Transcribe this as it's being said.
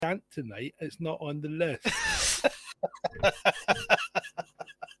can't tonight. It's not on the list.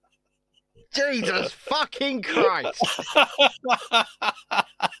 Jesus fucking Christ.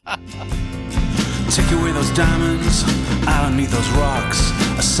 Take away those diamonds, I don't need those rocks.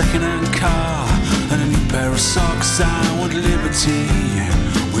 A second-hand car and a new pair of socks. I want liberty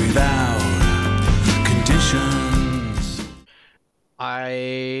without conditions.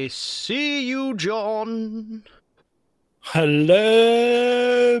 I see you, John.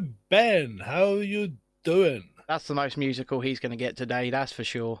 Hello, Ben. How you doing? That's the most musical he's going to get today, that's for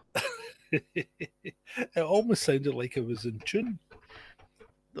sure. It almost sounded like it was in tune.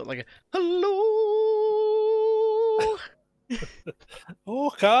 Look like a hello.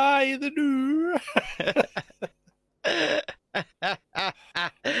 Okay, the new.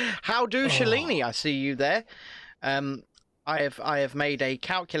 How do, Shalini? I see you there. I have made a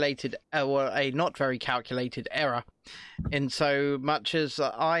calculated, or a not very calculated error, in so much as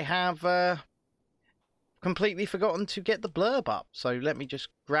I have completely forgotten to get the blurb up. So let me just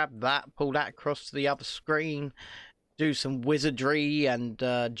grab that, pull that across to the other screen, do some wizardry, and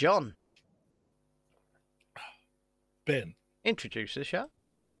John, Ben, introduce the show.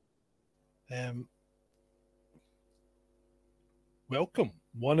 Welcome,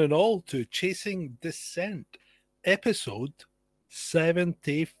 one and all, to Chasing Descent, episode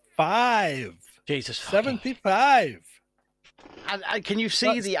 75. Jesus fucking... 75. And can you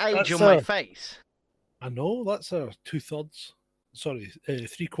see the age that's on my face? I know, that's a 2/3. Sorry,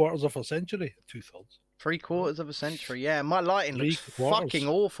 3/4 of a century. 2/3. 3/4 of a century, yeah. My lighting looks fucking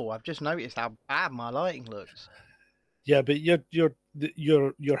awful. I've just noticed how bad my lighting looks. Yeah, but your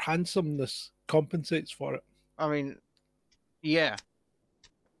handsomeness compensates for it. I mean, yeah,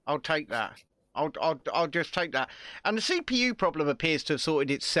 I'll take that. I'll just take that. And the CPU problem appears to have sorted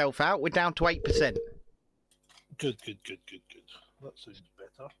itself out. We're down to 8%. Good. That sounds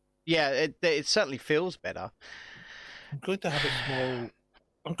better. Yeah, it certainly feels better. I'm going to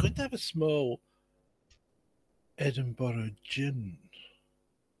have a small Edinburgh gin.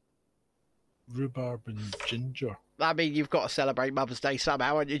 Rhubarb and ginger. I mean, you've got to celebrate Mother's Day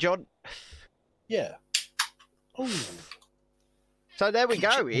somehow, haven't you, John? Yeah. Oh. So there we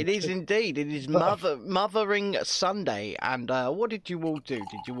go. It is indeed. It is Mothering Sunday. And what did you all do?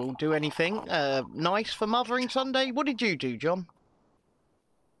 Did you all do anything nice for Mothering Sunday? What did you do, John?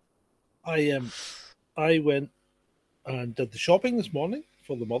 I went and did the shopping this morning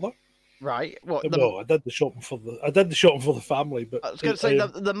for the mother. Right. What? No, I did the shopping for the family. But I was going to say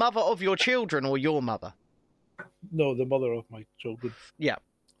the mother of your children or your mother. No, the mother of my children. Yeah.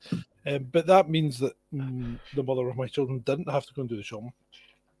 But that means that the mother of my children didn't have to go and do the shopping,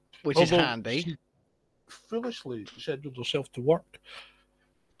 which is handy. She foolishly scheduled herself to work.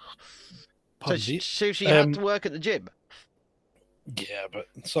 So she had to work at the gym. Yeah, but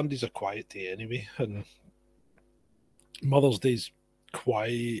Sunday's a quiet day anyway, and Mother's Day's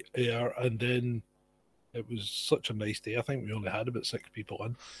quieter, and then it was such a nice day. I think we only had about 6 people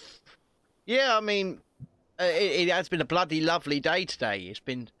in. Yeah, I mean, it has been a bloody lovely day today. It's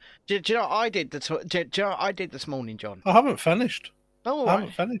been. Do you know what I did? I did this morning, John? I haven't finished. Oh, I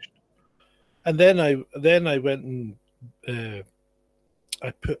haven't finished. And then I went and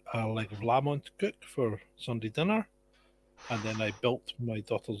I put a leg of lamb on to cook for Sunday dinner. And then I built my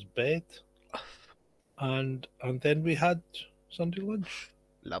daughter's bed, and then we had Sunday lunch.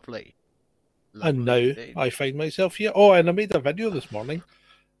 Lovely. And now indeed. I find myself here. Oh, and I made a video this morning,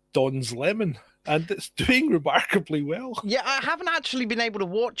 Don's Lemon, and it's doing remarkably well. Yeah, I haven't actually been able to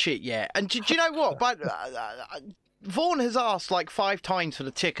watch it yet. And do you know what? But Vaughan has asked like 5 times for the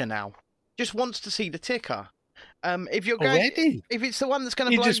ticker now. Just wants to see the ticker. If you're going, already? If it's the one that's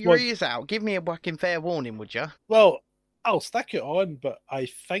going to blow your ears out, give me a fucking fair warning, would you? Well, I'll stick it on, but I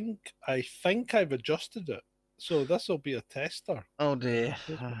think I've adjusted it, so this will be a tester. Oh dear!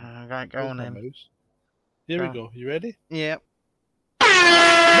 Right, go on then. Here we go. You ready? Yeah.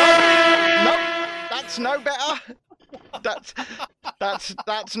 No, that's no better. That's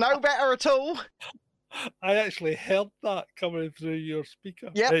no better at all. I actually heard that coming through your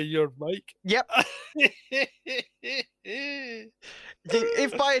speaker. Yeah. Your mic. Yep.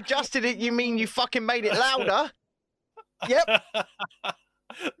 If by adjusted it you mean you fucking made it louder. Yep.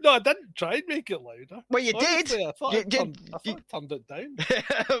 No, I didn't try and make it louder. Well, you honestly, did. I thought I turned it down.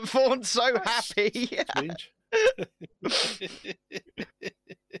 Vaughan's so happy. Strange.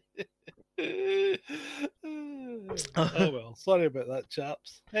 Oh well, sorry about that,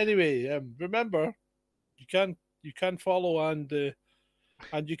 chaps. Anyway, remember, you can follow and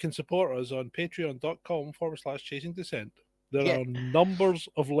you can support us on patreon.com/Chasing Descent. There are numbers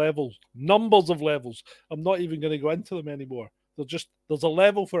of levels. I'm not even going to go into them anymore. There's a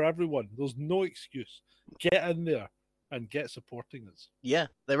level for everyone. There's no excuse. Get in there and get supporting us. Yeah,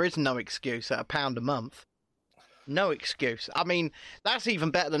 there is no excuse at £1 a month. No excuse. I mean, that's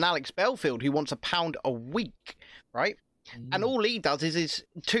even better than Alex Belfield, who wants £1 a week, right? And all he does is his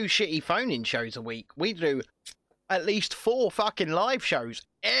 2 shitty phone-in shows a week. We do at least 4 fucking live shows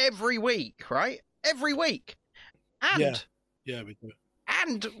every week, right? Every week. And yeah, we do.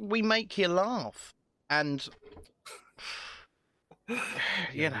 And we make you laugh. And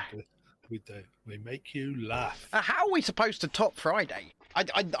you know, we do. We make you laugh. How are we supposed to top Friday?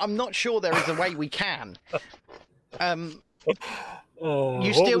 I'm not sure there is a way we can.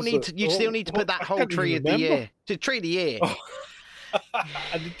 You still need to put that whole tree of the year. Tree of the year.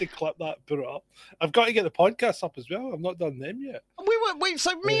 I need to clip that and put it up. I've got to get the podcast up as well. I've not done them yet.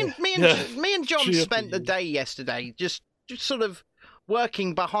 Me and John spent the day yesterday just sort of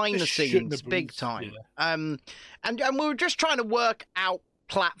working behind the scenes big time. Yeah. And we were just trying to work out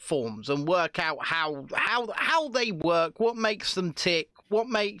platforms and work out how they work, what makes them tick,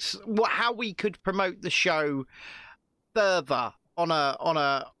 how we could promote the show further on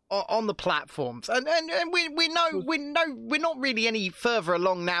the platforms, and we know we're not really any further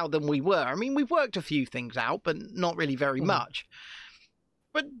along now than we were. I mean, we've worked a few things out, but not really very much.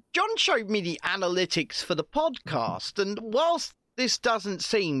 But John showed me the analytics for the podcast, and whilst this doesn't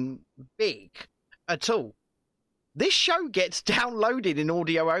seem big at all, this show gets downloaded in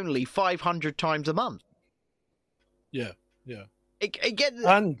audio only 500 times a month. Yeah. It gets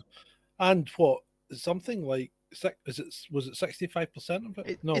and what, something like, was it 65% of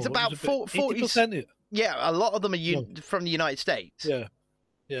it? No, it's about 40%. Yeah, a lot of them are from the United States.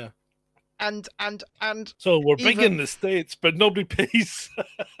 Yeah. And so we're big in the States, but nobody pays.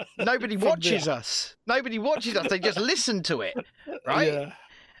 Nobody watches us. Nobody watches us. They just listen to it, right? Yeah.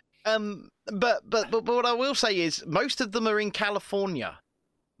 But what I will say is most of them are in California.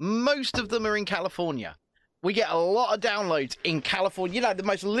 We get a lot of downloads in California. You know, the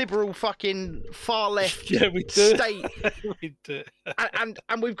most liberal fucking far left state. We do. and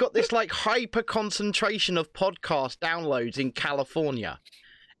we've got this like hyper concentration of podcast downloads in California.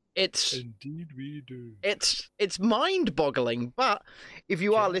 Indeed we do. It's mind-boggling. But if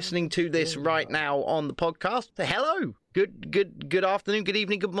you are listening to this right now on the podcast, hello. Good afternoon, good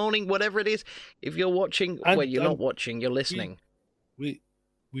evening, good morning, whatever it is. If you're watching, you're not watching, you're listening. We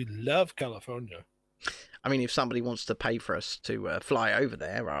love California. I mean, if somebody wants to pay for us to fly over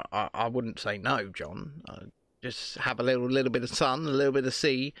there, I wouldn't say no, John. Just have a little bit of sun, a little bit of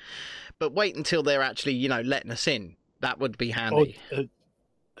sea, but wait until they're actually, letting us in. That would be handy.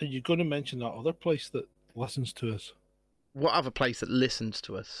 Are you going to mention that other place that listens to us? What other place that listens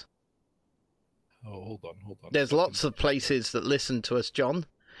to us? Oh, hold on. There's lots of places that listen to us, John.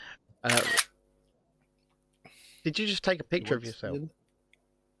 Did you just take a picture of yourself?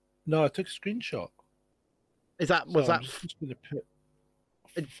 No, I took a screenshot. I'm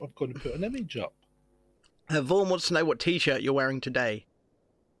going to put an image up. Vaughan wants to know what T-shirt you're wearing today.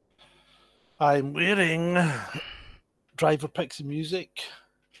 I'm wearing Driver Pixie Music,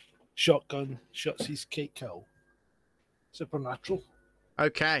 Shotgun, Shotzi's Cake Kill, Supernatural.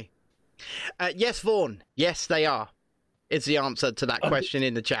 Okay. Yes, Vaughan. Yes, they are. Is the answer to that question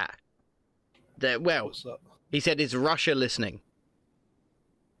in the chat. What's that? He said, is Russia listening?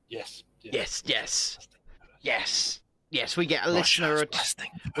 Yes. Yes, we get a listener or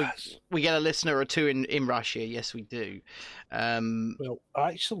we get a listener or two in Russia. Yes, we do. Well,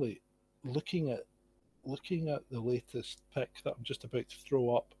 actually, looking at the latest pic that I'm just about to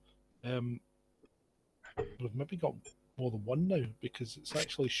throw up, we've maybe got more than one now because it's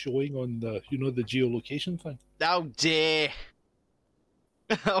actually showing on the the geolocation thing. Oh dear.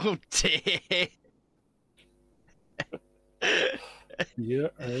 Oh dear. Yeah.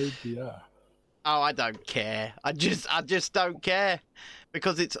 Oh, I don't care. I just don't care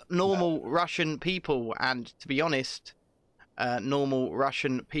because it's normal Russian people, and to be honest, normal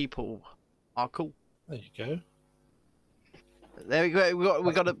Russian people are cool. There you go. There we go.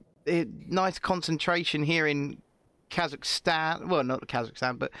 We got a nice concentration here in Kazakhstan. Well, not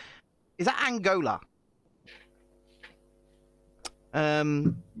Kazakhstan, but is that Angola?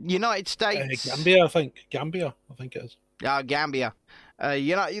 United States. Gambia, I think. I think it is. Gambia.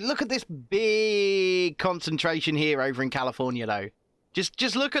 Look at this big concentration here over in California, though.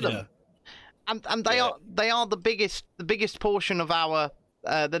 Just look at them, and they are the biggest portion of our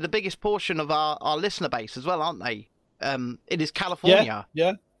they're the biggest portion of our listener base as well, aren't they? It is California.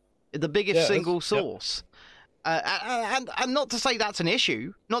 Yeah. The biggest single source. And not to say that's an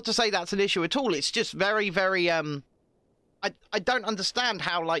issue. Not to say that's an issue at all. It's just very, very. I don't understand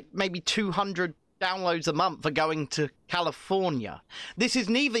how maybe 200 downloads a month are going to California. This is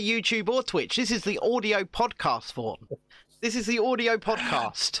neither YouTube or Twitch. This is the audio podcast form. This is the audio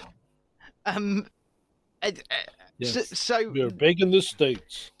podcast. Yes. So We're big in the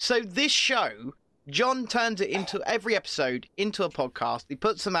States. So this show, John turns it into every episode into a podcast. He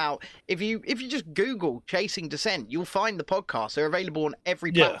puts them out. If you just Google Chasing Descent, you'll find the podcasts. They're available on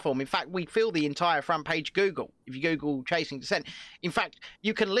every platform. In fact, we fill the entire front page Google if you Google Chasing Descent. In fact,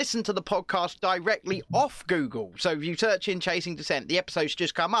 you can listen to the podcast directly off Google. So if you search in Chasing Descent, the episodes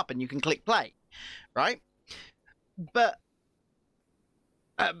just come up and you can click play, right? But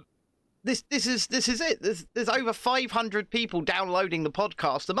This is it. There's over 500 people downloading the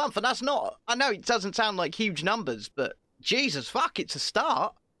podcast a month, and that's not. I know it doesn't sound like huge numbers, but Jesus fuck, it's a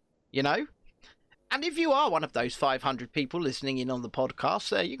start, you know. And if you are one of those 500 people listening in on the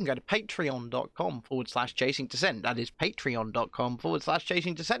podcast, you can go to patreon.com/Chasing Descent. That is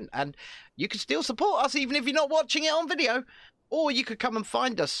patreon.com/Chasing Descent, and you can still support us even if you're not watching it on video. Or you could come and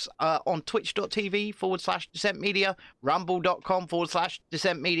find us on twitch.tv/Descent Media,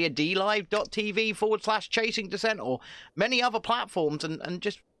 rumble.com/Descent Media, dlive.tv/Chasing Descent, or many other platforms, and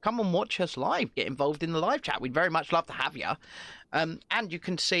just come and watch us live. Get involved in the live chat. We'd very much love to have you. And you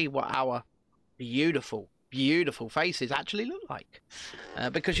can see what our beautiful, beautiful faces actually look like.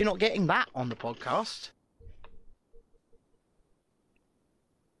 Because you're not getting that on the podcast.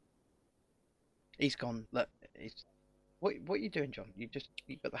 He's gone. Look, What are you doing, John? You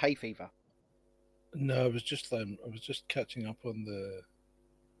got the hay fever. No, I was just catching up on the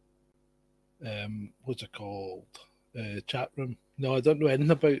what's it called? Chat room. No, I don't know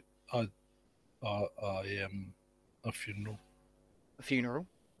anything about a funeral. A funeral?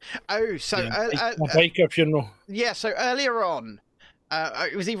 Oh, so a biker funeral. Yeah. So earlier on,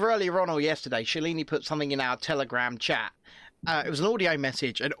 it was either earlier on or yesterday. Shalini put something in our Telegram chat. It was an audio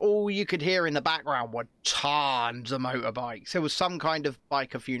message, and all you could hear in the background were tons of motorbikes. There was some kind of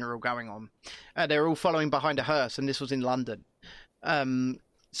biker funeral going on. They were all following behind a hearse, and this was in London.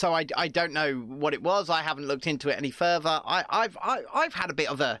 So I don't know what it was. I haven't looked into it any further. I've had a bit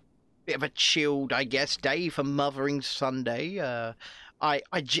of a chilled, I guess, day for Mothering Sunday. I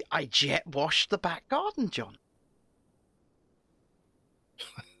jet washed the back garden, John.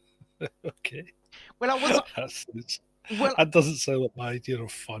 Okay. Well, I was. Well, that doesn't sound like my idea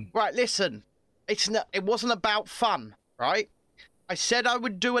of fun. Right, listen. It wasn't about fun, right? I said I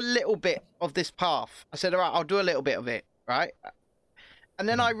would do a little bit of this path. I said, all right, I'll do a little bit of it, right? And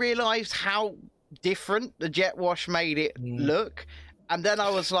then I realised how different the jet wash made it look. And then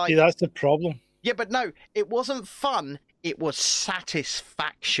I was like... See, that's the problem. Yeah, but no, it wasn't fun. It was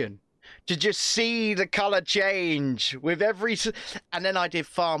satisfaction. To just see the colour change with every... And then I did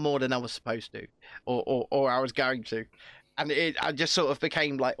far more than I was supposed to. Or I was going to. And I just sort of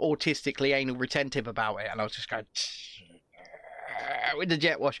became like autistically anal retentive about it. And I was just going... with the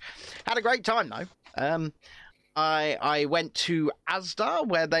jet wash. Had a great time, though. I went to Asda,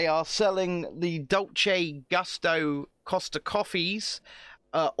 where they are selling the Dolce Gusto Costa coffees,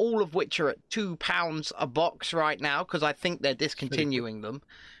 all of which are at £2 a box right now, because I think they're discontinuing them.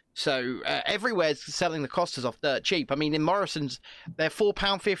 So everywhere's selling the Costas off dirt cheap. I mean, in Morrison's, they're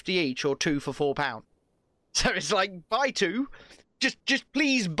 £4.50 each, or 2 for £4. So it's like, buy two, just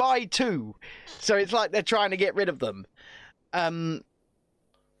please buy two. So it's like they're trying to get rid of them. But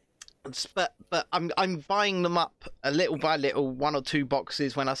I'm buying them up a little by little, 1 or 2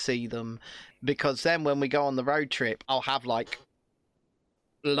 boxes when I see them, because then when we go on the road trip, I'll have like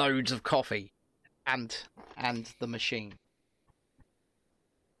loads of coffee and the machine.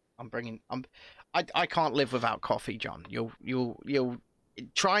 I can't live without coffee, John. You'll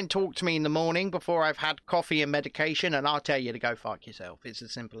try and talk to me in the morning before I've had coffee and medication, and I'll tell you to go fuck yourself. It's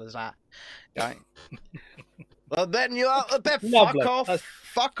as simple as that. Okay? Well, then you are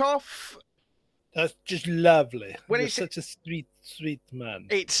fuck off. That's just lovely. When You're such a sweet man.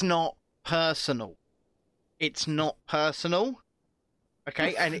 It's not personal. It's not personal.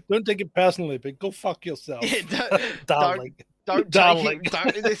 Okay, and don't take it personally, but go fuck yourself, darling. Don't take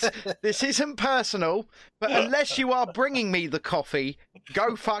it. This isn't personal, but unless you are bringing me the coffee,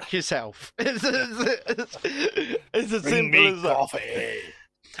 go fuck yourself. It's as simple as that.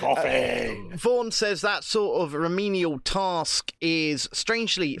 Coffee. Vaughn says that sort of remedial task is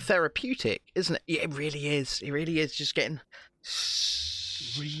strangely therapeutic, isn't it? Yeah, it really is. It really is. Just getting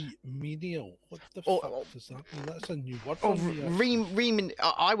remedial. What the fuck does that mean? That's a new word.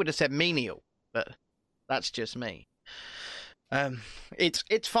 I would have said menial, but that's just me.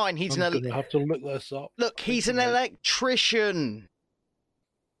 It's fine. He's I'm gonna have to look this up. Look, he's an electrician.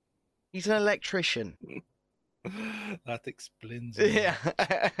 He's an electrician. That explains it. Yeah.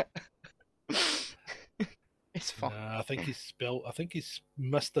 It's fine. Nah, I think he's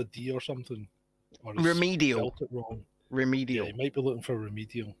missed a D or something. Or he's Remedial. spelt it wrong. Yeah, Remedial. he might be looking for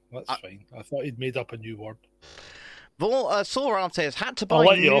remedial. That's fine. I thought he'd made up a new word. Sauron says, had to I'll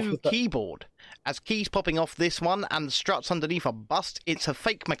buy let a you off new with that. keyboard. As keys popping off this one and the struts underneath are bust. It's a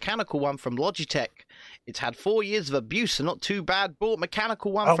fake mechanical one from Logitech. It's had 4 years of abuse, so not too bad. Bought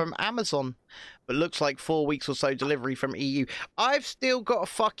mechanical one from Amazon, but looks like 4 weeks or so delivery from EU. I've still got to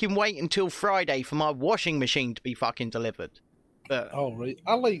fucking wait until Friday for my washing machine to be fucking delivered. But Oh right,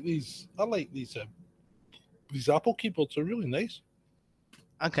 I like these Apple keyboards are really nice,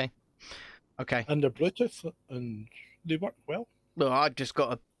 okay, and they're Bluetooth and they work well. well, I've just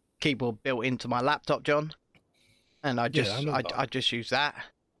got a keyboard built into my laptop, John, and I know that. I just use that.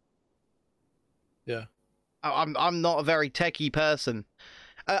 Yeah. I'm not a very techie person.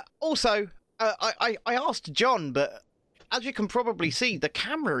 Also, I asked John, but as you can probably see, the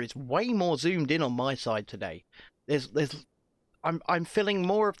camera is way more zoomed in on my side today. I'm filling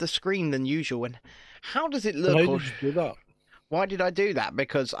more of the screen than usual. And how does it look? And how did you do that? Why did I do that?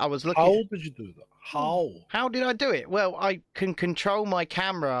 Because I was looking. How did you do that? How? How did I do it? Well, I can control my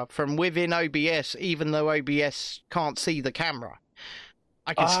camera from within OBS, even though OBS can't see the camera.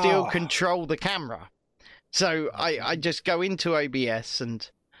 I can still control the camera. So I just go into OBS, and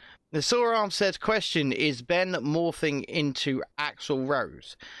the Sauron says, question, is Ben morphing into Axl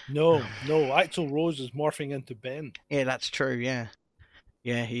Rose? No, Axl Rose is morphing into Ben. Yeah, that's true, yeah.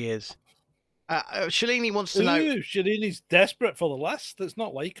 Yeah, he is. Shalini wants to know... Ooh, Shalini's desperate for the list. It's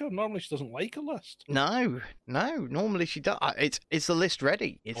not like her. Normally she doesn't like a list. No, normally she does. Is the list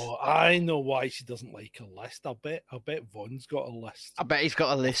ready? Oh, I know why she doesn't like a list. I bet Vaughn's got a list. I bet he's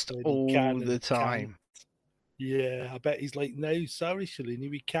got a list all the time. Yeah, I bet he's like, no, sorry, Shalini,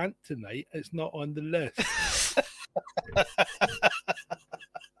 we can't tonight. It's not on the list.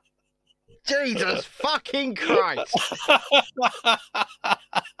 Jesus fucking Christ.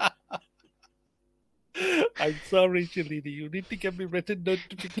 I'm sorry, Shalini. You need to give me written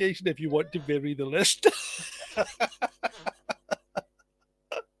notification if you want to vary the list.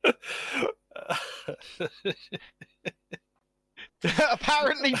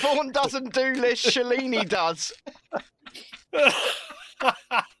 Apparently, Vaughn doesn't do lists, Shalini does.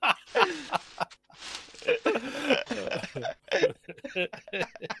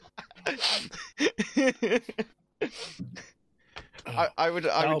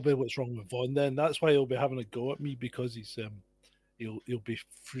 That'll be what's wrong with Vaughan then. That's why he'll be having a go at me, because he'll be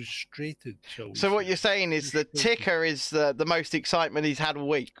frustrated. So what you're saying is the ticker is the most excitement he's had all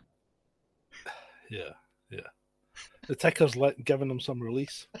week. Yeah. The ticker's giving him some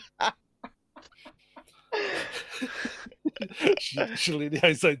release. Shalini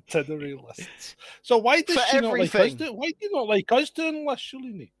has itinerary lists. So why does she not like us do? Why do you not like us doing lists,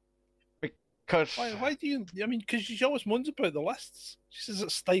 Shalini? Because why do you? I mean, because she always moans about the lists. She says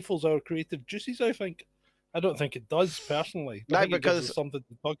it stifles our creative juices. I don't think it does personally. No, because it gives us something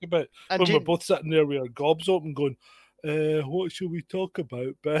to talk about when we're both sitting there with our gobs open, going, "What should we talk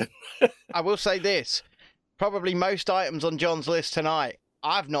about, Ben?" I will say this. Probably most items on John's list tonight,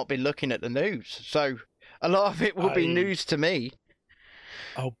 I've not been looking at the news, so a lot of it will be news to me.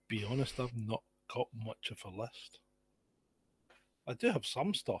 I'll be honest, I've not got much of a list. I do have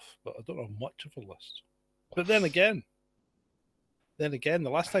some stuff, but I don't have much of a list. But then again, the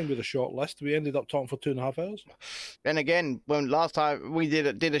last time we had a short list, we ended up talking for 2.5 hours. Then again, when last time we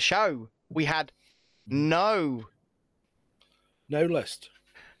did a show, we had no list.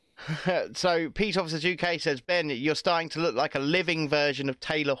 So, Peace Officers UK says, Ben, you're starting to look like a living version of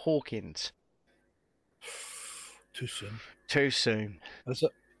Taylor Hawkins. Too soon. Too soon. Is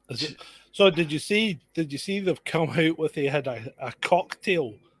it? So, did you see they've come out with they had a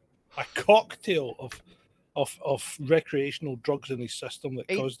cocktail of recreational drugs in his system that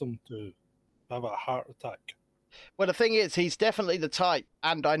caused him to have a heart attack. Well, the thing is, he's definitely the type,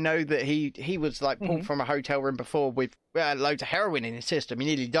 and I know that he was like pulled from a hotel room before with loads of heroin in his system. He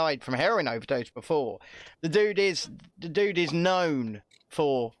nearly died from a heroin overdose before. The dude is known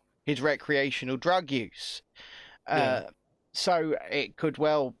for his recreational drug use, so it could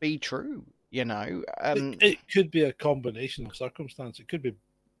well be true. You know, it could be a combination of circumstances. It could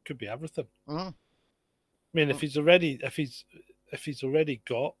be everything. I mean, if he's already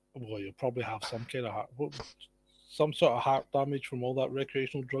got, well, you'll probably have some kind of some sort of heart damage from all that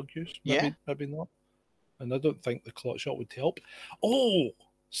recreational drug use. Maybe not. And I don't think the clot shot would help. Oh,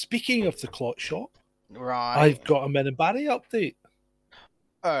 speaking of the clot shot, right? I've got a Men and Barry update.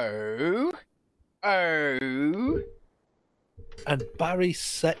 Oh. And Barry's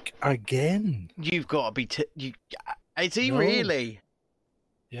sick again. You've got to be. Is he really?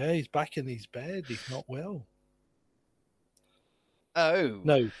 Yeah, he's back in his bed. He's not well. Oh.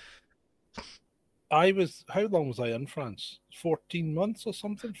 Now, how long was I in France? 14 months or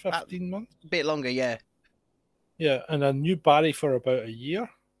something? 15 months? A bit longer, yeah. Yeah, and I knew Barry for about a year.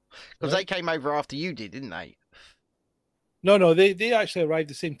 Because they came over after you did, didn't they? No, they actually arrived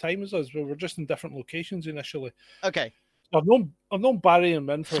the same time as us. We were just in different locations initially. Okay. I've known Barry and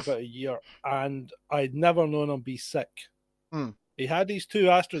Min for about a year, and I'd never known him be sick. He had these 2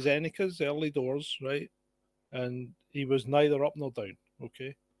 AstraZenecas early doors, right? And he was neither up nor down.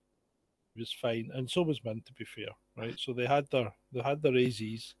 Okay, he was fine, and so was Min, to be fair, right? So they had their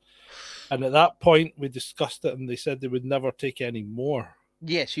AZs, and at that point we discussed it, and they said they would never take any more.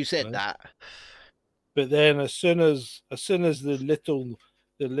 Yes, you said Right. that. But then, as soon as the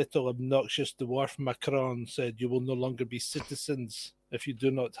little obnoxious dwarf Macron said, "You will no longer be citizens if you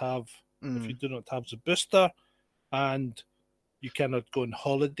do not have the booster, and you cannot go on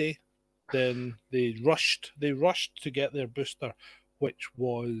holiday," then they rushed to get their booster, which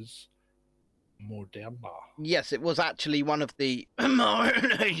was Moderna. Yes, it was actually one of the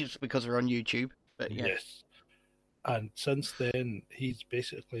because we're on YouTube. But yeah. Yes, and since then he's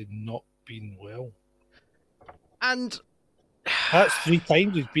basically not been well. And That's 3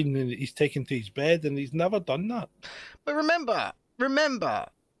 times he's taken to his bed, and he's never done that. but remember,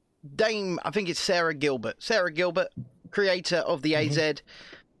 Dame, I think it's Sarah Gilbert, creator of the AZ,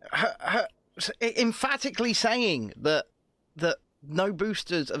 her emphatically saying that no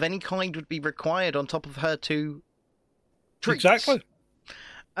boosters of any kind would be required on top of her 2 treats. Exactly.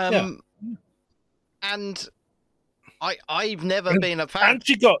 And I've never been a fan. And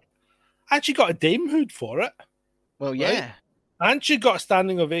she got a dame hood for it. Well, yeah. Right? And she got a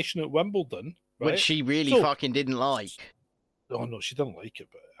standing ovation at Wimbledon, right? Which she really fucking didn't like. Oh no, she didn't like it.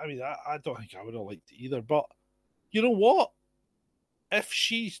 But I mean, I don't think I would have liked it either. But you know what? If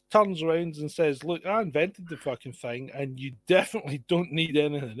she turns around and says, "Look, I invented the fucking thing, and you definitely don't need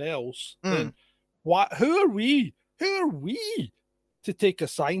anything else," then what? Who are we? Who are we to take a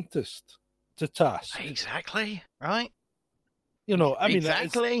scientist to task? Exactly. Right. You know, I mean,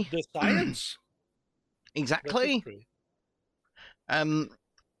 exactly the science. Exactly.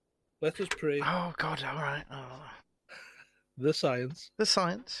 Let us pray. Oh God! All right. Oh. The science. The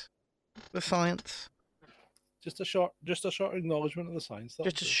science. Just a short acknowledgement of the science.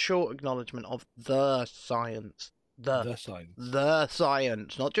 Just a short acknowledgement of the science. The science. The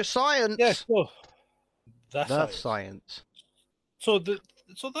science, not just science. Yes. Well, the science. So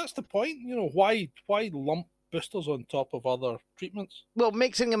that's the point. You know, why lump boosters on top of other treatments? Well,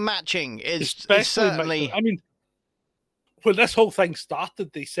 mixing and matching is certainly. I mean, when this whole thing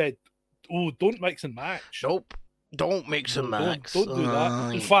started, they said, "Oh, don't mix and match." Nope, don't mix and match. Don't do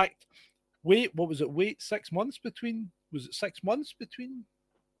that. In fact, wait 6 months between? Was it 6 months between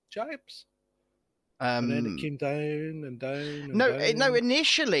jabs? And then it came down and down. And no, down. No.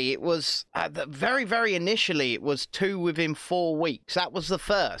 Initially, it was very, very initially. It was 2 within 4 weeks. That was the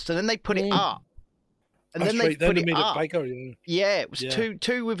first, and then they put it up. And That's then they right. put Then it made up. it bigger. Yeah. Yeah, it was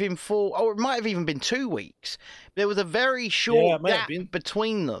two within 4, or it might have even been 2 weeks. There was a very short gap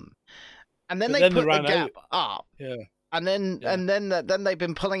between them, and then they put the gap up. Yeah, and then they've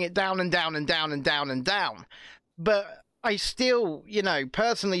been pulling it down and down and down and down and down. But I still, you know,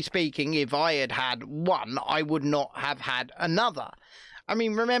 personally speaking, if I had had one, I would not have had another. I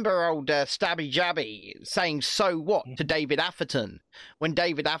mean, remember old Stabby Jabby saying "so what" to David Atherton when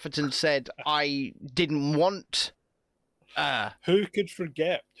David Atherton said, "I didn't want." Who could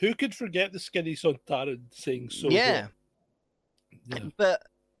forget? Who could forget the skinny Sontaran saying "so what"? Yeah. But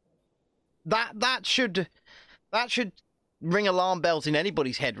that should ring alarm bells in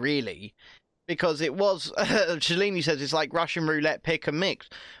anybody's head, really. Because it was, Shalini says it's like Russian roulette, pick and mix.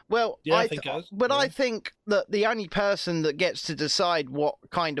 Well, yeah, I think it is. But I think that the only person that gets to decide what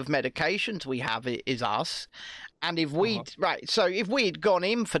kind of medications we have is us. And if if we had gone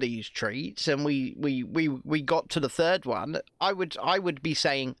in for these treats and we got to the 3rd one, I would be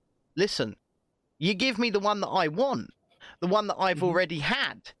saying, listen, you give me the one that I want, the one that I've already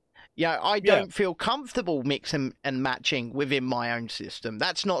had. I don't feel comfortable mixing and matching within my own system.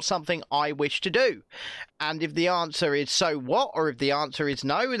 That's not something I wish to do. And if the answer is so what, or if the answer is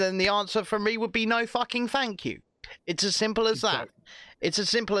no, then the answer from me would be no fucking thank you. It's as simple as that. It's as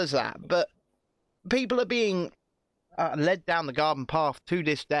simple as that. But people are being led down the garden path to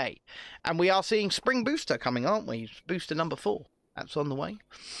this day. And we are seeing Spring Booster coming, aren't we? Booster number 4. That's on the way.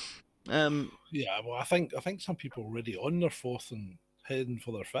 Yeah, well, I think some people are already on their 4th and heading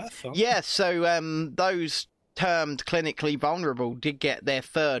for their 5th, aren't they? So those termed clinically vulnerable did get their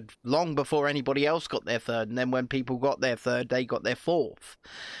 3rd long before anybody else got their 3rd, and then when people got their 3rd, they got their 4th.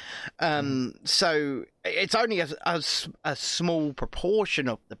 So It's only a small proportion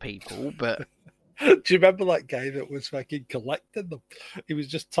of the people, but Do you remember that guy that was fucking collecting them? He was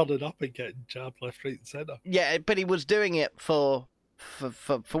just turning up and getting jabbed left, right, and centre. yeah, but he was doing it for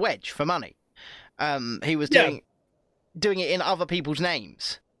wedge, for money. He was Yeah. doing it in other people's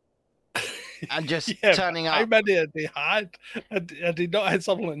names. And just Yeah, turning How up. many had he had? Had he not had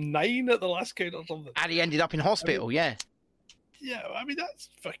something like 9 at the last count or something? And he ended up in hospital, yeah. Yeah, I mean, that's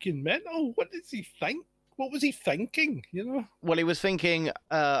fucking mental. What does he think? What was he thinking, you know? Well, he was thinking,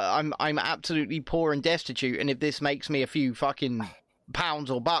 I'm absolutely poor and destitute, and if this makes me a few fucking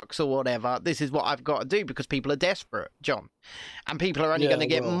pounds or bucks or whatever, this is what I've got to do because people are desperate, John. And people are only Yeah, going to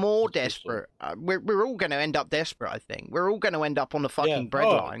get well, more I suppose so. desperate. We're all going to end up desperate, I think. We're all going to end up on the fucking Yeah. Oh.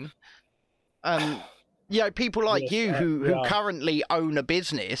 breadline. You know, people like Yes, you who yeah. currently own a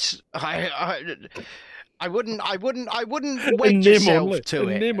business, I wouldn't In wedge name yourself only. to In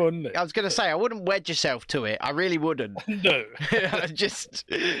it. name only. I was going to say, I wouldn't wedge yourself to it. I really wouldn't. No, Just,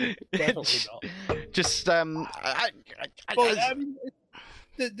 definitely not. just, But, I mean,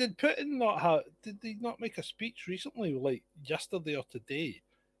 did Putin not have? Did he not make a speech recently, like yesterday or today,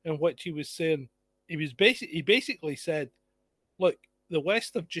 in which he was saying he basically said, "Look, the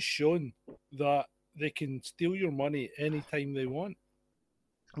West have just shown that they can steal your money anytime they want."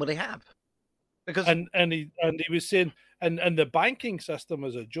 well, they have. Because And he was saying, and the banking system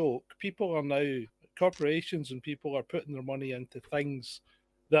is a joke. People are now corporations and people are putting their money into things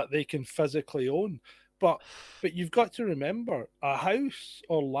that they can physically own. But you've got to remember, a house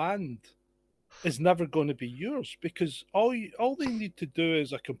or land is never going to be yours because all they need to do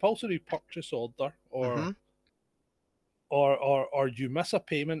is a compulsory purchase order Mhm. or you miss a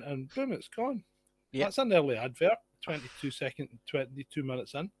payment and boom, it's gone. Yeah. That's an early advert, 22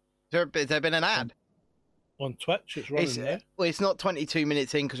 minutes in. there been an ad. On Twitch, it's running now. Well, it's not 22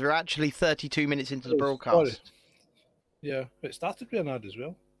 minutes in because we're actually 32 minutes into the Oh, broadcast. sorry. Yeah, it started with an ad as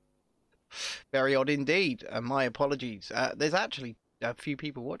well. Very odd indeed. My apologies. There's actually a few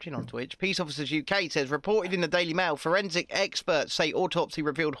people watching on Twitch. Peace Officers UK says, reported in the Daily Mail, forensic experts say autopsy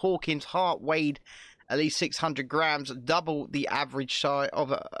revealed Hawkins' heart weighed at least 600 grams, double the average size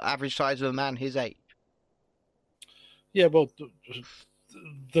of a man his age. Yeah, well,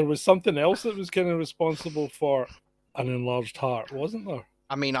 there was something else that was kind of responsible for an enlarged heart, wasn't there?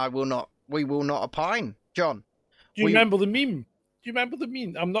 I mean, we will not opine, John. Do you We- remember the meme? Do you remember the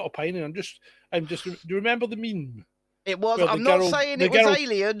meme? I'm not opining. I'm just. Do you remember the meme? It was. Well, the I'm not girl- saying the it was girl-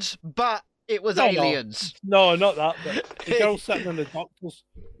 aliens, but it was No, no. aliens. No, not that. But the girl sitting in the doctor's.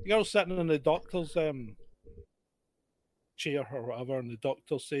 The girl sitting in the doctor's chair or whatever, and the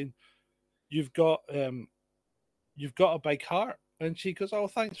doctor's saying, "You've got a big heart," and she goes, "Oh,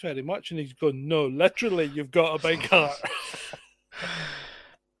 thanks very much," and he's going, "No, literally, you've got a big heart."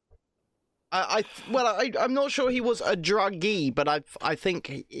 I'm not sure he was a druggee, but I think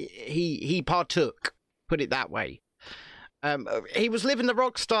he partook. Put it that way. He was living the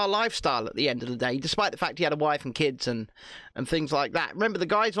rock star lifestyle at the end of the day, despite the fact he had a wife and kids and things like that. Remember, the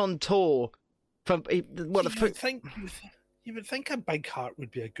guys on tour from you would think a big heart would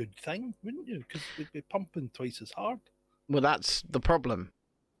be a good thing, wouldn't you? Because it'd be pumping twice as hard. well, that's the problem.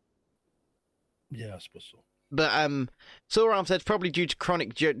 Yeah, I suppose so. But Sauron says probably due to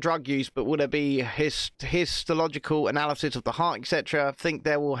chronic drug use, but will there be histological analysis of the heart, etc.? I think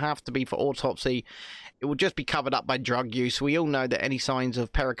there will have to be for autopsy. It will just be covered up by drug use. We all know that any signs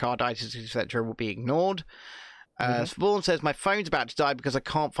of pericarditis, etc., will be ignored. Vaughan says, my phone's about to die because I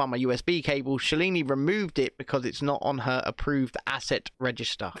can't find my USB cable. Shalini removed it because it's not on her approved asset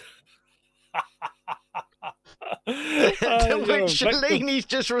register. To which Shalini's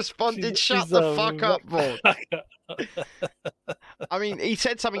just responded, shut the fuck up, Vaughan. I mean, he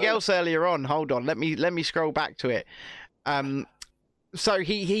said something else earlier on. Hold on, let me scroll back to it. So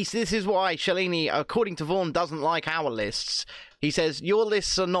this is why Shalini, according to Vaughan, doesn't like our lists. He says your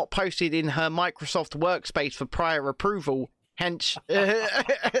lists are not posted in her Microsoft Workspace for prior approval. Hence,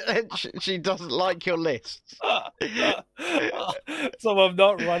 she doesn't like your lists. So I've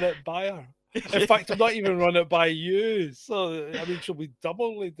not run it by her. In fact, I've not even run it by you. So I mean, she'll be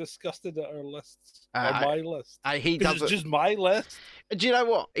doubly disgusted at our lists or my list. He 'Cause doesn't. it's just my list. Do you know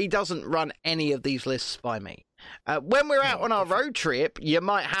what? He doesn't run any of these lists by me. When we're out on our road trip, you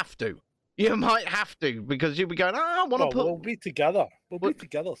might have to. You might have to, because you'll be going, oh, I want to put... We'll be together. We'll be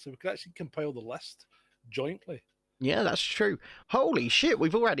together, so we can actually compile the list jointly. Yeah, that's true. Holy shit,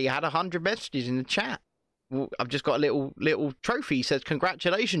 we've already had 100 messages in the chat. Well, I've just got a little trophy. It says,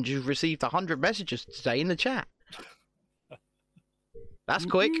 congratulations, you've received 100 messages today in the chat. That's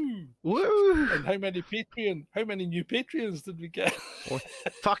quick. Woo! Woo! And how many new Patreons did we get?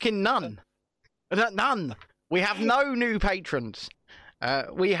 Fucking none. None. We have no new patrons.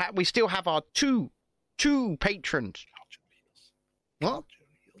 We still have our two patrons. What?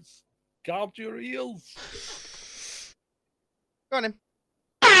 Guard your ears. Go on, him.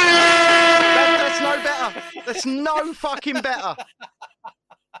 That's no better. That's no fucking better.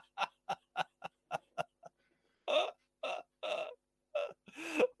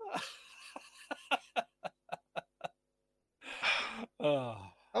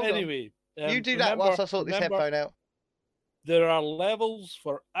 Anyway, you do that whilst I sort this headphone out. There are levels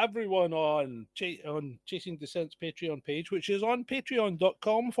for everyone on Chasing Descent's Patreon page, which is on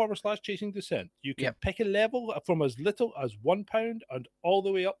patreon.com/Chasing Descent. You can pick a level from as little as £1 and all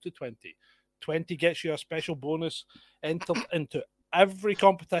the way up to 20. 20 gets you a special bonus entered into every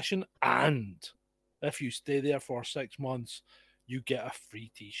competition, and if you stay there for 6 months, you get a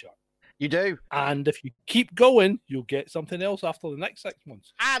free t-shirt. You do. And if you keep going, you'll get something else after the next 6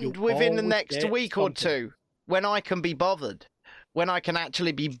 months. And within the next week or two, when I can be bothered, when I can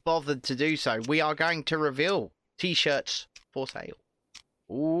actually be bothered to do so, we are going to reveal t-shirts for sale.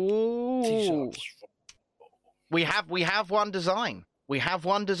 Ooh. T-shirts. We have one design. We have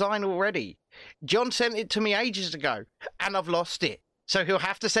one design already. John sent it to me ages ago, and I've lost it. So he'll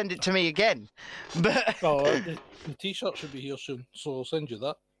have to send it to me again. But the t-shirt should be here soon, so I'll send you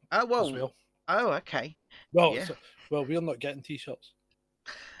that. Oh, well. As well. Oh, okay. Well, yeah. Well, we're not getting t-shirts.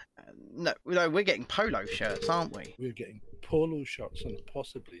 No, we're getting polo shirts, aren't we? We're getting polo shirts and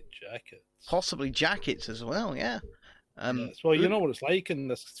possibly jackets. Possibly jackets as well, yeah. Yes. Well, you know what it's like in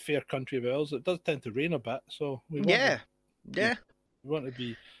this fair country of ours. It does tend to rain a bit, so we want we want to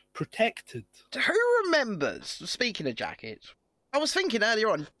be protected. Who remembers, speaking of jackets, I was thinking earlier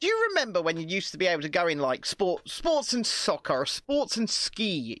on, do you remember when you used to be able to go in like sports and soccer, or sports and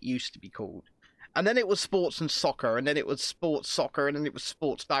ski it used to be called? And then it was sports and soccer, and then it was sports soccer, and then it was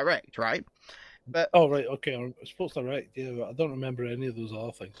Sports Direct, right? But right, okay, Sports Direct, yeah, but I don't remember any of those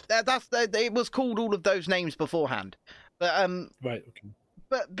other things. It was called all of those names beforehand. But right, okay.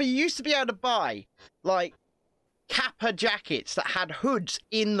 But you used to be able to buy like Kappa jackets that had hoods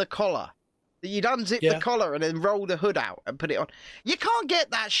in the collar. That you'd unzip the collar and then roll the hood out and put it on. You can't get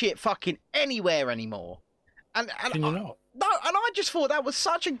that shit fucking anywhere anymore. And can you not? No, and I just thought that was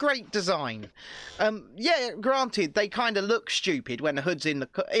such a great design. Yeah, granted, they kind of look stupid when the hood's in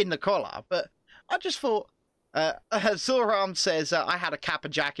the collar, but I just thought. Zoram says I had a Kappa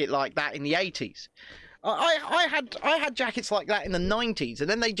jacket like that in the 80s. I had jackets like that in the 90s, and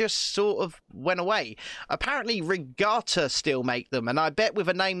then they just sort of went away. Apparently, Regatta still make them, and I bet with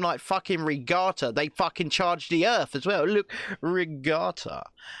a name like fucking Regatta, they fucking charge the earth as well. Look, Regatta.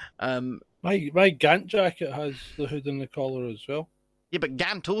 My Gant jacket has the hood and the collar as well. Yeah, but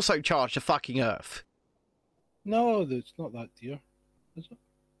Gant also charged the fucking earth. No, it's not that dear, is it?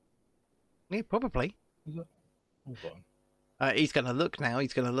 Yeah, probably. Is it? Hold on. He's going to look now.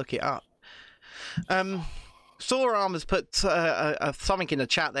 He's going to look it up. Solararm has put something in the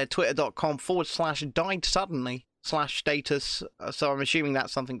chat there, twitter.com/died suddenly /status. So I'm assuming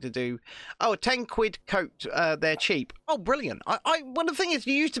that's something to do. Oh, a 10 quid coat. They're cheap. Oh, brilliant. Well, the thing is,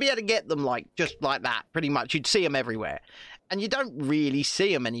 you used to be able to get them like just like that, pretty much. You'd see them everywhere. And you don't really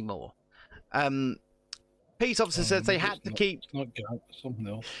see them anymore. Peace Officer says they had to keep... It's not Gant, it's something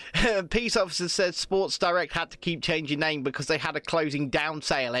else. Peace Officer says Sports Direct had to keep changing name because they had a closing down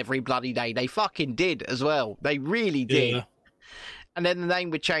sale every bloody day. They fucking did as well. They really did. Yeah. And then the name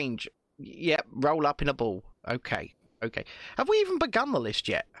would change. Yep, roll up in a ball. Okay. Have we even begun the list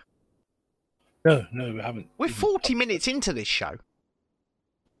yet? No, we haven't. We're 40 minutes into this show.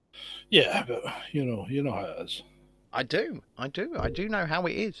 Yeah, but you know how it is. I do know how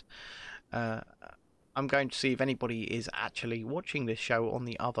it is. I'm going to see if anybody is actually watching this show on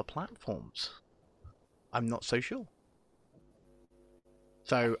the other platforms. I'm not so sure.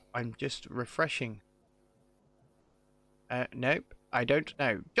 So I'm just refreshing. Nope, I don't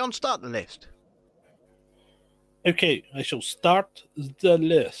know. John, start the list. Okay, I shall start the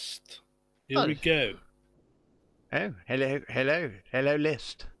list. Here we go. Oh, hello,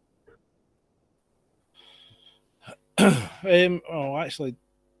 list. Actually,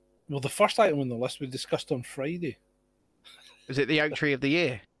 well, the first item on the list we discussed on Friday. Is it the oak tree of the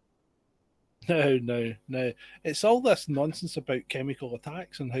year? No. It's all this nonsense about chemical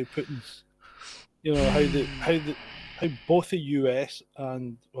attacks and how Putin's, how both the US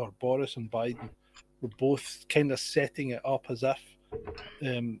or Boris and Biden were both kind of setting it up as if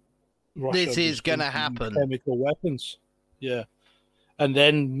Russia this is going to happen. Chemical weapons, yeah, and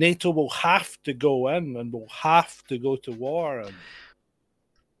then NATO will have to go in and will have to go to war. And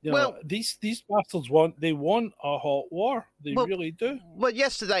You know, these bastards want a hot war. They really do. Well,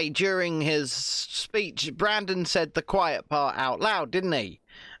 yesterday during his speech, Brandon said the quiet part out loud, didn't he?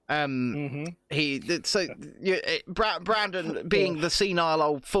 Brandon, being the senile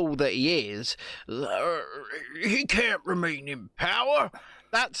old fool that he is, he can't remain in power.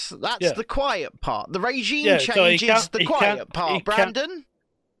 That's the quiet part. The regime change is the quiet part, Brandon.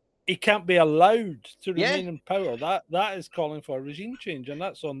 He can't be allowed to remain in power. That is calling for a regime change, and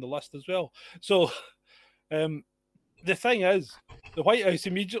that's on the list as well. So, the thing is, the White House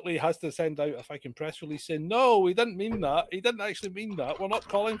immediately has to send out a fucking press release saying, "No, we didn't mean that. He didn't actually mean that. We're not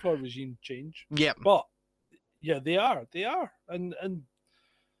calling for a regime change." Yeah, but yeah, they are, and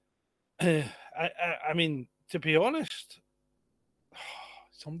I mean, to be honest,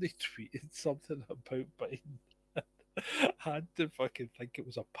 somebody tweeted something about Biden. I had to fucking think it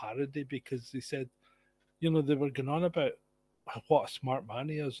was a parody because they said, you know, they were going on about what a smart man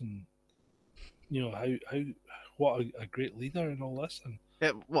he is, and you know how what a great leader and all this. And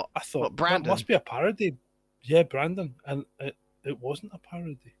I thought, Brandon? It must be a parody. Yeah, Brandon, and it wasn't a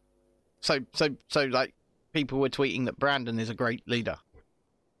parody. So like people were tweeting that Brandon is a great leader.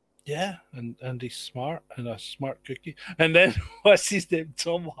 Yeah, and he's smart and a smart cookie. And then what's his name?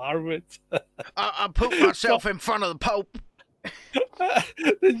 Tom Harwood. I put myself in front of the Pope.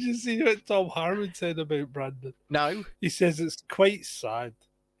 Did you see what Tom Harwood said about Brandon? No. He says it's quite sad.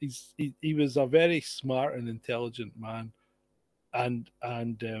 He was a very smart and intelligent man, and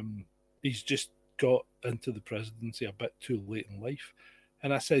he's just got into the presidency a bit too late in life.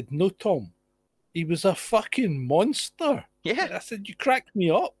 And I said, no, Tom, he was a fucking monster. Yeah. I said, you cracked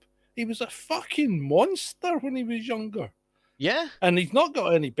me up. He was a fucking monster when he was younger. Yeah. And he's not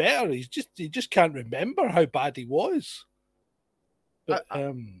got any better. He just can't remember how bad he was. But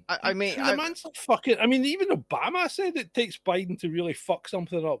I mean, the man's a fucking. I mean, even Obama said it takes Biden to really fuck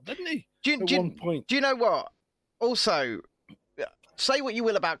something up, didn't he? At one point. Do you know what? Also, say what you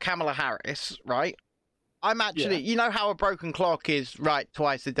will about Kamala Harris, right? I'm actually, you know how a broken clock is right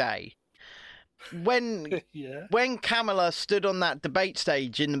twice a day. When Kamala stood on that debate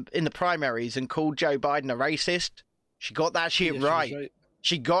stage in the primaries and called Joe Biden a racist, she got that shit right.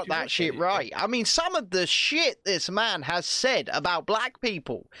 She got that shit right. I mean, some of the shit this man has said about black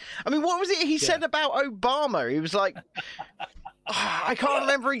people. I mean, what was it he said about Obama? He was like, I can't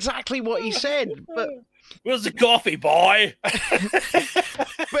remember exactly what he said, but where's the coffee, boy?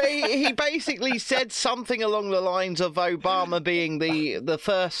 But he basically said something along the lines of Obama being the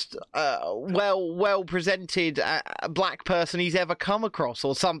first well presented black person he's ever come across,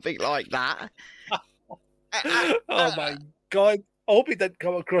 or something like that. Oh my God! I hope he didn't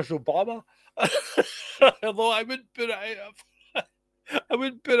come across Obama. Although I wouldn't put it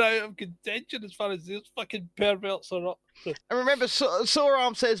out of contention as far as those fucking perverts are up. And remember,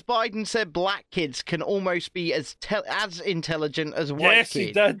 Soram says Biden said black kids can almost be as intelligent as white kids. Yes,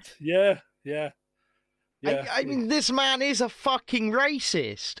 he did. Yeah. I mean, this man is a fucking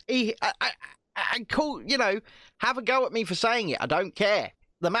racist. I call, have a go at me for saying it. I don't care.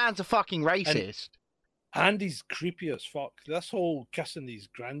 The man's a fucking racist. And he's creepy as fuck. This whole kissing his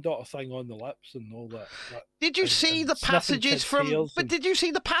granddaughter thing on the lips and all that. Did you see the passages from? But did you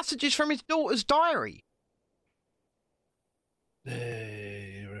see the passages from his daughter's diary?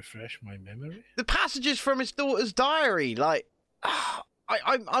 Refresh my memory. The passages from his daughter's diary, like,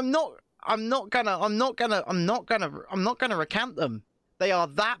 I'm not gonna recount them. They are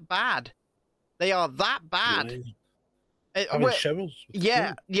that bad. Really? Showers?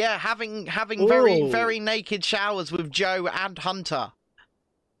 Yeah, having very, very naked showers with Joe and Hunter.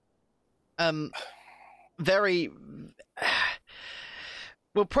 Very.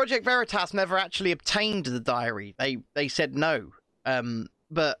 Well, Project Veritas never actually obtained the diary. They said no.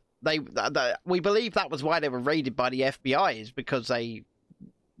 But we believe that was why they were raided by the FBI, is because they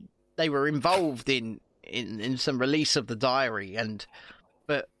were involved in some release of the diary,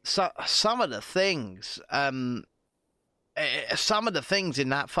 but some of the things. Some of the things in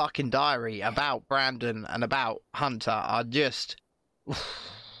that fucking diary about Brandon and about Hunter are just.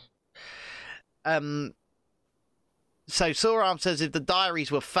 So Soram says if the diaries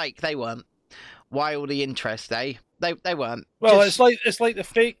were fake, they weren't. Why all the interest, eh? They weren't. Well, it's like the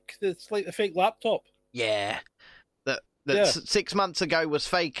fake laptop. Yeah, that 6 months ago was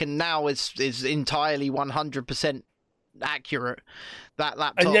fake and now is entirely 100% accurate. That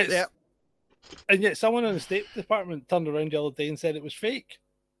laptop. And yet someone in the State Department turned around the other day and said it was fake.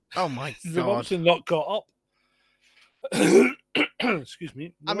 Oh my God. They've obviously not caught up. Excuse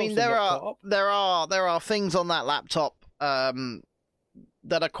me. I mean, there are things on that laptop that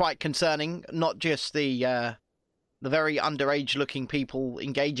are quite concerning. Not just the the very underage-looking people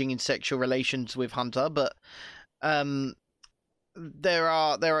engaging in sexual relations with Hunter, but there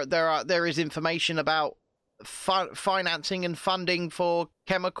is information about financing and funding for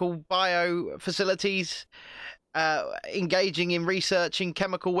chemical bio facilities, engaging in research in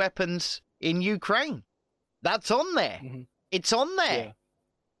chemical weapons in Ukraine. That's on there. Mhm. It's on there.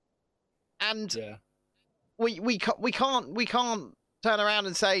 Yeah. And Yeah. we can't turn around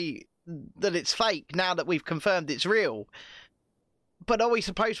and say that it's fake now that we've confirmed it's real. But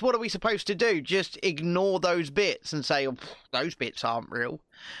what are we supposed to do? Just ignore those bits and say, oh, those bits aren't real,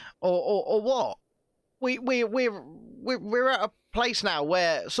 or what? We're at a place now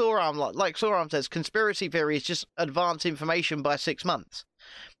where Sauron, like Sauron says, conspiracy theory is just advance information by 6 months.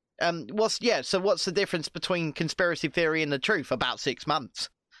 What's the difference between conspiracy theory and the truth? About 6 months.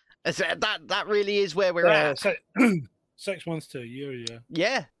 That really is where we're at. 6 months to a year, yeah.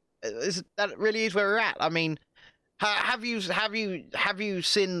 Yeah, that really is where we're at. I mean, have you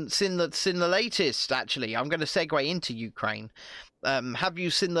seen the latest? Actually, I'm going to segue into Ukraine. Have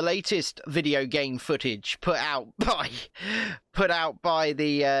you seen the latest video game footage put out by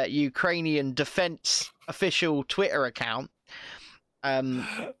the Ukrainian Defense official Twitter account?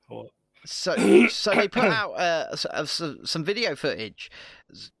 So they put out some video footage,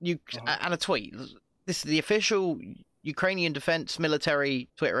 and a tweet. This is the official Ukrainian Defense Military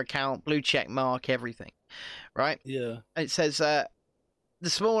Twitter account, blue check mark, everything, right? Yeah. And it says,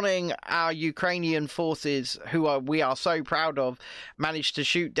 this morning, our Ukrainian forces, we are so proud of, managed to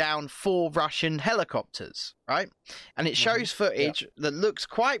shoot down 4 Russian helicopters, right? And it shows footage that looks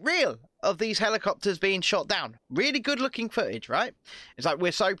quite real of these helicopters being shot down. Really good-looking footage, right? It's like,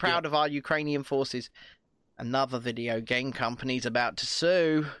 we're so proud of our Ukrainian forces. Another video game company's about to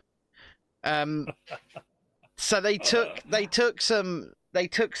sue. So they took some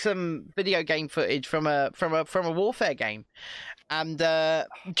video game footage from a warfare game, and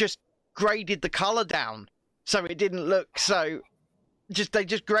just graded the color down so it didn't look so. They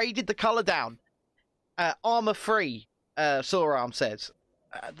just graded the color down. Armor free, Sauron says.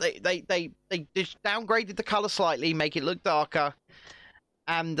 They just downgraded the color slightly, make it look darker.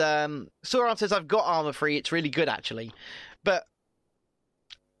 And Sauron says, "I've got armor free. It's really good, actually." But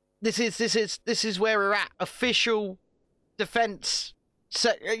this is where we're at. Official defense,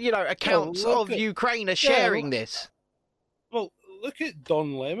 accounts of Ukraine are sharing this. Well, look at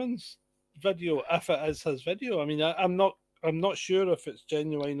Don Lemon's video, if it is his video. I mean, I'm not sure if it's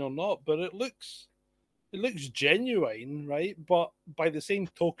genuine or not, but it looks genuine, right? But by the same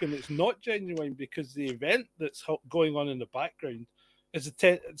token, it's not genuine, because the event that's going on in the background it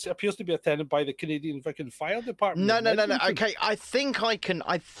appears to be attended by the Canadian freaking Fire Department. No. Okay, I think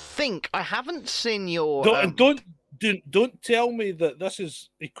I haven't seen your. Don't tell me that this is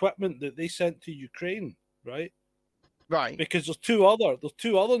equipment that they sent to Ukraine, right? Right. Because there's two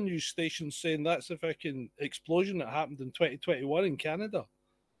other news stations saying that's a freaking explosion that happened in 2021 in Canada.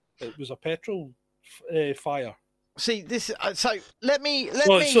 It was a petrol fire. See this. So let me.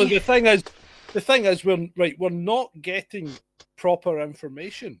 So the thing is, we're not getting proper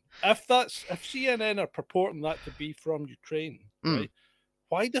information. If CNN are purporting that to be from Ukraine, right?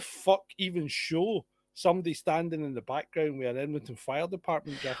 Why the fuck even show somebody standing in the background with an Edmonton Fire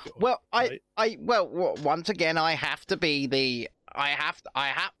Department jacket on? Well, right? once again, I have to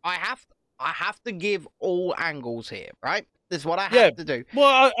give all angles here, right? This is what I have to do.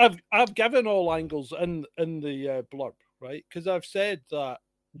 Well, I've given all angles in the blurb, right? Because I've said that.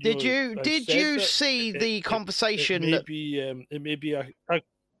 Did you see the conversation? It may be a. I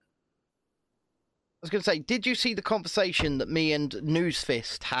was going to say, did you see the conversation that me and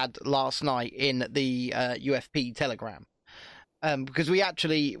Newsfist had last night in the UFP Telegram? Because we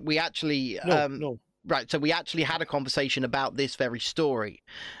actually no. Right, so we actually had a conversation about this very story,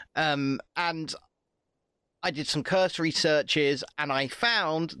 and I did some cursory searches, and I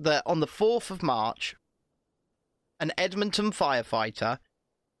found that on the 4th of March, an Edmonton firefighter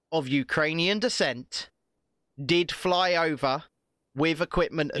of Ukrainian descent did fly over with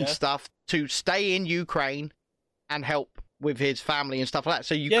equipment and stuff to stay in Ukraine and help with his family and stuff like that.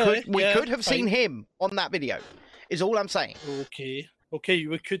 So we could have seen him on that video, is all I'm saying. Okay,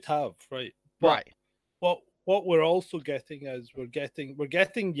 we could have, right? But right. What we're also getting is we're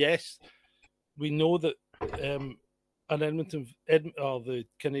getting yes, we know that an Edmonton the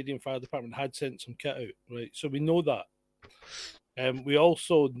Canadian Fire Department had sent some kit out, right? So we know that. We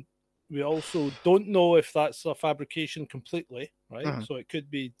also don't know if that's a fabrication completely, right? Mm-hmm. So it could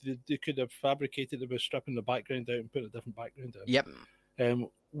be they could have fabricated it by stripping the background out and put a different background in. Yep.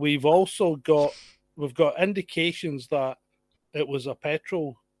 got indications that it was a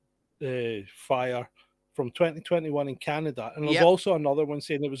petrol fire from 2021 in Canada, and there's Yep. also another one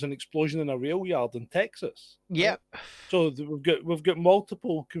saying there was an explosion in a rail yard in Texas. Yep. So we've got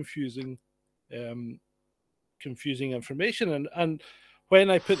multiple confusing information, and when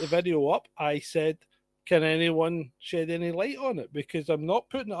I put the video up, I said, can anyone shed any light on it? Because I'm not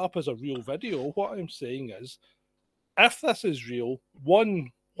putting it up as a real video. What I'm saying is, if this is real,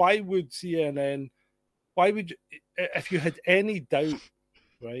 one, why would CNN, if you had any doubt,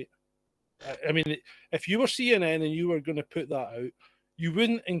 right? I mean, if you were CNN and you were going to put that out, you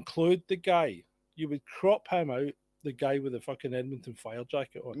wouldn't include the guy. You would crop him out, the guy with the fucking Edmonton fire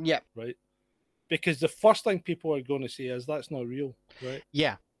jacket on. Yep. Right? Because the first thing people are going to say is, that's not real, right?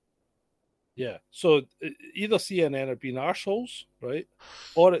 Yeah. Yeah. So either CNN are being arseholes, right?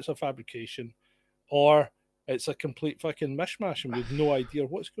 Or it's a fabrication, or it's a complete fucking mishmash and we've no idea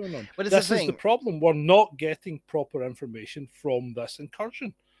what's going on. But this is the problem. We're not getting proper information from this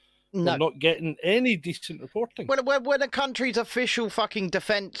incursion. No. We're not getting any decent reporting. When a country's official fucking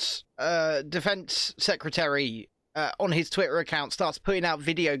defense secretary on his Twitter account starts putting out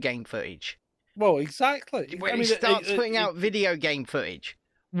video game footage. Well, exactly. When he starts putting out video game footage,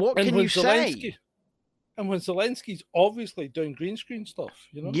 what can you say? And when Zelensky's obviously doing green screen stuff,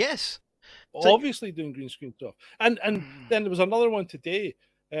 you know? Yes. Obviously doing green screen stuff. And then there was another one today.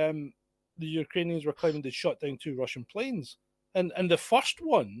 The Ukrainians were claiming they'd shot down 2 Russian planes. And the first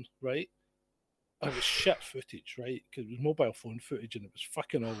one, right, it was shit footage, right? Because it was mobile phone footage and it was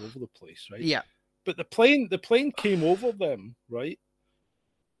fucking all over the place, right? Yeah. But the plane came over them, right,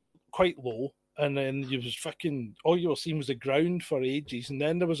 quite low. And then you was fucking, all you were seeing was the ground for ages. And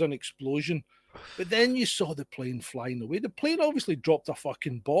then there was an explosion. But then you saw the plane flying away. The plane obviously dropped a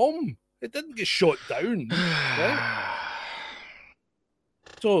fucking bomb. It didn't get shot down, right?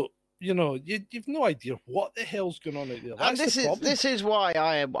 So, you know, you've no idea what the hell's going on out there. That's this is why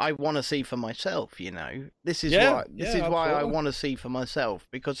I want to see for myself, you know. This is why I want to see for myself,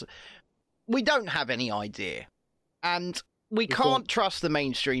 because we don't have any idea. And we can't trust the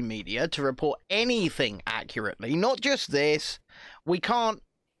mainstream media to report anything accurately. Not just this. We can't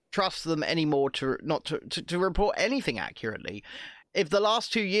trust them anymore to report anything accurately. If the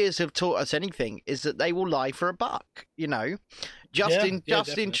last 2 years have taught us anything, is that they will lie for a buck, you know. Justin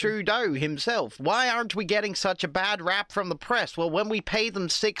Trudeau himself. Why aren't we getting such a bad rap from the press? Well, when we pay them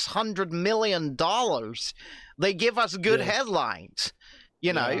 $600 million, they give us good headlines,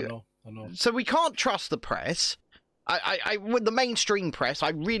 you know. I know. So we can't trust the press. I with the mainstream press,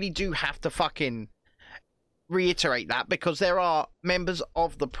 I really do have to fucking reiterate that, because there are members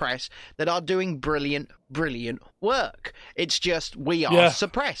of the press that are doing brilliant work. It's just we are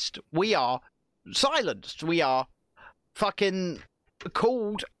suppressed. We are silenced. We are fucking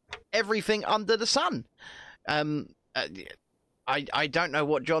called everything under the sun. I don't know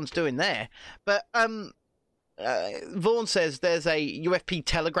what John's doing there, but Vaughn says there's a UFP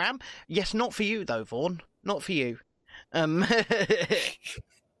telegram. Yes, not for you though, Vaughn. Not for you.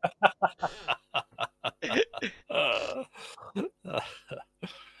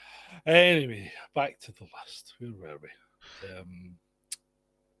 Anyway, back to the list. Where were we?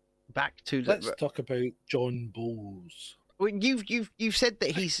 Back to let's talk about John Bowles. Well, you've said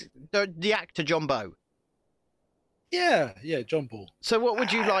that he's the actor John Bowe. Yeah, John Bowles. So what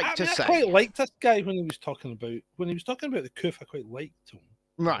would you like to say? I quite liked this guy when he was talking about the coup. I quite liked him.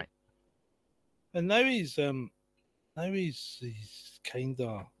 Right. And now he's kind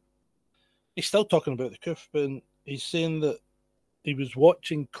of, he's still talking about the coup, but he's saying that he was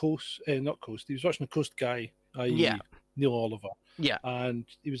watching he was watching the Coast Guy, i.e. Neil Oliver. Yeah. And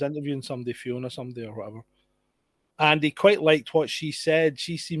he was interviewing somebody or whatever. And he quite liked what she said.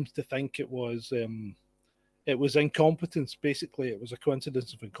 She seems to think it was incompetence. Basically, it was a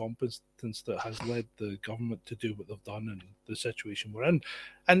coincidence of incompetence that has led the government to do what they've done in the situation we're in.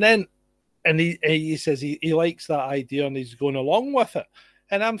 And he says he likes that idea and he's going along with it.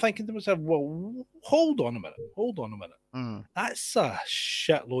 And I'm thinking to myself, well, hold on a minute. That's a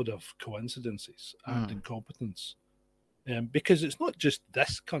shitload of coincidences and incompetence. Because it's not just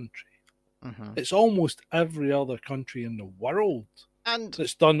this country. It's almost every other country in the world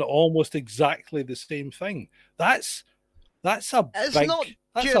that's done almost exactly the same thing. That's a lot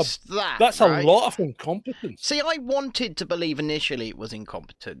of incompetence. See, I wanted to believe initially it was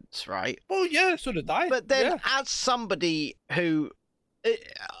incompetence, right? Well, yeah, so did I. But then, as somebody who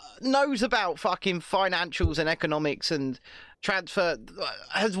knows about fucking financials and economics and transfer,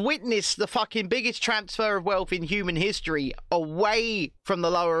 has witnessed the fucking biggest transfer of wealth in human history away from the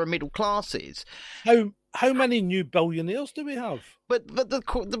lower and middle classes. How many new billionaires do we have? But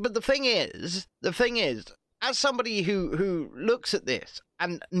the thing is, as somebody who looks at this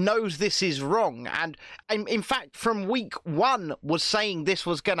and knows this is wrong, and in fact from week one was saying this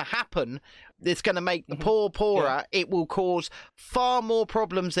was going to happen, it's going to make the poor poorer. Yeah. It will cause far more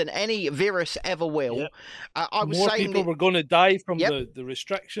problems than any virus ever will. Yeah. I was more saying people were going to die from yep. the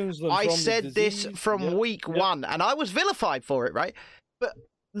restrictions. Than I from said the this from week one, and I was vilified for it, right? But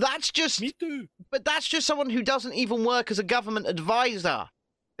that's just me too. But that's just someone who doesn't even work as a government advisor,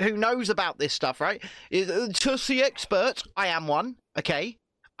 who knows about this stuff, right? Just the experts. I am one, okay?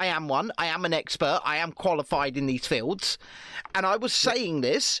 I am one. I am an expert. I am qualified in these fields. And I was saying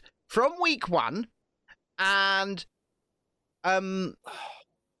this from week one, and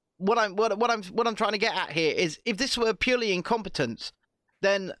what I'm trying to get at here is, if this were purely incompetence,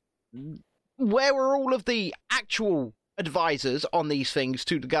 then where were all of the actual advisors on these things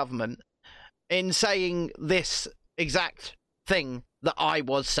to the government in saying this exact thing that I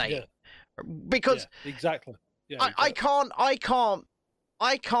was saying? Yeah. Because exactly. Yeah, I can't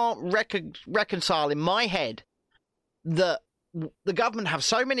reconcile in my head that the government have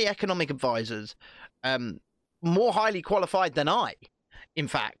so many economic advisors, more highly qualified than I, in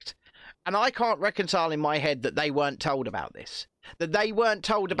fact, and I can't reconcile in my head that they weren't told about this. That they weren't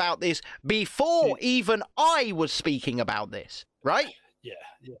told about this before even I was speaking about this, right? Yeah.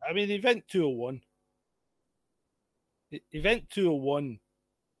 I mean, Event 201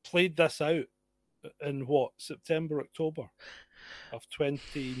 played this out in September, October of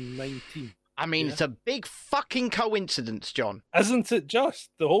 2019. I mean, it's a big fucking coincidence, John. Isn't it just?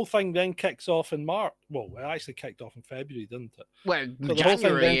 The whole thing then kicks off in March. Well, it actually kicked off in February, didn't it? Well, so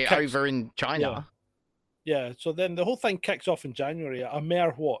January over in China. Yeah, so then the whole thing kicks off in January. A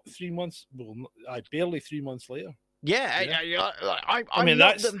mere, 3 months? Well, barely 3 months later. I mean,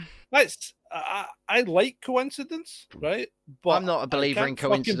 I like coincidence, right? But I'm not a believer in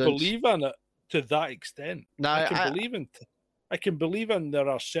coincidence. I believe in it to that extent. No, I can believe in there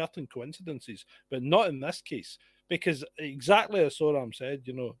are certain coincidences, but not in this case, because exactly as Soram said,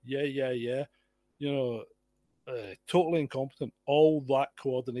 totally incompetent, all that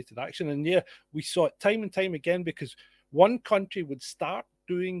coordinated action. And we saw it time and time again, because one country would start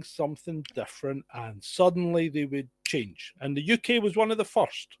doing something different and suddenly they would change. And the UK was one of the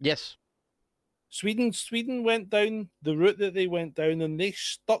first. Yes. Sweden went down the route that they went down, and they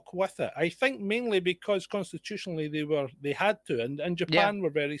stuck with it. I think mainly because constitutionally they had to, and Japan were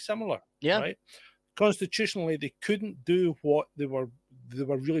very similar. Yeah. Right? Constitutionally, they couldn't do what they were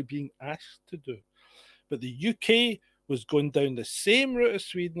really being asked to do. But the UK was going down the same route as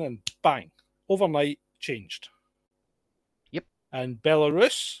Sweden, and bang, overnight changed. Yep. And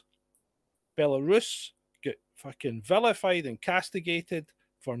Belarus got fucking vilified and castigated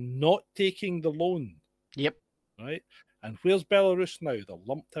for not taking the loan. Yep. Right? And where's Belarus now? They're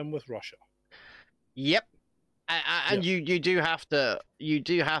lumped in with Russia. Yep. And you do have to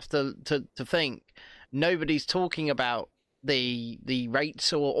think nobody's talking about the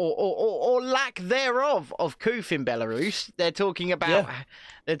rates or lack thereof of coup in Belarus. They're talking about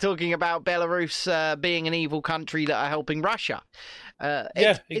Belarus being an evil country that are helping Russia.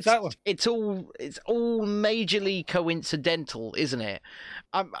 Exactly. It's all majorly coincidental, isn't it?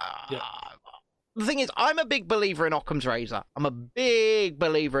 The thing is, I'm a big believer in Occam's razor. The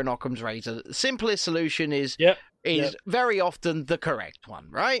simplest solution is very often the correct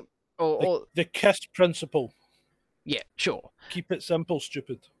one, right? Or the KISS principle. Yeah, sure. Keep it simple,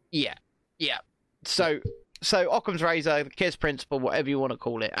 stupid. Yeah. So Occam's razor, the KISS principle, whatever you want to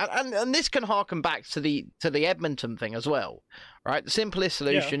call it, and this can harken back to the Edmonton thing as well, right? The simplest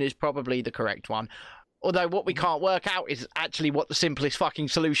solution is probably the correct one, although what we can't work out is actually what the simplest fucking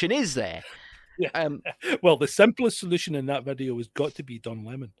solution is there. Yeah. Well, the simplest solution in that video has got to be Don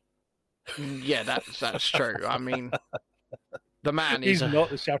Lemon. Yeah, that's true. I mean, the man is not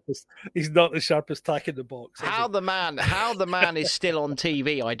the sharpest. He's not the sharpest tack in the box. How the man is still on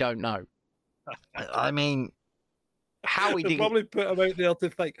TV, I don't know. I mean, how he did probably put him out there to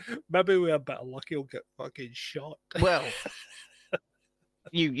think maybe we're a bit of lucky he'll get fucking shot. Well,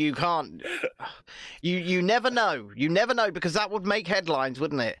 you can't. You never know. You never know, because that would make headlines,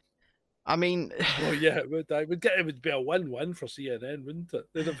 wouldn't it? I mean, oh yeah, it would. It would be a win-win for CNN, wouldn't it?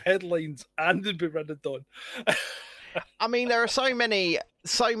 They'd have headlines and they'd be running on. I mean, there are so many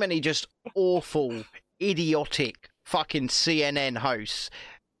just awful, idiotic fucking CNN hosts.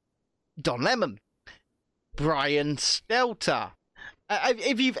 Don Lemon, Brian Stelter.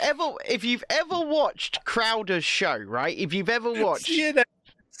 If you've ever watched Crowder's show, right? If you've ever watched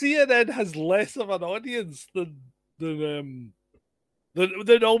CNN has less of an audience than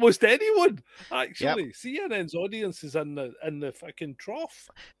than almost anyone. Actually, CNN's audience is in the fucking trough.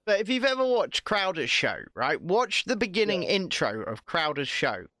 But if you've ever watched Crowder's show, right, watch the beginning intro of Crowder's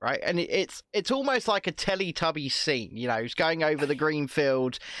show, right, and it's almost like a Teletubbies scene. You know, he's going over the green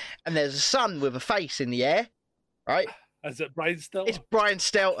fields, and there's a sun with a face in the air, right? Is it Brian Stelter? It's Brian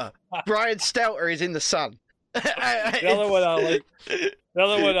Stelter. Brian Stelter is in the sun. The other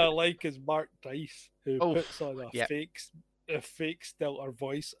one I like is Mark Dice, who puts on a fake Stelter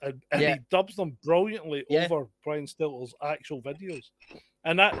voice, and he dubs them brilliantly over Brian Stelter's actual videos.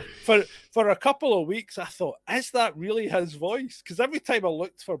 And that for a couple of weeks, I thought, is that really his voice? Because every time I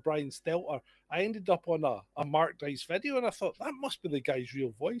looked for Brian Stelter, I ended up on a Mark Dice video, and I thought that must be the guy's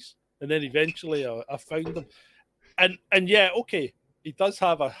real voice. And then eventually I found him, and okay, he does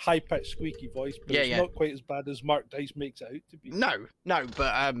have a high pitched squeaky voice, but it's not quite as bad as Mark Dice makes it out to be. No,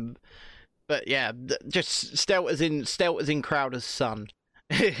 but yeah, just Stelter's in Crowder's son.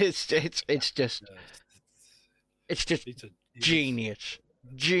 It's just genius.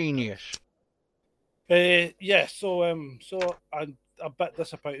 So I'm a bit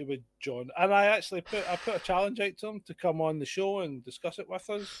disappointed with John, and I put a challenge out to him to come on the show and discuss it with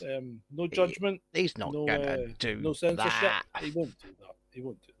us. No judgment. He's not going to do no censorship. that. He won't do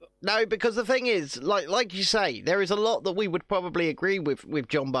that. No, because the thing is, like you say, there is a lot that we would probably agree with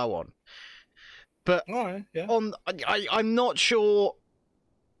John Bowe on. But I'm not sure.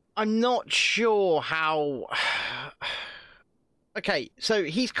 I'm not sure how. Okay, so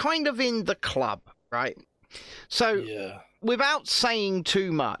he's kind of in the club, right? So without saying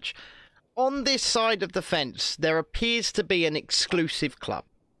too much, on this side of the fence, there appears to be an exclusive club,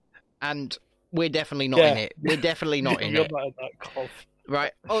 and we're definitely not in it. We're definitely not in it. Not in that club.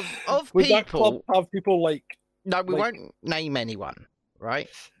 Right? Of Would people. that club have people like? No, we won't name anyone. Right?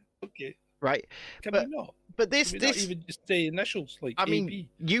 Okay. Right. Can we not? But this not even just say initials like. I AB? mean,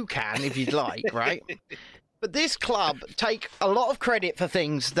 you can if you'd like, right? But this club take a lot of credit for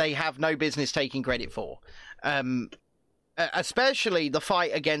things they have no business taking credit for. Especially the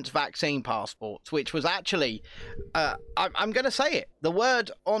fight against vaccine passports, which was actually, I'm going to say it, the word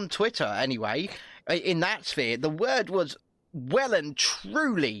on Twitter anyway, in that sphere, the word was well and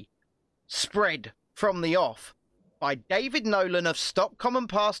truly spread from the off by David Nolan of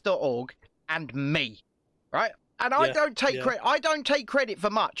StopCommonPass.org and me, right? And I don't take credit for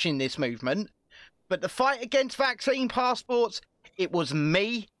much in this movement, but the fight against vaccine passports, it was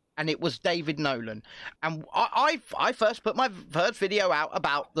me. And it was David Nolan. And I first put my first video out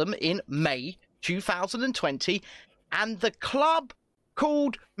about them in May 2020. And the club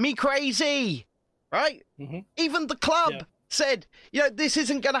called me crazy, right? Mm-hmm. Even the club said, this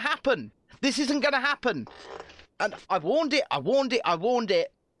isn't going to happen. This isn't going to happen. And I warned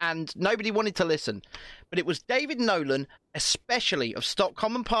it. And nobody wanted to listen. But it was David Nolan, especially of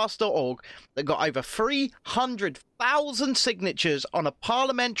StopCommonPass.org, that got over 300,000 signatures on a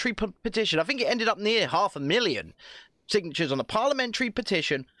parliamentary petition. I think it ended up near 500,000 signatures on a parliamentary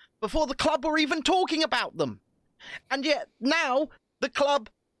petition before the club were even talking about them. And yet now the club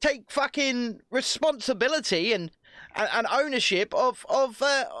take fucking responsibility and ownership of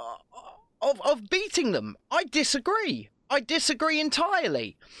beating them. I disagree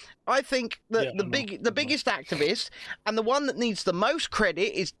entirely. I think that the biggest activist and the one that needs the most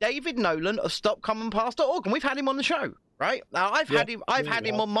credit is David Nolan of StopCommonPass.org, and we've had him on the show, right? Now I've had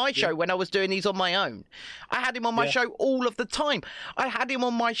him on my show when I was doing these on my own. I had him on my show all of the time. I had him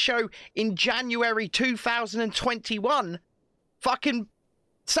on my show in January 2021, fucking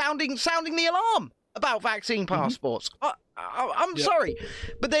sounding the alarm about vaccine passports. I'm sorry,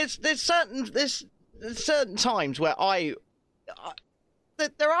 but there's certain times where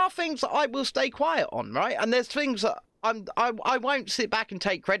there are things that I will stay quiet on, right? And there's things that I won't sit back and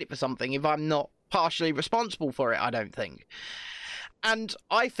take credit for something if I'm not partially responsible for it, I don't think. And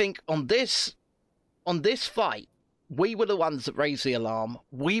I think on this fight, we were the ones that raised the alarm,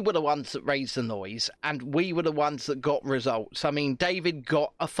 we were the ones that raised the noise, and we were the ones that got results. I mean, David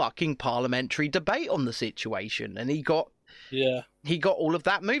got a fucking parliamentary debate on the situation, and he got all of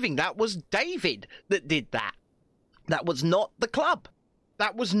that moving. That was David that did that. That was not the club.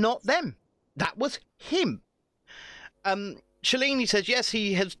 That was not them. That was him. Shalini says, yes,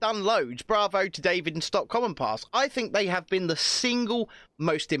 he has done loads. Bravo to David and Stop Common Pass. I think they have been the single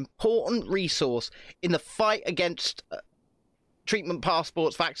most important resource in the fight against treatment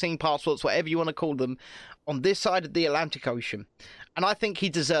passports, vaccine passports, whatever you want to call them, on this side of the Atlantic Ocean. And I think he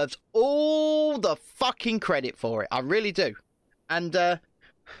deserves all the fucking credit for it. I really do. And,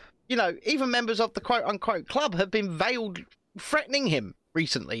 even members of the quote-unquote club have been veiled threatening him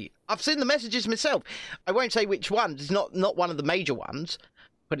recently. I've seen the messages myself. I won't say which ones. It's not one of the major ones.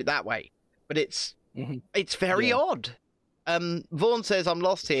 Put it that way. But it's very odd. Vaughan says, I'm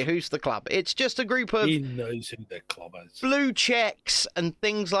lost here. Who's the club? It's just a group of... He knows who the club is. Blue checks and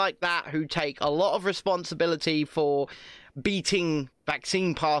things like that who take a lot of responsibility for beating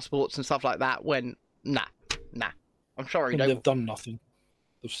vaccine passports and stuff like that when... Nah. I'm sorry. And they've done nothing.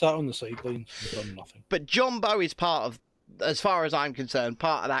 They've sat on the sidelines and done nothing. But John Bowe is part of, as far as I'm concerned,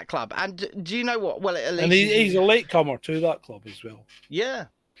 part of that club. And do you know what? Well, at least... And he's a latecomer to that club as well. Yeah.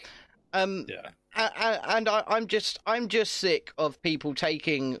 Yeah. And I'm just sick of people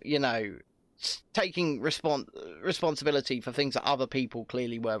taking responsibility for things that other people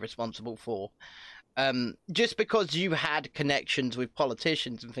clearly were responsible for. Just because you had connections with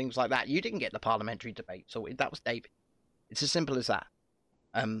politicians and things like that, you didn't get the parliamentary debate sorted. That was David. It's as simple as that.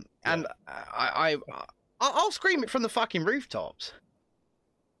 And I'll scream it from the fucking rooftops.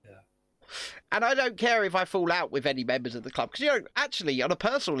 Yeah. And I don't care if I fall out with any members of the club, because actually, on a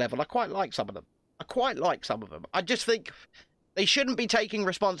personal level, I quite like some of them. I just think they shouldn't be taking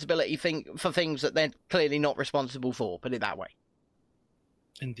responsibility for things that they're clearly not responsible for. Put it that way.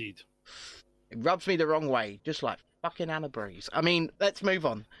 Indeed. It rubs me the wrong way, just like fucking Anna Breeze. I mean, let's move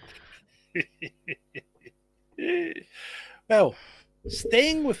on. Well,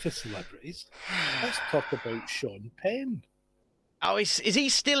 staying with the celebrities, let's talk about Sean Penn. Oh, is he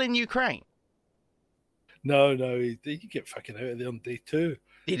still in Ukraine? No, he get fucking out of there on day 2.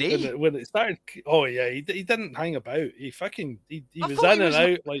 Did he? When it started, oh yeah, he didn't hang about. He was in and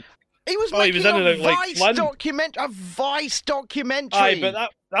out like. He was making a Vice documentary. Aye,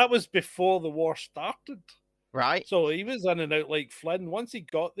 but that was before the war started. Right. So he was in and out like Flynn. Once he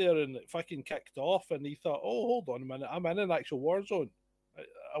got there and it fucking kicked off, and he thought, oh, hold on a minute, I'm in an actual war zone.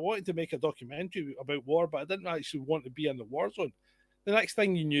 I wanted to make a documentary about war, but I didn't actually want to be in the war zone. The next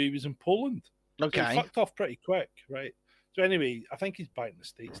thing you knew, he was in Poland. Okay. So he fucked off pretty quick, right? So anyway, I think he's back in the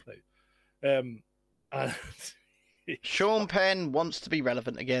States now. And Sean Penn wants to be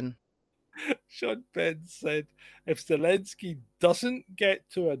relevant again. Sean Penn said, if Zelensky doesn't get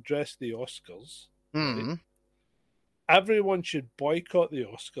to address the Oscars, right, everyone should boycott the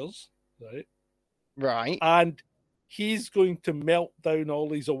Oscars, right? Right. And he's going to melt down all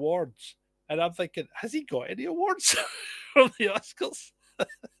these awards. And I'm thinking, has he got any awards from the Oscars?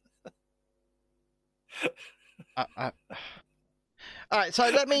 All right, so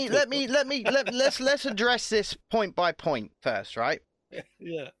let's address this point by point first, right?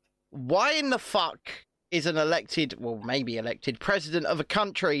 Yeah. Why in the fuck is an maybe elected president of a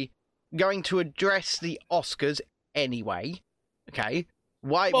country going to address the Oscars anyway? Okay.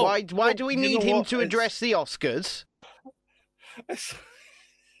 Why do we need him to address the Oscars?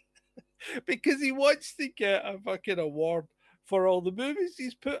 Because he wants to get a fucking award for all the movies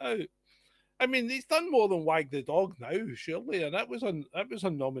he's put out. I mean, he's done more than Wag the Dog now, surely, and that was a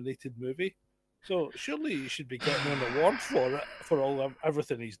nominated movie. So surely he should be getting an award for it, for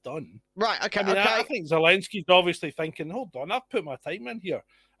everything he's done. Right, okay. I mean, okay. I think Zelensky's obviously thinking, hold on, I've put my time in here.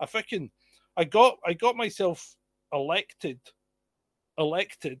 I got myself elected.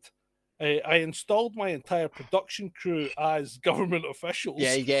 I installed my entire production crew as government officials.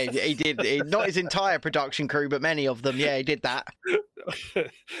 Yeah, he did. Not his entire production crew, but many of them. Yeah, he did that.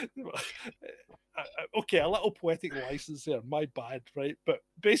 Okay, a little poetic license there, my bad, right? But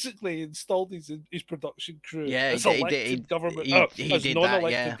basically, he installed his production crew as elected government, as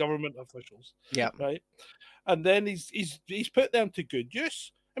non-elected government officials. Yeah, right. And then he's put them to good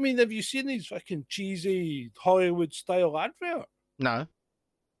use. I mean, have you seen these fucking cheesy Hollywood style advert? No.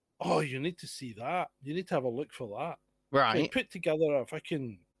 Oh, you need to see that. You need to have a look for that. Right. They put together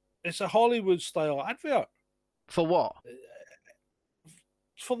it's a Hollywood style advert. For what?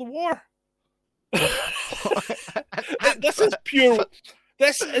 For the war. This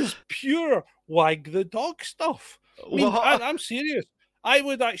is pure Wag the Dog stuff. I mean, I'm serious. I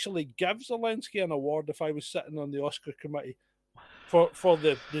would actually give Zelensky an award if I was sitting on the Oscar committee for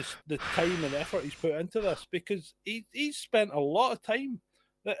the time and effort he's put into this, because he's spent a lot of time,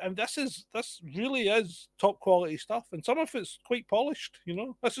 and this really is top quality stuff, and some of it's quite polished. You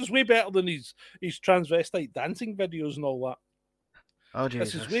know, this is way better than his transvestite dancing videos and all that. Oh,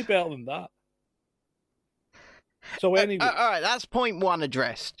 Jesus. This is way better than that. So anyway, all right, that's point one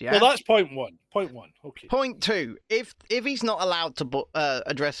addressed. Yeah. Well, that's point one. Okay. Point two: if he's not allowed to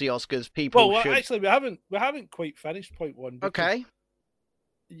address the Oscars, people should. Actually, we haven't quite finished point one. Okay.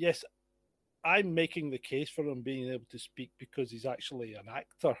 Yes, I'm making the case for him being able to speak because he's actually an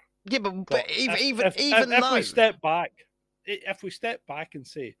actor. Yeah, but if we step back and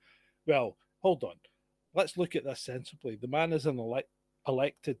say, well, hold on, let's look at this sensibly. The man is an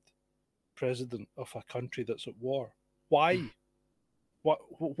elected president of a country that's at war. Why?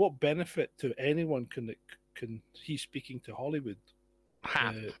 What benefit to anyone can he speaking to Hollywood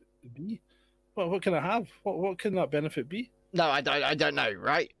be? What can it have? What can that benefit be? No, I don't know,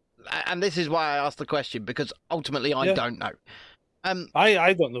 right? And this is why I asked the question, because ultimately I don't know.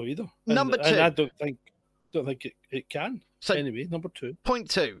 I don't know either. Number two, and I don't think it can. So anyway, number 2. Point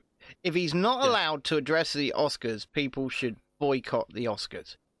 2: if he's not allowed to address the Oscars, people should boycott the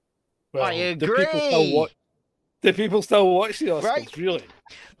Oscars. Well, I agree. Do people still watch the Oscars? Right? Really?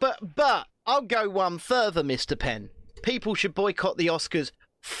 But I'll go one further, Mr. Penn. People should boycott the Oscars.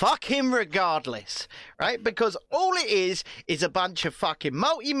 Fuck him regardless, right? Because all it is a bunch of fucking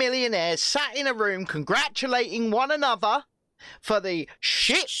multi-millionaires sat in a room congratulating one another for the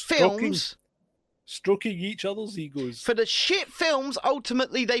shit films. Stroking each other's egos. For the shit films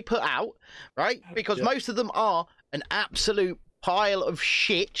ultimately they put out, right? Because most of them are an absolute pile of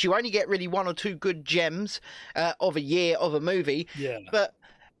shit. You only get really 1 or 2 good gems of a year of a movie. Yeah. But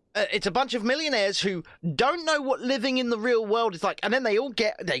it's a bunch of millionaires who don't know what living in the real world is like, and then they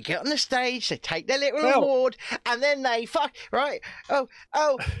get on the stage, they take their little award, and then they right.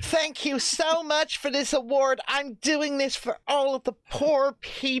 Oh, thank you so much for this award. I'm doing this for all of the poor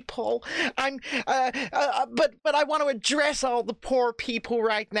people. But I want to address all the poor people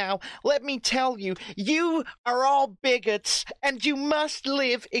right now. Let me tell you, you are all bigots, and you must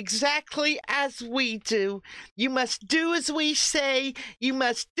live exactly as we do. You must do as we say. You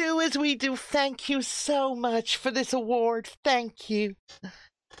must do as we do. Thank you so much for this award. Thank you.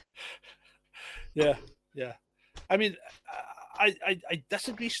 Yeah. I mean, I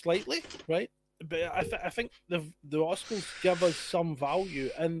disagree slightly, right? But I think the Oscars give us some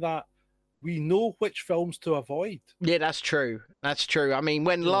value in that we know which films to avoid. Yeah, that's true. That's true. I mean,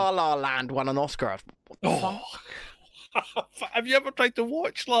 when La La Land won an Oscar, what the fuck? Have you ever tried to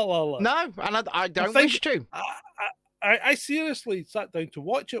watch La La Land? No, and I don't wish to. I seriously sat down to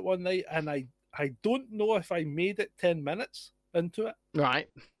watch it one night, and I don't know if I made it 10 minutes into it. Right.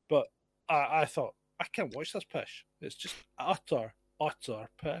 But I thought, I can't watch this pish. It's just utter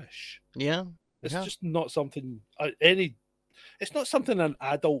pish. Yeah. It's just not something it's not something an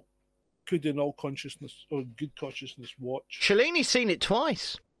adult could in all consciousness or good consciousness watch. Shalini's seen it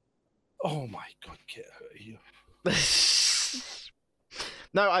twice. Oh my God, get out of here.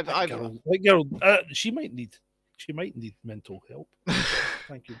 No, girl, she might need mental help.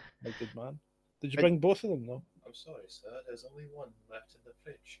 Thank you, my good man. Did you bring both of them, though? I'm sorry, sir. There's only one left in the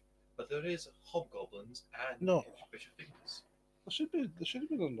fridge. But there is hobgoblins and Bishop Fingers. There should have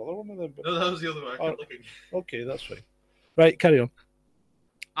been another one of them. But... No, that was the other one. I kept looking. Okay, that's fine. Right, carry on.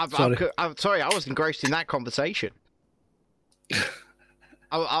 I'm sorry, I was engrossed in that conversation.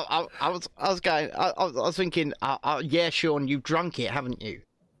 I was thinking, yeah, Sean, you've drunk it, haven't you?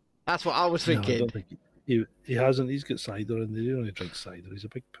 That's what I was thinking. No, I don't think he hasn't. He's got cider, and he only drinks cider. He's a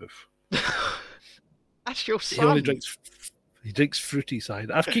big poof. That's your son. He drinks fruity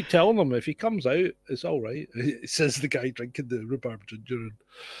cider. I keep telling him if he comes out, it's all right. It says the guy drinking the rhubarb ginger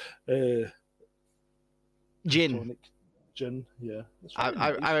and gin. Gin, yeah.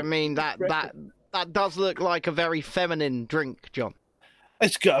 I mean that does look like a very feminine drink, John.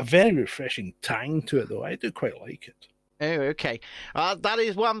 It's got a very refreshing tang to it, though. I do quite like it. Oh, okay. That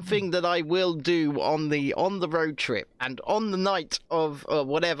is one thing that I will do on the road trip, and on the night of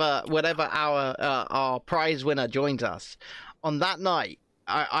whatever our prize winner joins us. On that night,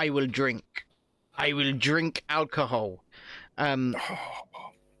 I will drink. I will drink alcohol. I'm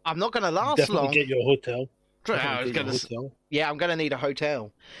not going to last Definitely long. Get your hotel. Yeah, I'm going to need a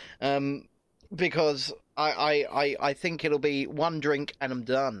hotel, because I think it'll be one drink and I'm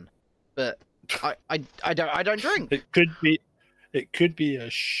done. But I don't drink. It could be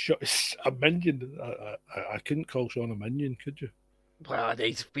a minion. I couldn't call Sean a minion, could you? Well,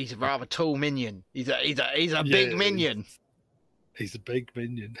 he's a rather tall minion. He's a big minion. He's a big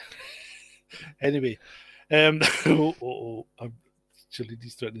minion. Anyway, Shalini's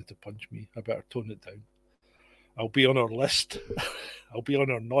threatening to punch me. I better tone it down. I'll be on our list. I'll be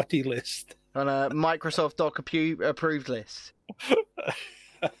on our naughty list. On a Microsoft Doc approved list.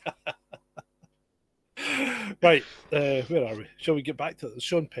 Right, where are we? Shall we get back to the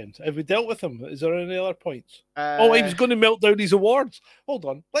Sean Penn? Have we dealt with him? Is there any other points? He was going to melt down his awards. Hold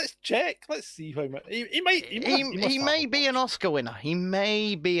on, let's check. Let's see how much he may be an Oscar winner. He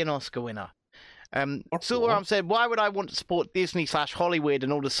may be an Oscar winner. Silverarm said, "Why would I want to support Disney / Hollywood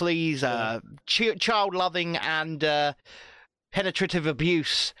and all the sleaze, child loving and penetrative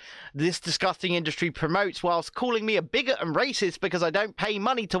abuse this disgusting industry promotes, whilst calling me a bigot and racist because I don't pay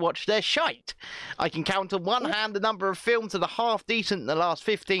money to watch their shite. I can count on one hand the number of films that are half decent in the last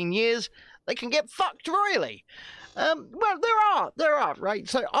 15 years. They can get fucked royally. Well, there are, right?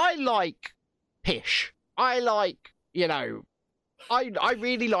 So I like Pish. I like, I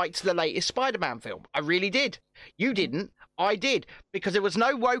really liked the latest Spider-Man film. I really did. You didn't. I did. Because there was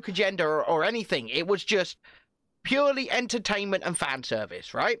no woke agenda or anything. It was just purely entertainment and fan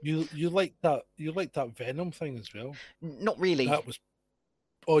service, right? You like that Venom thing as well? Not really. That was...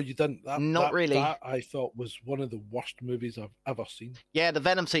 Oh, you didn't? Not really. That I thought was one of the worst movies I've ever seen. Yeah, the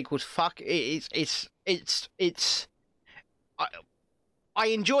Venom sequels, I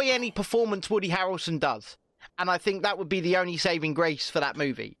enjoy any performance Woody Harrelson does. And I think that would be the only saving grace for that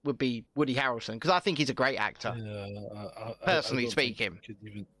movie, would be Woody Harrelson, because I think he's a great actor. Personally speaking.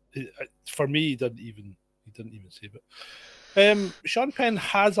 For me, he didn't even save it. Sean Penn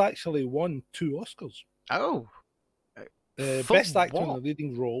has actually won 2 Oscars. Oh. Best actor in a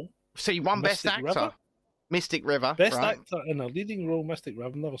leading role. So you won Best Actor? River. Mystic River. Best actor in a leading role, Mystic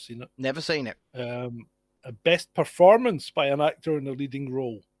River. Never seen it. Never seen it. Best performance by an actor in a leading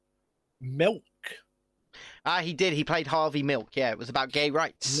role, Milk. He did. He played Harvey Milk. Yeah, it was about gay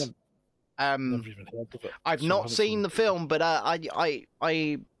rights. Never even heard of it. I've not seen the film, but I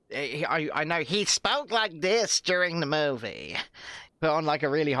know he spoke like this during the movie, put on like a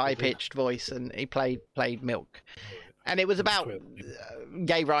really high pitched voice, and he played Milk. And it was about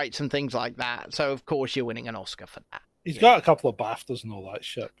gay rights and things like that. So, of course, you're winning an Oscar for that. He's got a couple of BAFTAs and all that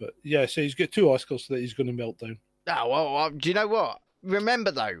shit. But, yeah, so he's got 2 Oscars that he's going to melt down. Oh, well, do you know what? Remember,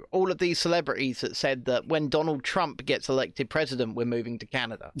 though, all of these celebrities that said that when Donald Trump gets elected president, we're moving to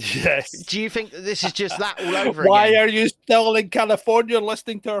Canada. Yes. Do you think that this is just that all over Why again? are you still in California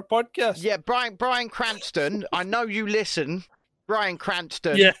listening to our podcast? Yeah, Bryan Cranston, I know you listen. Bryan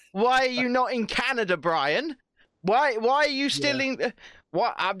Cranston. Yeah. Why are you not in Canada, Bryan? Why are you still in...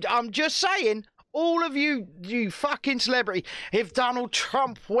 What? I'm just saying, all of you fucking celebrity, if Donald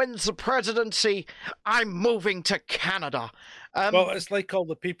Trump wins the presidency, I'm moving to Canada. Well, it's like all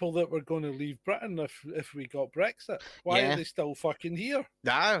the people that were going to leave Britain if we got Brexit. Why are they still fucking here?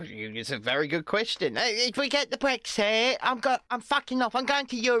 No, it's a very good question. If we get the Brexit, I'm fucking off. I'm going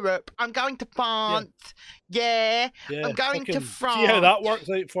to Europe. I'm going to France. Yeah. I'm going to France. See how that works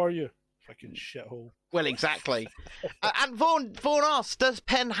out for you? Fucking shithole. Well, exactly. And Vaughan asks, does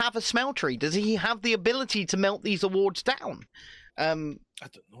Penn have a smeltery? Does he have the ability to melt these awards down? I don't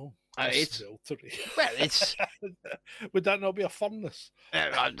know. Well, it's... Would that not be a furnace?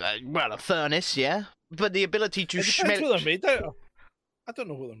 Well, a furnace, yeah. But the ability to smelt... what they're made out of. I don't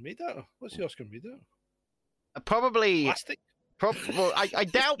know what they're made out of. What's the Oscar made out of? Probably... Plastic? Well, I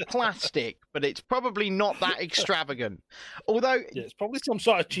doubt plastic, but it's probably not that extravagant. Although, yeah, it's probably some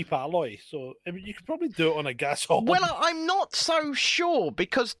sort of cheap alloy. So I mean, you could probably do it on a gas hob. Well, I'm not so sure,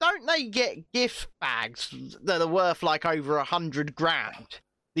 because don't they get gift bags that are worth like over $100,000?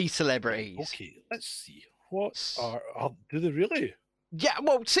 These celebrities. Okay, let's see. What do they really? Yeah,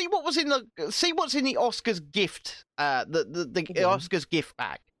 well, see what's in the Oscars gift, the Oscars gift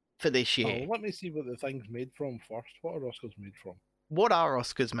bag for this year. Let me see what the thing's made from first. What are Oscars made from? What are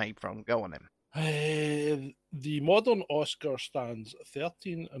Oscars made from? Go on, then. The modern Oscar stands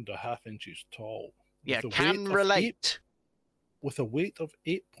 13.5 inches tall. Yeah, can relate. With a weight of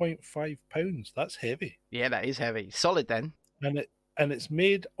 8.5 pounds. That's heavy. Yeah, that is heavy. Solid then. And it's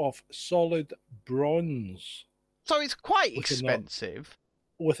made of solid bronze. So it's quite expensive.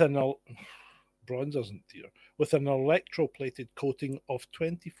 Bronze isn't dear. With an electroplated coating of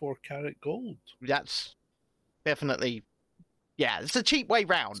 24 karat gold. That's definitely, yeah, it's a cheap way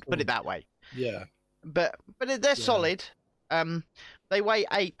round, put it that way. Yeah. But they're solid. They weigh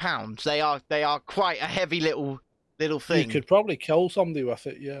 8 pounds. They are quite a heavy little thing. You could probably kill somebody with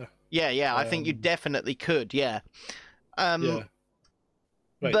it, yeah. Yeah, I think you definitely could, yeah. Yeah.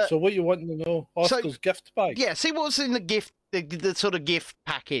 Right, so what you want to know? Oscar's gift bag. Yeah, see what's in the gift, the sort of gift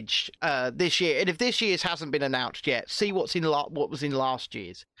package this year. And if this year's hasn't been announced yet, see what was in last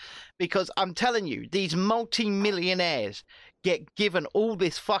year's. Because I'm telling you, these multi-millionaires get given all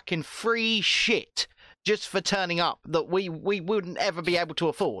this fucking free shit just for turning up that we wouldn't ever be able to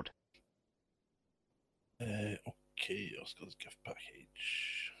afford. Okay, Oscar's gift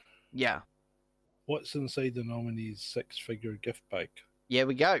package. Yeah. What's inside the nominee's 6-figure gift bag? Here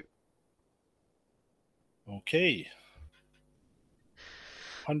we go. Okay.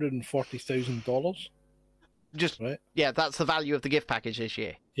 $140,000. Just right. Yeah, that's the value of the gift package this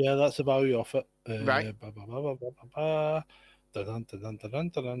year. Yeah, that's the value of it. Right.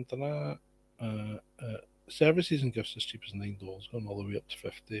 services and gifts as cheap as $9, going all the way up to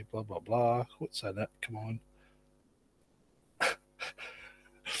 $50. Blah blah blah. What's in it? Come on.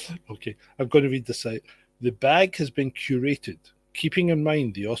 Okay, I'm going to read the site. The bag has been curated, keeping in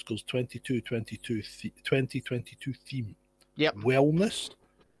mind the Oscars 2022 theme. Yep. Wellness,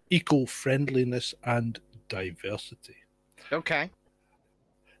 eco-friendliness, and diversity. Okay.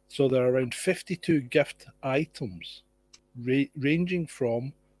 So there are around 52 gift items, ranging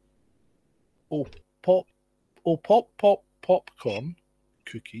from popcorn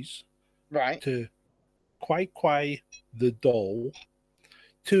cookies, Right. to Kwai Kwai the doll,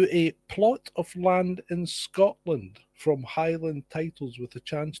 to a plot of land in Scotland from Highland Titles with a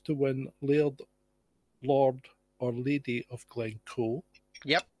chance to win Laird, Lord, or Lady of Glencoe.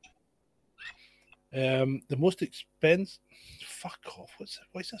 Yep. The most expensive. Fuck off!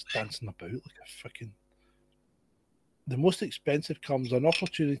 What's this dancing about like a fucking? The most expensive comes an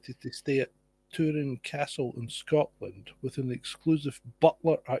opportunity to stay at Turin Castle in Scotland with an exclusive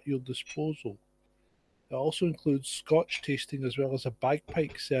butler at your disposal. It also includes Scotch tasting as well as a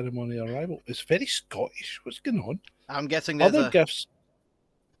bagpipe ceremony arrival. It's very Scottish. What's going on? I'm guessing there's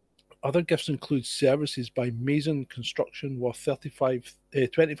Other gifts include services by Mason Construction worth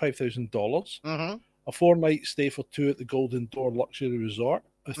 $25,000, Mm-hmm. a 4-night stay for 2 at the Golden Door Luxury Resort,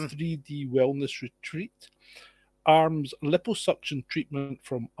 a 3D wellness retreat, arms liposuction treatment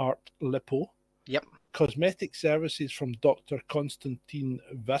from Art Lipo, Yep. cosmetic services from Dr. Konstantin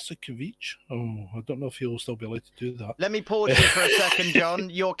Vasikovich. Oh, I don't know if he'll still be allowed to do that. Let me pause you for a second, John.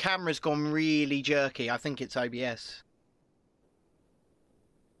 Your camera's gone really jerky. I think it's OBS.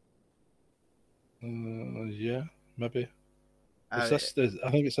 Yeah, maybe. Uh, I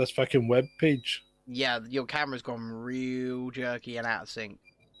think it's this fucking web page. Yeah, your camera's gone real jerky and out of sync.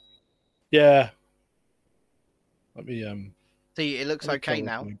 Yeah. Let me See, it looks let me okay kill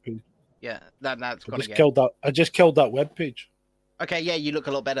now. my page. Yeah, that's I gone just again. killed that. I just killed that web page. Okay, yeah, you look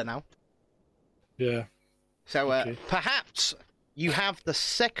a lot better now. Yeah. So Okay. perhaps you have the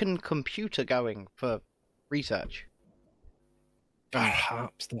second computer going for research.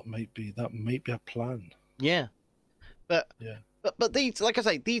 Perhaps that might be a plan. Yeah, but Yeah. but these, like I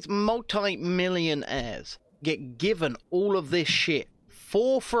say, these multi-millionaires get given all of this shit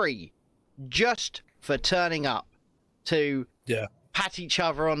for free, just for turning up to pat each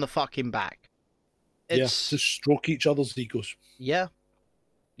other on the fucking back. It's To stroke each other's egos. yeah.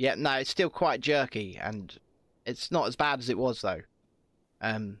 No, it's still quite jerky, and it's not as bad as it was though.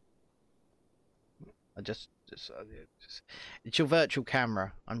 It's your virtual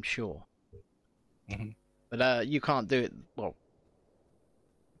camera, I'm sure. Mhm. But you can't do it. Well,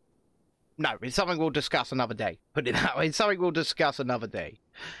 no, it's something we'll discuss another day. Put it that way. It's something we'll discuss another day.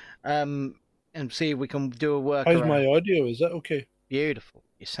 And see if we can do a workaround. How's my audio? Is that okay? Beautiful.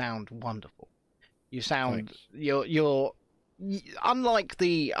 You sound wonderful. You sound Thanks. you're unlike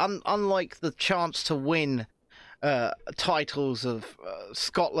the chance to win titles of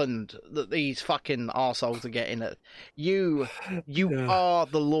Scotland that these fucking arseholes are getting at. You Yeah. are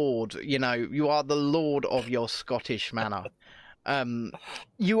the lord, you are the lord of your Scottish manner.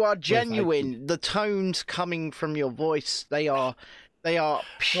 You are genuine. The tones coming from your voice, they are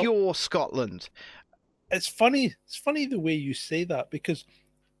pure Scotland. It's funny the way you say that, because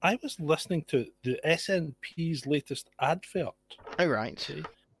I was listening to the SNP's latest advert All right.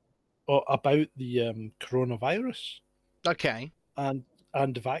 about the coronavirus Okay.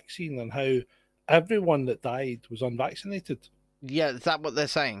 and vaccine, and how everyone that died was unvaccinated. Yeah, is that what they're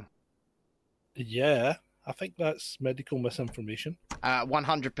saying? Yeah, I think that's medical misinformation.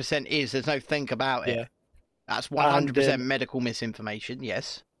 100% is. There's no think about it. Yeah. That's 100% And, medical misinformation.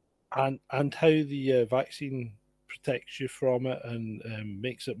 Yes. and how the vaccine protects you from it and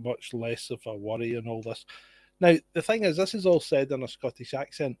makes it much less of a worry and all this. Now, the thing is, this is all said in a Scottish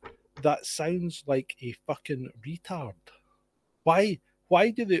accent that sounds like a fucking retard. Why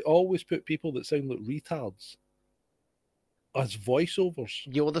do they always put people that sound like retards as voiceovers?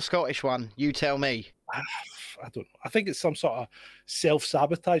 You're the Scottish one. You tell me. I don't know. I think it's some sort of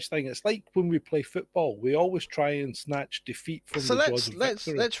self-sabotage thing. It's like when we play football, we always try and snatch defeat from So the jaws of let's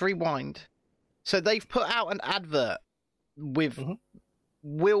victory. rewind. So they've put out an advert with Mhm.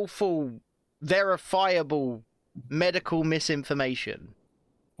 willful, verifiable medical misinformation.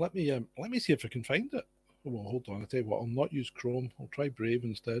 Let me see if I can find it. Well, hold on. I tell you what, I'll not use Chrome. I'll try Brave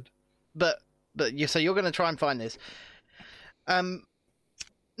instead. But so you're going to try and find this.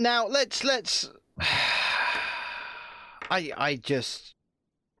 Now let's. I just.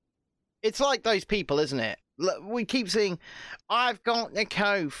 It's like those people, isn't it? We keep saying, "I've got the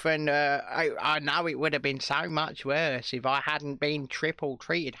cough," and I know it would have been so much worse if I hadn't been triple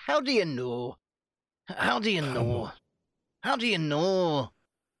treated. How do you know? How do you know? How do you know?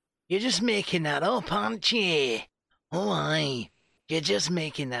 You're just making that up, aren't you? Oh, aye. You're just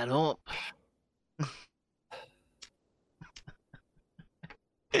making that up.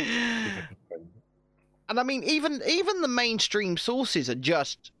 And I mean, even the mainstream sources are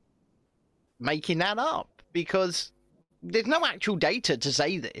just making that up because there's no actual data to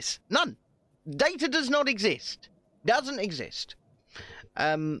say this. None. Data does not exist. Doesn't exist.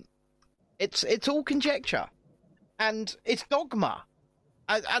 It's all conjecture, and it's dogma.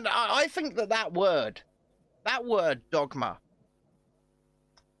 And I think that word dogma,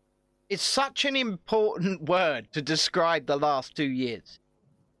 is such an important word to describe the last 2 years.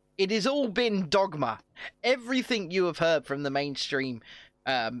 It has all been dogma. Everything you have heard from the mainstream,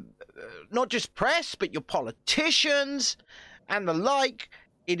 not just press, but your politicians and the like,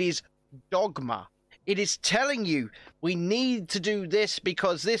 it is dogma. It is telling you we need to do this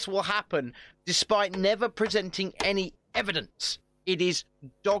because this will happen, despite never presenting any evidence. It is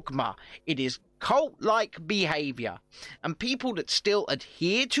dogma. It is cult-like behavior. And people that still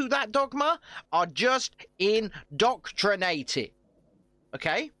adhere to that dogma are just indoctrinated.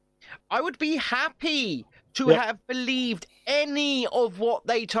 Okay? I would be happy to have believed any of what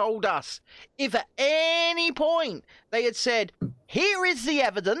they told us if at any point they had said, here is the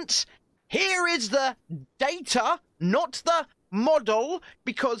evidence, here is the data, not the model,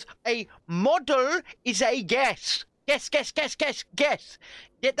 because a model is a guess. Guess.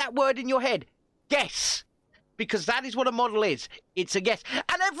 Get that word in your head. Guess. Because that is what a model is. It's a guess.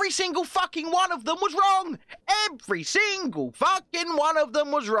 And every single fucking one of them was wrong. Every single fucking one of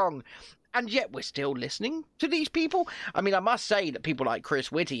them was wrong. And yet we're still listening to these people. I mean, I must say that people like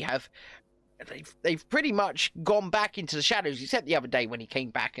Chris Whitty they've pretty much gone back into the shadows, except the other day when he came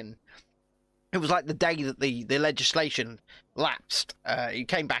back, and it was like the day that the legislation lapsed. He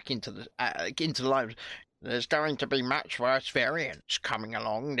came back into the line. There's going to be much worse variants coming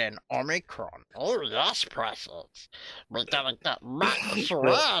along than Omicron. Oh, yes, Precious. We're going to get much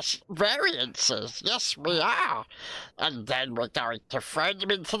worse variances. Yes, we are. And then we're going to throw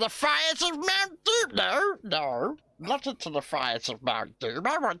them into the fires of Mount Doom. No, not into the fires of Mount Doom.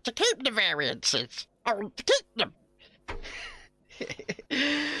 I want to keep the variances. I want to keep them.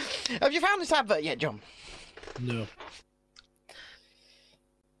 Have you found this advert yet, John? No.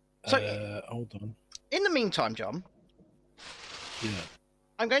 So, hold on. In the meantime, John, Yeah.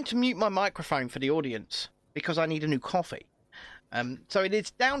 I'm going to mute my microphone for the audience because I need a new coffee. So it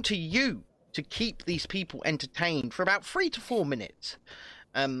is down to you to keep these people entertained for about 3 to 4 minutes.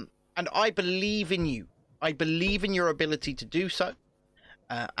 And I believe in you. I believe in your ability to do so.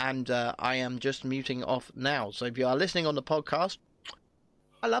 And I am just muting off now. So if you are listening on the podcast,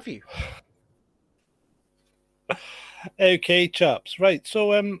 I love you. Okay, chaps. Right.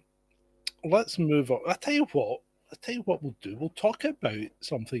 So let's move on. I tell you what we'll do. We'll talk about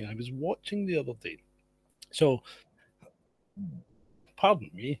something I was watching the other day. So, pardon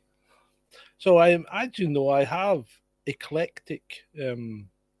me. So as you know, I have eclectic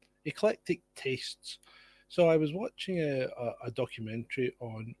tastes. So I was watching a documentary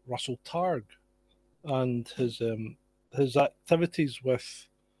on Russell Targ and his activities with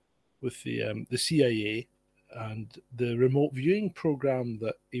the CIA and the remote viewing program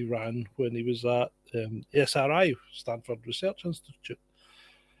that he ran when he was at SRI, Stanford Research Institute,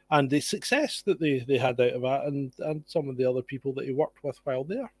 and the success that they had out of that, and some of the other people that he worked with while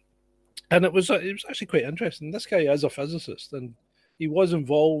there. And it was actually quite interesting. This guy is a physicist, and he was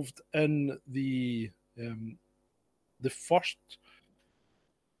involved in the first,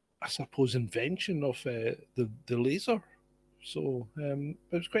 I suppose, invention of the laser. So it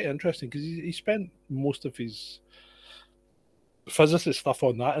was quite interesting because he spent most of his physicist stuff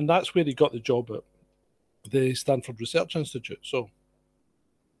on that, and that's where he got the job at the Stanford Research Institute. So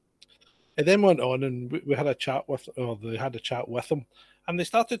it then went on, and we had a chat with, or they had a chat with him, and they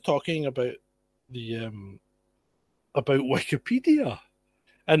started talking about the about Wikipedia,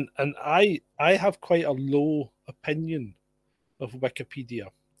 and I have quite a low opinion of Wikipedia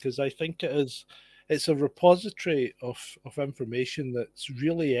because I think it's a repository of information that's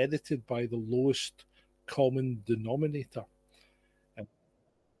really edited by the lowest common denominator.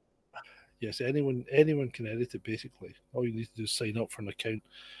 Yes, anyone can edit it, basically. All you need to do is sign up for an account.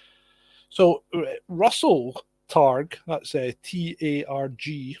 So Russell Targ, that's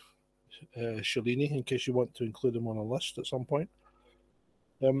T-A-R-G, Shalini, in case you want to include him on a list at some point,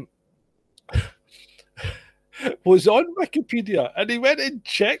 was on Wikipedia, and he went and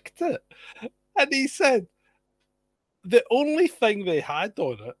checked it. And he said the only thing they had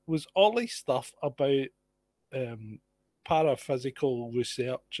on it was all this stuff about paraphysical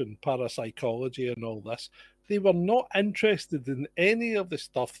research and parapsychology and all this. They were not interested in any of the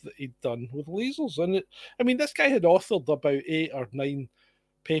stuff that he'd done with lasers. And this guy had authored about 8 or 9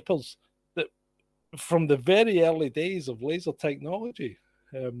 papers that from the very early days of laser technology.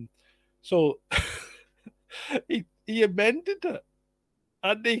 So he amended it,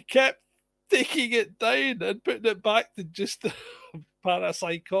 and they kept taking it down and putting it back to just the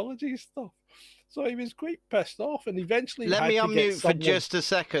parapsychology stuff. So he was quite pissed off, and eventually let me unmute for just a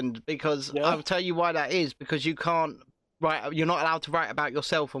second, because I'll tell you why that is. Because you can't write. You're not allowed to write about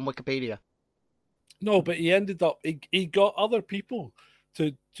yourself on Wikipedia. No, but he ended up. He got other people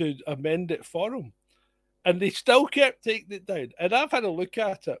to amend it for him, and they still kept taking it down. And I've had a look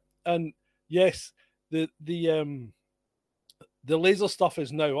at it, and yes, the laser stuff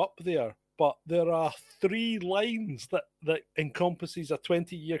is now up there. But there are 3 lines that encompasses a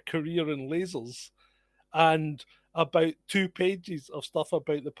 20-year career in lasers, and about 2 pages of stuff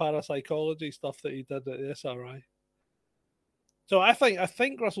about the parapsychology stuff that he did at the SRI. So I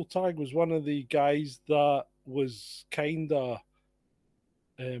think Russell Targ was one of the guys that was kind of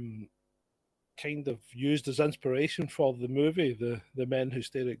used as inspiration for the movie, the Men Who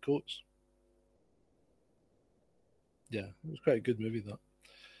Stare at Goats. Yeah, it was quite a good movie, that.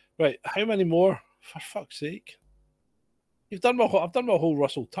 Right, how many more? For fuck's sake. I've done my whole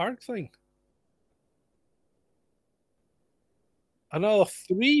Russell Targ thing. Another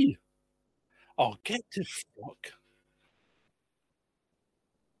 3. Oh, get to fuck.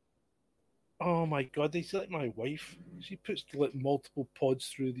 Oh my God, he's like my wife. She puts like multiple pods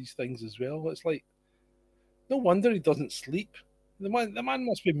through these things as well. It's like, no wonder he doesn't sleep. The man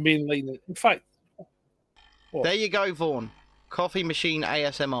must be mainlining. In fact, what? There you go, Vaughan. Coffee machine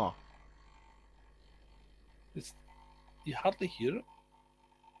ASMR. You hardly hear it.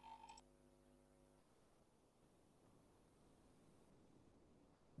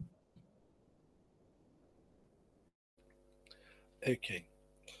 Okay.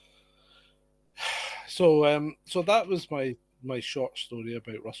 So that was my short story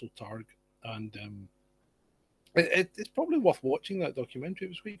about Russell Targ, and it's probably worth watching that documentary. It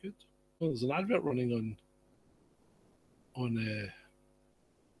was quite good. Well, there's an advert running on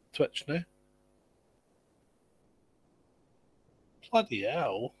Twitch now. Bloody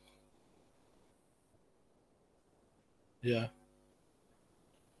hell. Yeah.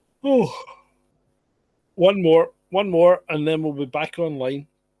 Oh. One more, and then we'll be back online.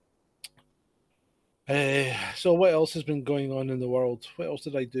 So what else has been going on in the world? What else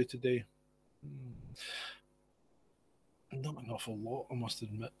did I do today? Not an awful lot, I must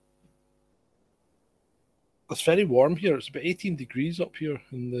admit. It's very warm here. It's about 18 degrees up here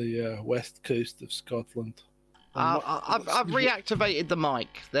in the west coast of Scotland. I've reactivated the mic.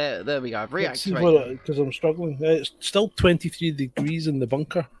 There we go. I've reactivated. Because I'm struggling. It's still 23 degrees in the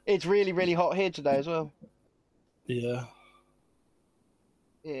bunker. It's really, really hot here today as well. Yeah.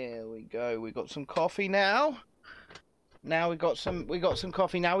 Here we go. We got some coffee now. Now we got some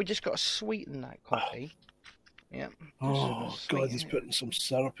coffee. Now we just got to sweeten that coffee. Yeah. Oh God, he's putting some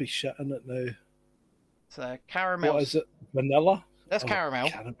syrupy shit in it now. It's caramel. What is it? Vanilla? That's caramel.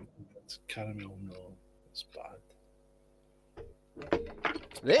 Caramel, no. It's bad.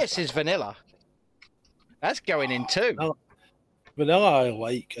 This is vanilla. That's going in too. Vanilla I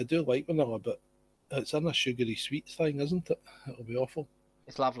like. I do like vanilla, but it's in a sugary sweet thing, isn't it? It'll be awful.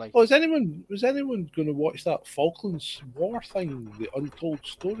 It's lovely. Oh, was anyone going to watch that Falklands War thing, the Untold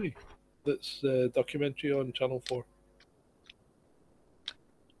Story? That's a documentary on Channel 4.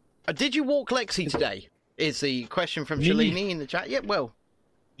 Did you walk Lexi today? Is the question from Shalini in the chat. Yeah, well.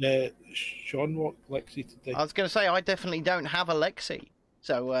 Sean walked Lexi today. I was going to say, I definitely don't have a Lexi.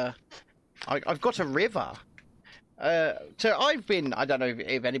 So, I've got a river. So I've been, I don't know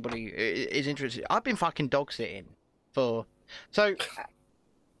if anybody is interested, I've been fucking dog sitting for... So,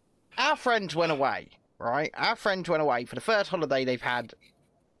 our friends went away, right? Our friends went away for the first holiday they've had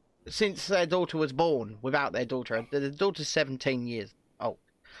since their daughter was born, without their daughter. Their daughter's 17 years old.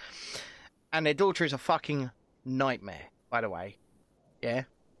 And their daughter is a fucking nightmare, by the way. Yeah?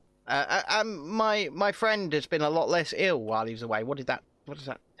 My friend has been a lot less ill while he was away. What does that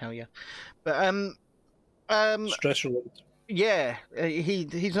tell you? But, stress related. Yeah,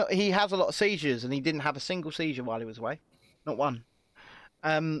 he has a lot of seizures, and he didn't have a single seizure while he was away, not one.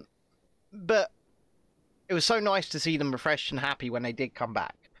 But it was so nice to see them refreshed and happy when they did come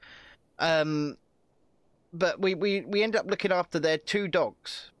back. But we ended up looking after their 2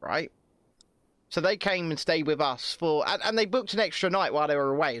 dogs, right? So they came and stayed with us and they booked an extra night while they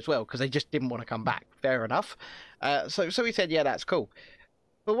were away as well, because they just didn't want to come back. Fair enough. So we said, yeah, that's cool.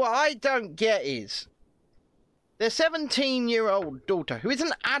 But what I don't get is, their 17-year-old daughter, who is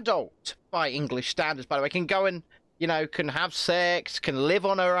an adult by English standards, by the way, can go and, can have sex, can live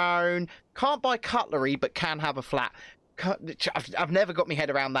on her own, can't buy cutlery, but can have a flat. I've never got my head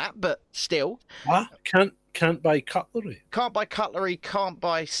around that, but still. What? Can't buy cutlery? Can't buy cutlery, can't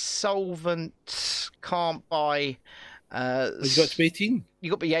buy solvents, can't buy... you got to be 18. You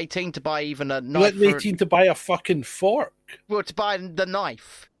got to be 18 to buy even a You knife. got to be 18 to buy a fucking fork. Well, to buy the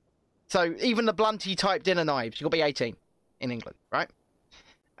knife. So even the blunty type dinner knives, you got to be 18 in England, right?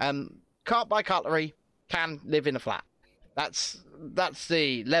 Can't buy cutlery, can live in a flat. That's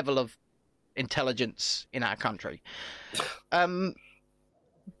the level of intelligence in our country.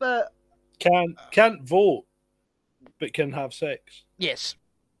 But can't vote, but can have sex. yes.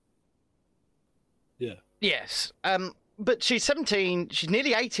 Yeah. Yes. But she's 17. She's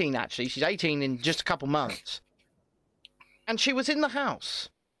nearly 18, actually. She's 18 in just a couple months. And she was in the house.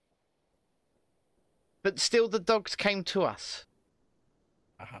 But still the dogs came to us.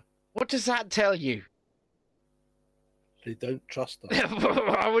 Uh-huh. What does that tell you? They don't trust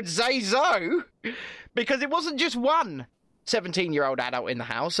her. I would say so. Because it wasn't just one 17-year-old adult in the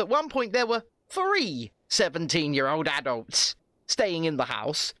house. At one point, there were 3 17-year-old adults staying in the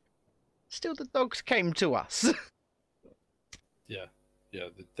house. Still, the dogs came to us. Yeah,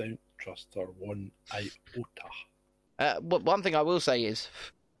 they don't trust her one iota. One thing I will say is,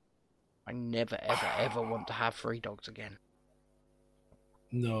 I never, ever want to have 3 dogs again.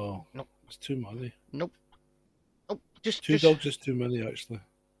 No. Nope. It's too many. Nope. Just 2 dogs is too many, actually.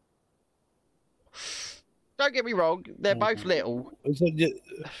 Don't get me wrong, they're both little.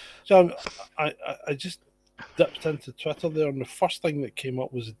 So I just dipped into Twitter there, and the first thing that came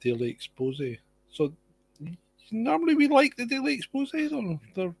up was the Daily Expose. So normally we like the Daily Expose.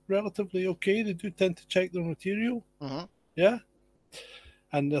 They're relatively okay. They do tend to check their material. Mm-hmm. Yeah.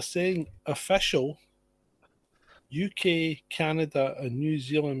 And they're saying official UK, Canada, and New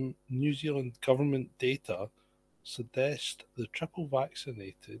Zealand government data suggest the triple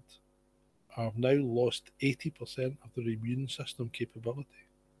vaccinated have now lost 80% of their immune system capability.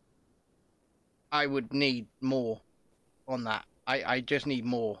 I would need more on that. I just need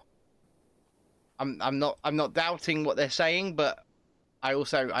more. I'm not doubting what they're saying, but I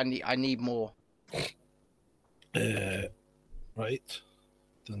need more. Right.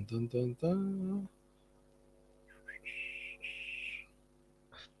 Dun dun dun dun.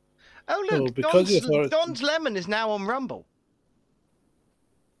 Oh look, So because Don's Lemon is now on Rumble.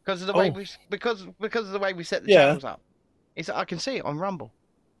 Because of the way because of the way we set the channels up. I can see it on Rumble.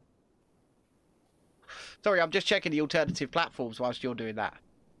 Sorry, I'm just checking the alternative platforms whilst you're doing that.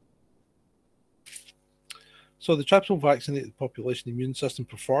 So the triple vaccinated population immune system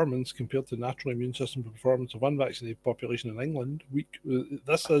performance compared to natural immune system performance of unvaccinated population in England.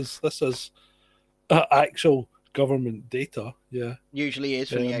 This is actual government data. Yeah, usually is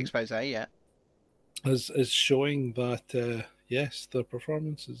from the expose. Yeah, is showing that yes, the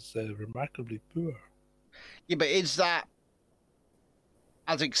performance is remarkably poor. Yeah, but is that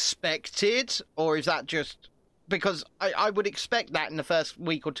as expected, or is that just because I would expect that in the first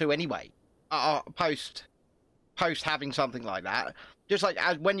week or two anyway, post having something like that? Just like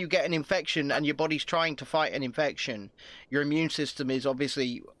when you get an infection and your body's trying to fight an infection, your immune system is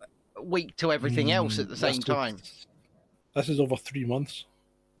obviously weak to everything else at the same time. This is over 3 months.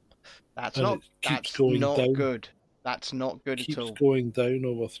 That's not good. That's not good at all. Keeps going down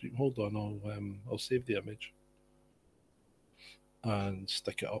over 3. Hold on, I'll save the image and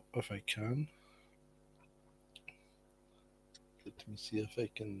stick it up if I can. Let me see if I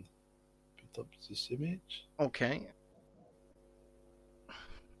can put up this image. Okay.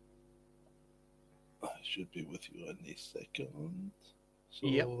 I should be with you in a second. So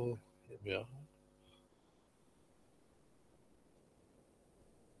yep. Here we are.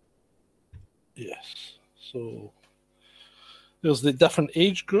 Yes. So there's the different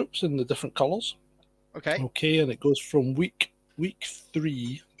age groups and the different colours. Okay. Okay, and it goes from week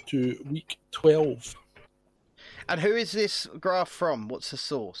 3 to week 12. And who is this graph from? What's the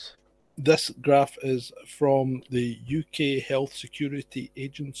source? This graph is from the UK Health Security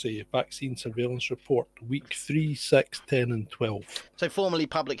Agency Vaccine Surveillance Report, week 3, 6, 10 and 12. So formerly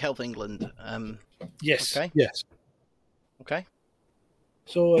Public Health England. Yes. Okay. Yes. Okay.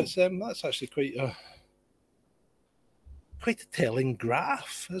 So it's that's actually quite a telling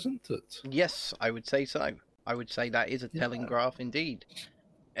graph, isn't it? Yes, I would say so. I would say that is a telling graph indeed.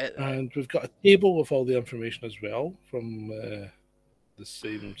 And we've got a table with all the information as well from the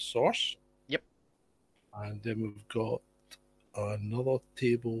same source. Yep. And then we've got another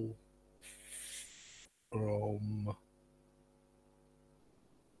table from...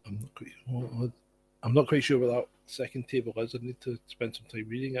 I'm not quite... I'm not quite sure what that second table is. I need to spend some time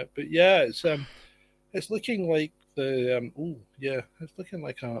reading it. But yeah, it's looking like it's looking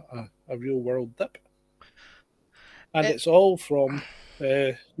like a real world dip, and it's all from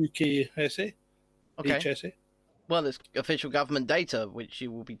UKSA, Okay. HSA. Well, it's official government data, which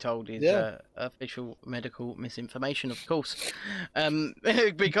you will be told is official medical misinformation, of course.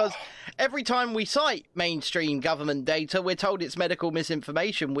 Because every time we cite mainstream government data, we're told it's medical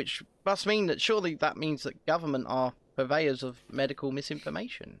misinformation, which must mean that surely that means that government are purveyors of medical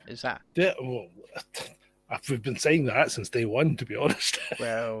misinformation. Is that? Yeah, well, we've been saying that since day one, to be honest.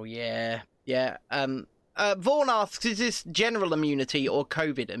 Well, yeah. Vaughan asks, is this general immunity or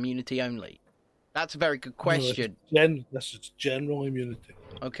COVID immunity only? That's a very good question. No, this is general immunity.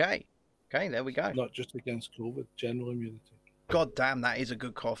 Okay, there we go. Not just against COVID, general immunity. God damn, that is a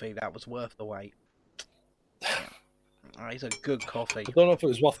good coffee. That was worth the wait. That is a good coffee. I don't know if it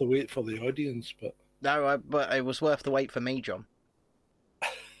was worth the wait for the audience, but... No, but it was worth the wait for me, John.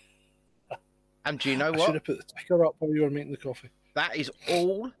 And do you know what? I should have put the ticker up while you were making the coffee. That is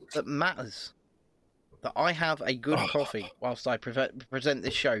all that matters. That I have a good coffee whilst I present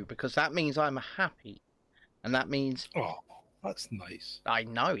this show, because that means I'm happy. And that means... Oh, that's nice. I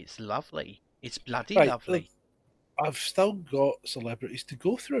know, it's lovely. It's bloody lovely. I've still got celebrities to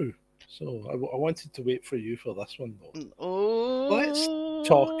go through. So I wanted to wait for you for this one, though. Oh. Let's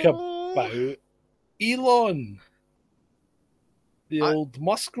talk about Elon. The old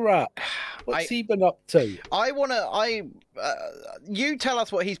muskrat. What's he been up to? You tell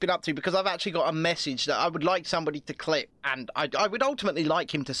us what he's been up to, because I've actually got a message that I would like somebody to clip, and I would ultimately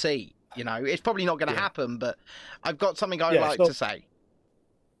like him to see. You know, it's probably not going to happen, but I've got something I'd like to say.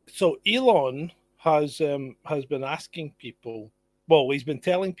 So Elon has been asking people. Well, he's been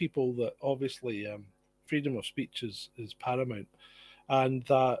telling people that obviously freedom of speech is paramount, and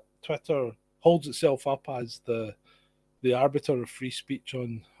that Twitter holds itself up as the arbiter of free speech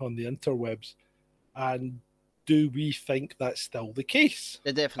on the interwebs. And do we think that's still the case?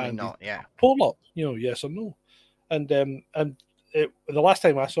 They're definitely not, yeah. Poll up, yes or no. And the last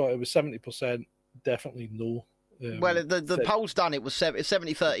time I saw it was 70% definitely no. Well, the poll's done. It was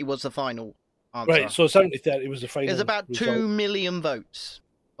 70-30 was the final answer. Right, so 70-30 was the final. There's about result. 2 million votes,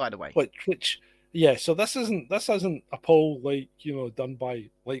 by the way. So this isn't a poll done by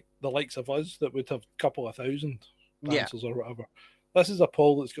like the likes of us that would have a couple of thousand answers or whatever. This is a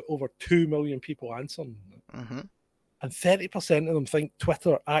poll that's got over 2 million people answering it. Mm-hmm. And 30% of them think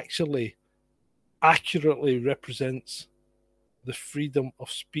Twitter actually accurately represents the freedom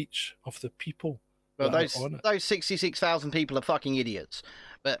of speech of the people. Well, those 66,000 people are fucking idiots.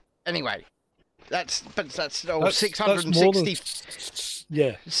 But anyway, that's 660.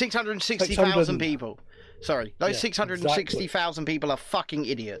 660,000 people. Sorry, those 660,000 people are fucking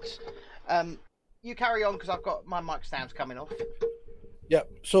idiots. You carry on, because I've got my mic stands coming off. Yeah.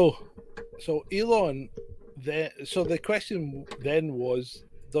 So Elon. So the question then was,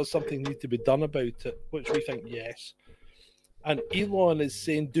 does something need to be done about it? Which we think yes. And Elon is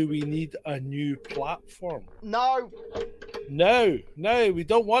saying, do we need a new platform? No, we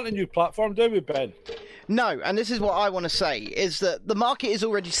don't want a new platform, do we, Ben? No, and this is what I want to say, is that the market is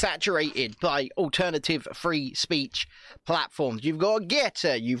already saturated by alternative free speech platforms. You've got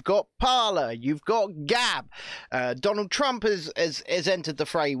Getter, you've got Parler, you've got Gab. Donald Trump has entered the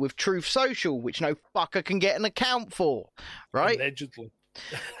fray with Truth Social, which no fucker can get an account for, right? Allegedly.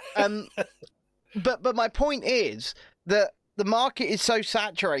 But my point is that the market is so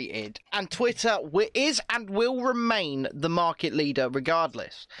saturated, and Twitter is and will remain the market leader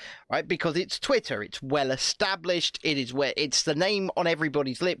regardless, right? Because it's Twitter, it's well established, it's the name on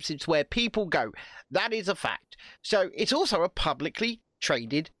everybody's lips, it's where people go. That is a fact. So it's also a publicly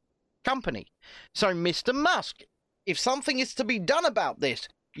traded company. So Mr. Musk, if something is to be done about this,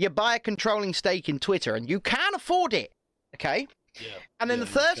 you buy a controlling stake in Twitter, and you can afford it, okay? Yeah. And then the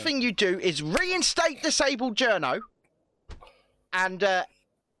third thing you do is reinstate disabled journo. And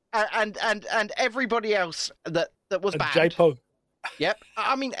everybody else that was banned. JPO. Yep.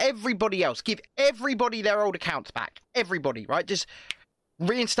 I mean, everybody else. Give everybody their old accounts back. Everybody, right? Just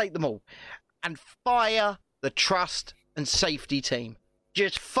reinstate them all. And fire the trust and safety team.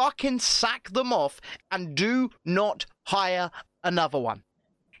 Just fucking sack them off and do not hire another one.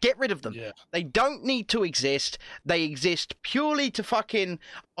 Get rid of them. Yeah. They don't need to exist. They exist purely to fucking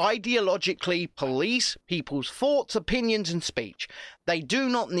ideologically police people's thoughts, opinions, and speech. They do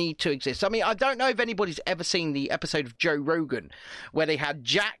not need to exist. I mean, I don't know if anybody's ever seen the episode of Joe Rogan where they had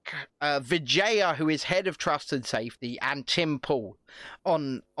Jack Vijaya, who is head of trust and safety, and Tim Pool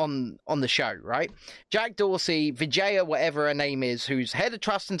on the show, right? Jack Dorsey, Vijaya, whatever her name is, who's head of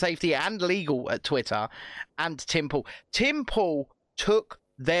trust and safety and legal at Twitter, and Tim Pool. Tim Pool took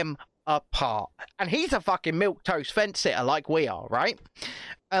them apart, and he's a fucking milquetoast fence sitter like we are, right?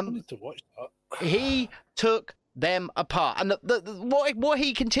 I need to watch that. He took them apart, and what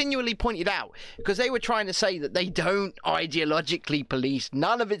he continually pointed out, because they were trying to say that they don't ideologically police,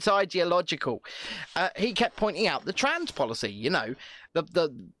 none of it's ideological. He kept pointing out the trans policy, you know,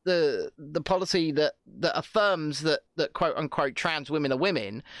 the policy that affirms that quote unquote trans women are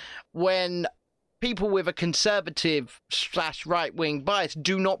women, when people with a conservative / right-wing bias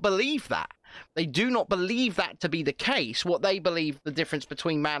do not believe that. They do not believe that to be the case. What they believe the difference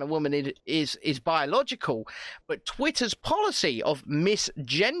between man and woman is biological. But Twitter's policy of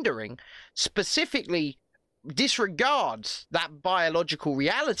misgendering specifically disregards that biological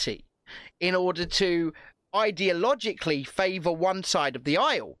reality in order to ideologically favour one side of the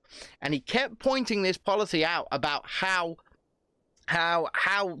aisle. And he kept pointing this policy out about how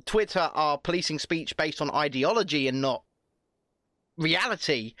Twitter are policing speech based on ideology and not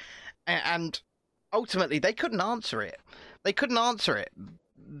reality, and ultimately they couldn't answer it. They couldn't answer it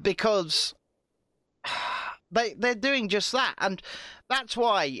because they're doing just that, and that's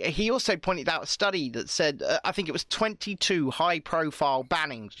why he also pointed out a study that said, I think it was 22 high-profile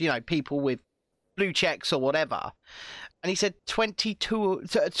bannings, you know, people with blue checks or whatever, and he said 22,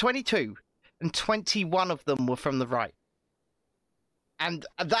 and 21 of them were from the right. And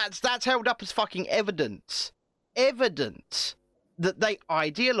that's held up as fucking evidence that they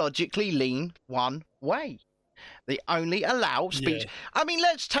ideologically lean one way. They only allow speech. Yeah. I mean,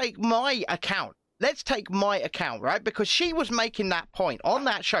 let's take my account. Right? Because she was making that point on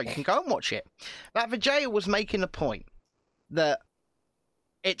that show. You can go and watch it. That Vijaya was making a point that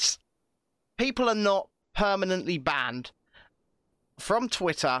it's people are not permanently banned from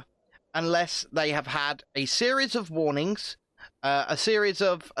Twitter unless they have had a series of warnings, a series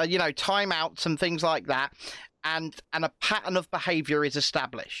of, timeouts and things like that, and a pattern of behaviour is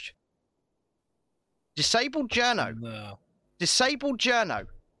established. Disabled Journo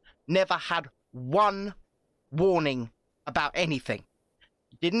never had one warning about anything.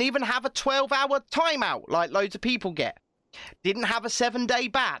 Didn't even have a 12-hour timeout like loads of people get. Didn't have a 7-day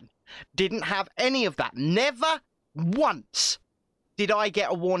ban. Didn't have any of that. Never once did I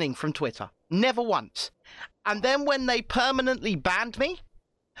get a warning from Twitter. Never once. And then when they permanently banned me,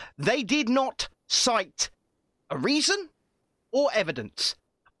 they did not cite a reason or evidence.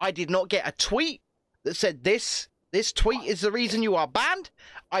 I did not get a tweet that said this tweet is the reason you are banned.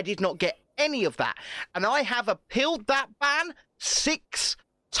 I did not get any of that. And I have appealed that ban 6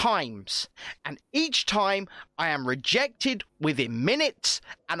 times. And each time I am rejected within minutes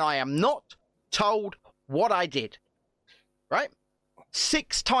and I am not told what I did. Right?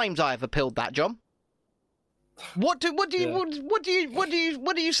 6 times I have appealed that, John. What do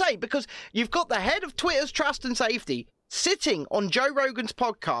you say? Because you've got the head of Twitter's trust and safety sitting on Joe Rogan's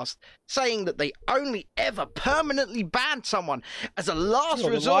podcast saying that they only ever permanently banned someone as a last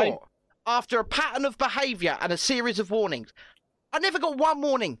resort after a pattern of behaviour and a series of warnings. I never got one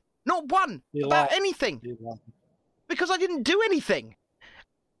warning, not one, about anything, because I didn't do anything.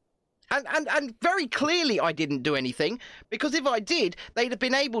 And very clearly I didn't do anything, because if I did, they'd have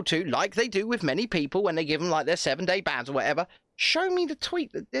been able to, like they do with many people when they give them like their 7-day bans or whatever, show me the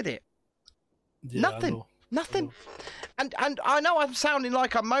tweet that did it. Yeah, Nothing. And I know I'm sounding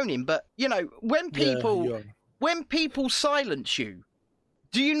like I'm moaning, but you know, when people silence you,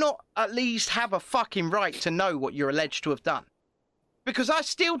 do you not at least have a fucking right to know what you're alleged to have done? Because I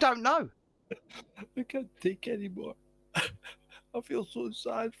still don't know. I can't take any more. I feel so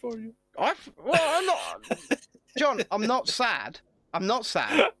sad for you. I'm not, John. I'm not sad.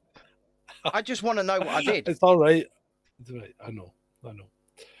 I just want to know what I did. It's all right. It's all right. I know.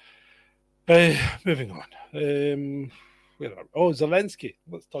 Moving on. Where are we? Oh, Zelensky.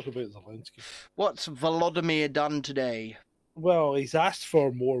 Let's talk about Zelensky. What's Volodymyr done today? Well, he's asked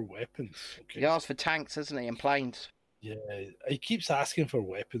for more weapons. Okay. He asked for tanks, hasn't he, and planes? Yeah, he keeps asking for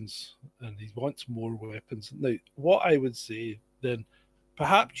weapons, and he wants more weapons. Now, what I would say then,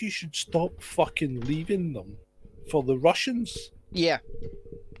 perhaps you should stop fucking leaving them for the Russians. Yeah.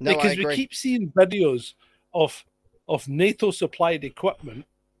 No, because we keep seeing videos of NATO supplied equipment,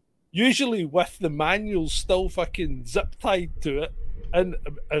 usually with the manuals still fucking zip tied to it. and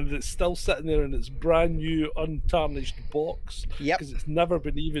it's still sitting there in its brand new, untarnished box. Yep. Because it's never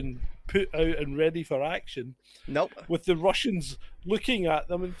been even put out and ready for action. Nope. With the Russians looking at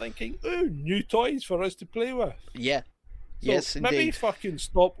them and thinking, "Oh, new toys for us to play with." Yeah. So Yes, maybe indeed. fucking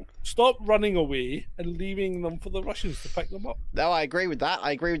stop running away and leaving them for the Russians to pick them up. No, I agree with that.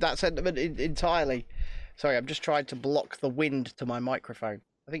 I agree with that sentiment entirely. Sorry, I'm just trying to block the wind to my microphone.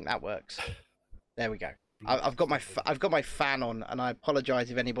 I think that works. There we go. I've got my fan on, and I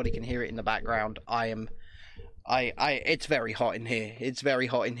apologise if anybody can hear it in the background. It's very hot in here. It's very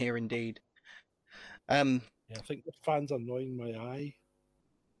hot in here indeed. Yeah, I think the fan's annoying my eye.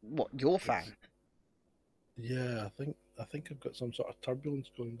 What, your fan? Yeah, I think I've got some sort of turbulence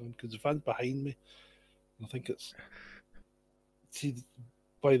going on because the fan's behind me. I think it's... See,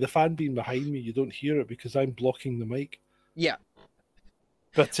 by the fan being behind me, you don't hear it because I'm blocking the mic. Yeah.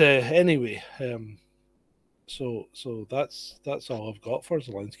 But anyway, so that's all I've got for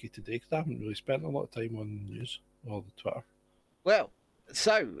Zelensky today because I haven't really spent a lot of time on the news or the Twitter. Well,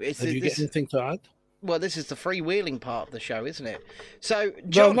 so... Have you got anything to add? Well, this is the freewheeling part of the show, isn't it? So, No,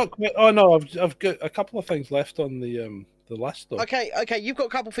 John... not quite. Oh no, I've got a couple of things left on the list though. Okay, you've got a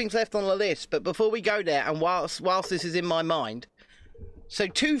couple of things left on the list, but before we go there, and whilst this is in my mind, so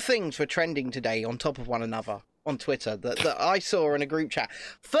 2 things were trending today on top of one another on Twitter that I saw in a group chat.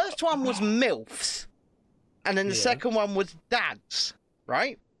 First one was MILFs, and then the second one was dads,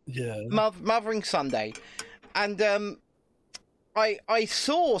 right? Yeah. Mothering Sunday. And I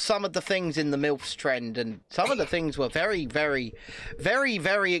saw some of the things in the MILFs trend, and some of the things were very, very, very,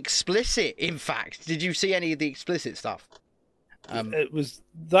 very explicit, in fact. Did you see any of the explicit stuff? That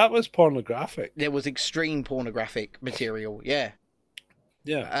was pornographic. There was extreme pornographic material, yeah.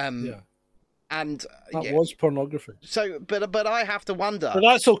 Yeah. And that was pornography. So, but I have to wonder. But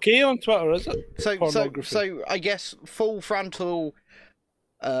that's okay on Twitter, is it? So I guess full frontal,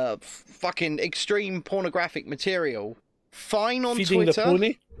 fucking extreme pornographic material. Fine on Feeding Twitter. the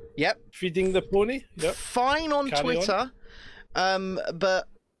pony. Yep. Feeding the pony. Yep. Fine on Carry Twitter. But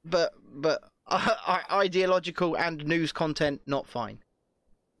ideological and news content not fine.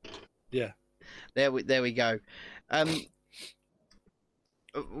 Yeah. There we go.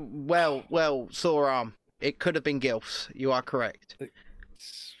 Well, Soram, it could have been gilfs. You are correct.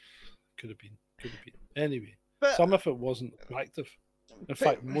 Could have been. Anyway, But- some of it wasn't attractive. In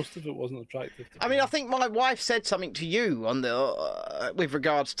fact, most of it wasn't attractive. I mean, I think my wife said something to you on the with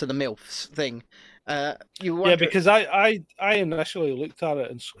regards to the MILFs thing. You were yeah, because I initially looked at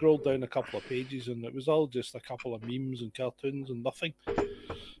it and scrolled down a couple of pages, and it was all just a couple of memes and cartoons and nothing.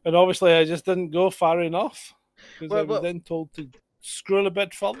 And obviously, I just didn't go far enough because I was then told to scroll a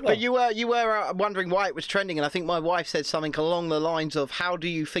bit further. But you were wondering why it was trending, and I think my wife said something along the lines of, "How do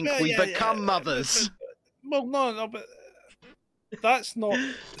you think we become mothers?" Well, no, but that's not.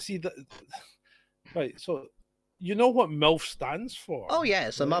 See that, right? So, you know what MILF stands for? Oh yeah,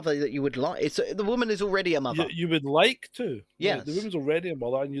 it's a mother that you would like. The woman is already a mother. You would like to. Yes. The woman's already a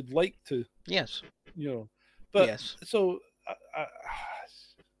mother, and you'd like to. Yes. But yes. So,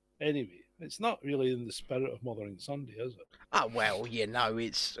 anyway. It's not really in the spirit of Mothering Sunday, is it? Oh well,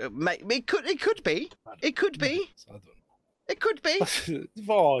 it's it could be. It could be. I don't know. It could be.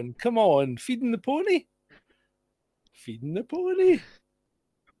 Vaughn, come on, feeding the pony. Feeding the pony.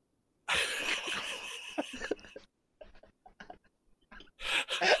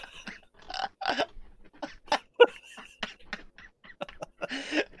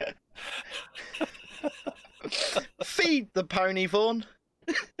 Feed the pony, Vaughn.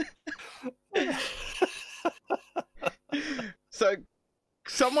 So,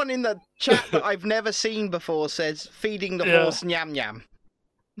 someone in the chat that I've never seen before says, feeding the horse nyam nyam.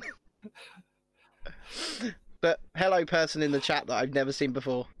 But hello, person in the chat that I've never seen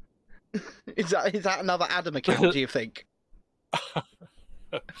before. Is that another Adam account, do you think? I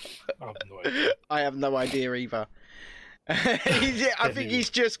have no idea. I have no idea either. I think he's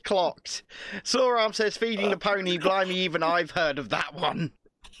just clocked. Soram says, feeding the pony, blimey, even I've heard of that one.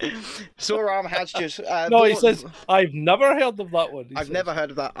 Soram has just... he says, I've never heard of that one. I've never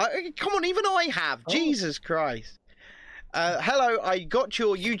heard of that. Come on, even I have. Oh. Jesus Christ. Hello, I got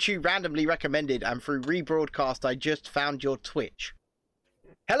your YouTube randomly recommended, and through rebroadcast, I just found your Twitch.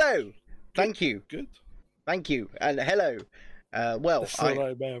 Hello. Thank you. Good. Thank you. And hello. I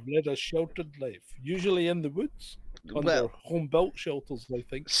may have led a sheltered life, usually in the woods, under home-built shelters, I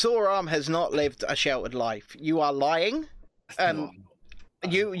think. Soram has not lived a sheltered life. You are lying.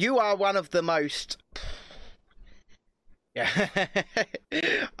 You are one of the most... Yeah.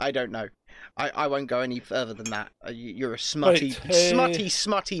 I don't know. I won't go any further than that. You're a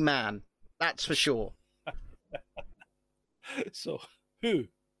smutty man. That's for sure. So Who?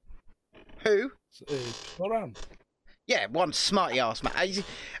 Who? Moran. Yeah, one smarty ass man.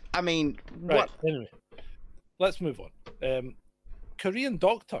 I mean, Right. what? Anyway, let's move on. Korean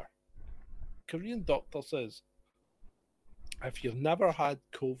doctor says, if you've never had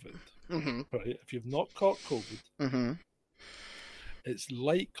COVID, Mm-hmm. right? If you've not caught COVID, Mm-hmm. it's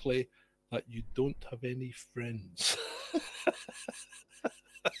likely that you don't have any friends.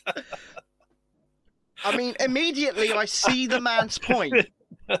 I mean, immediately I see the man's point,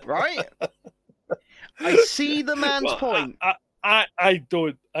 right? I see the man's Well, point. I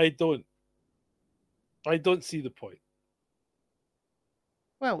don't see the point.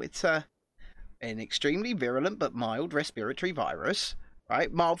 Well, it's an extremely virulent but mild respiratory virus,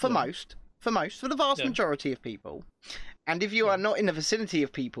 right? Mild for Yeah. most, for the vast Yeah. majority of people. And if you Yeah. are not in the vicinity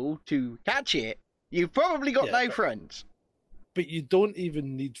of people to catch it, you've probably got Yeah, no but- friends. But you don't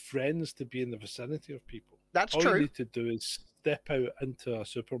even need friends to be in the vicinity of people. That's All you true. need to do is step out into a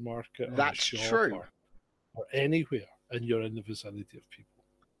supermarket or That's a shop true. or anywhere, and you're in the vicinity of people.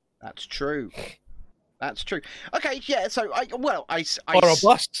 That's true. That's true. Okay, yeah. So I Or a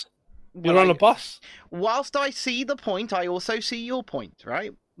bus. You're on a bus. Whilst I see the point, I also see your point,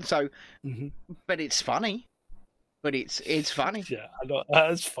 right? So, Mm-hmm. but it's funny. But it's funny. Yeah, I know.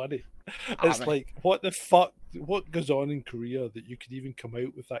 That is funny. It's mean- like, what the fuck? What goes on in Korea that you could even come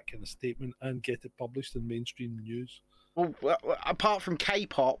out with that kind of statement and get it published in mainstream news? Well, apart from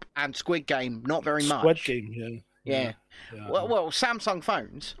K-pop and Squid Game, not very much. Squid Game, yeah. Yeah. Yeah. Well, Samsung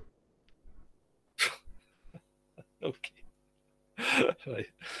phones. Okay.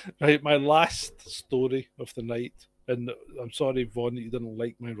 Right. My last story of the night, and I'm sorry, Vaughn, that you didn't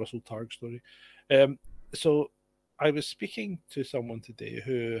like my Russell Targ story. So I was speaking to someone today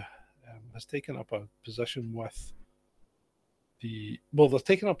who has taken up a position with they're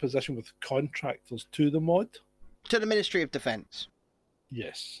taking up a position with contractors to the mod. To the Ministry of Defence.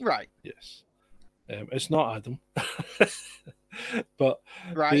 Yes. Right. Yes. It's not Adam. But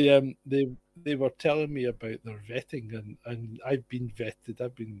Right. they were telling me about their vetting, and I've been vetted.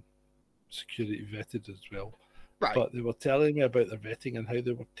 I've been security vetted as well. Right. But they were telling me about their vetting and how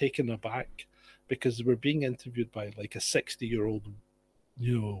they were taken aback because they were being interviewed by like a 60-year-old,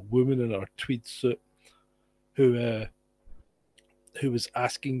 woman in her tweed suit who was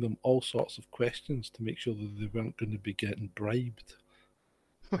asking them all sorts of questions to make sure that they weren't going to be getting bribed.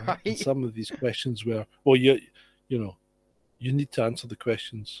 Right. And some of these questions were, well, you need to answer the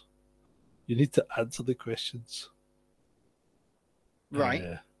questions. You need to answer the questions.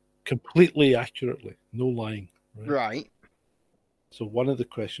 Right. Completely accurately, no lying. Right. So one of the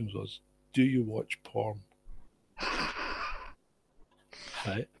questions was, do you watch porn?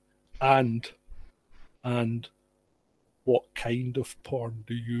 Right. And what kind of porn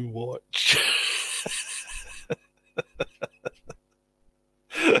do you watch?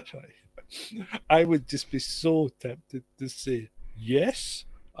 Right. I would just be so tempted to say, yes,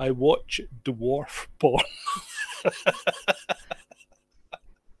 I watch dwarf porn.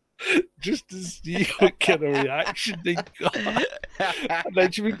 Just to see what kind of reaction they got. And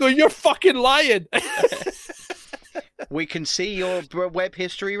then she would go, you're fucking lying. We can see your web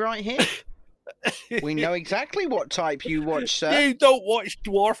history right here. We know exactly what type you watch, sir. You don't watch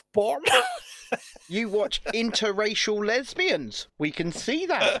dwarf porn. You watch interracial lesbians. We can see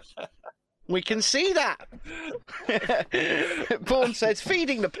that. We can see that. Porn says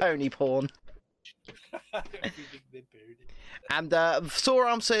feeding the pony porn. And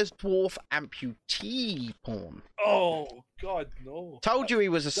Soram says dwarf amputee porn. Oh, God, no. Told you he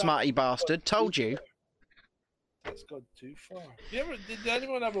was a smarty bastard. Told you. That's gone too far. Did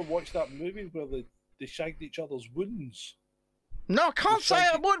anyone ever watch that movie where they shagged each other's wounds? No, I can't say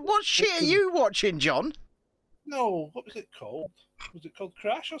it. What shit are you watching, John? No, what was it called? Was it called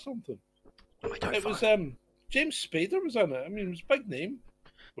Crash or something? I don't It was James Spader was in it. I mean, it was a big name.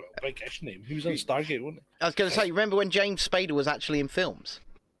 Well, big-ish name. He was in Stargate, wasn't I was going to say, remember when James Spader was actually in films?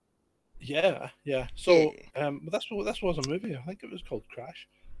 he? Yeah. So, this was a movie. I think it was called Crash,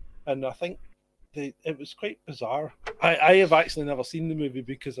 and I think it was quite bizarre. I have actually never seen the movie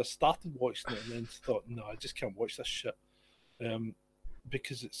because I started watching it and then thought, no, I just can't watch this shit.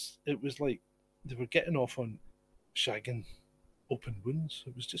 Because it was like they were getting off on shagging open wounds.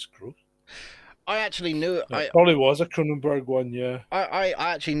 It was just gross. I actually knew It probably was a Cronenberg one, yeah. I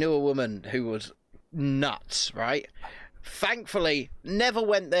actually knew a woman who was nuts, right? Thankfully, never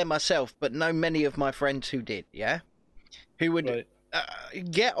went there myself, but know many of my friends who did, yeah? Who would Right.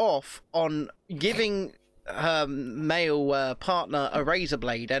 get off on giving her male partner a razor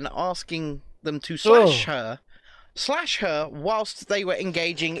blade and asking them to slash her whilst they were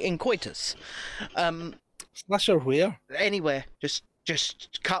engaging in coitus. Slasher where? Anywhere, just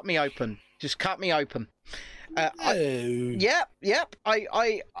Just cut me open. Just cut me open. No. Yep.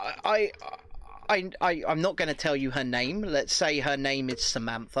 I'm not going to tell you her name. Let's say her name is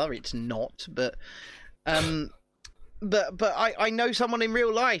Samantha. It's not, but I know someone in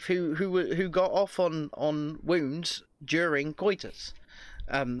real life who got off on wounds during coitus.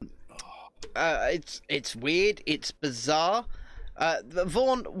 It's weird. It's bizarre.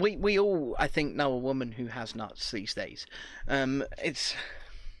 Vaughn, we all, I think, know a woman who has nuts these days. It's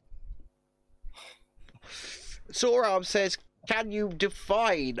Sorab says, "Can you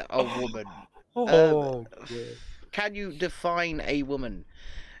define a woman? God. Can you define a woman?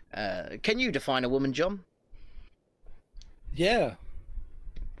 Can you define a woman, John? Yeah.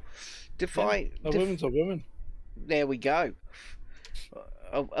 Define. A woman's a woman. There we go.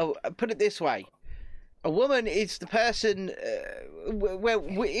 Put it this way: a woman is the person. Well,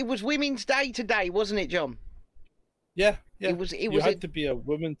 it was Women's Day today, wasn't it, John? Yeah. It was. You had to be a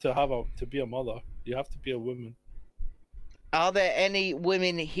woman to be a mother. You have to be a woman. Are there any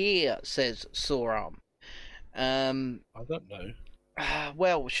women here? Says Soram. I don't know.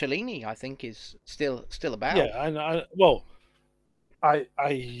 Well, Shalini, I think, is still about. Yeah,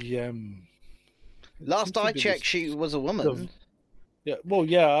 Last I checked, she was a woman. Yeah, well,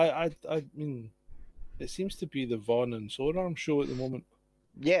 yeah. I mean, it seems to be the Vaughn and Soram show at the moment.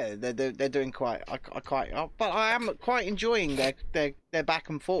 Yeah, they're doing quite. But I am quite enjoying their back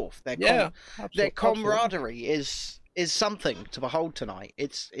and forth. Their camaraderie is something to behold tonight.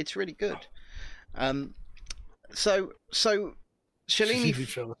 It's really good. So Shalini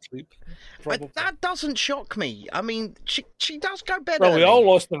fell asleep. That doesn't shock me. I mean, she does go better. Well, we all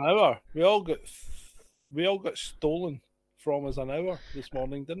lost an hour. We all got stolen from us an hour this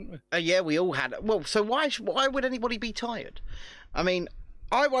morning, didn't we? Yeah, we all had. Well, so why would anybody be tired? I mean,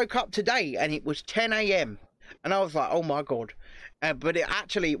 I woke up today and it was 10 a.m. and I was like, oh my God. But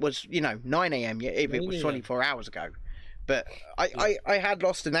it was, 9 a.m. if it was 24 hours ago. But I had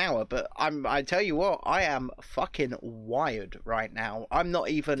lost an hour, but I tell you what, I am fucking wired right now. I'm not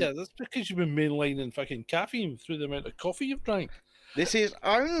even. Yeah, that's because you've been mainlining fucking caffeine through the amount of coffee you've drank. This is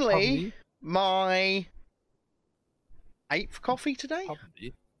only my 8th coffee today.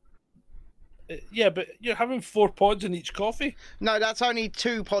 Yeah, but you're having 4 pods in each coffee. No, that's only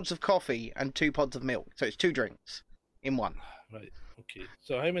 2 pods of coffee and 2 pods of milk. So it's 2 drinks in one. Right. Okay.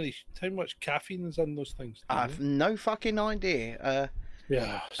 So how much caffeine is in those things? I have no fucking idea.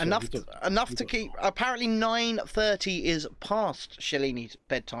 Yeah. Enough to keep. Apparently 9:30 is past Shalini's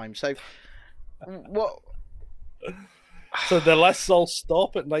bedtime. So what? So the lists all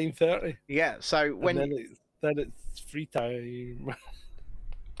stop at 9:30. Yeah. So when then it's free time.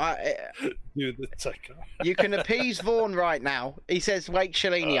 Do the ticker. You can appease Vaughn right now. He says, "Wake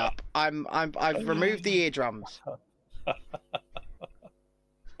Shalini up. I've removed the eardrums."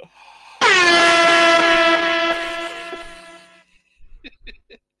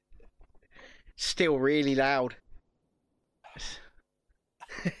 Still really loud.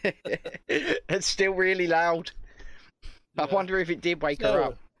 It's still really loud. Yeah. I wonder if it did wake her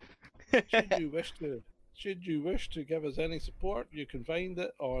up. Should you wish to give us any support, you can find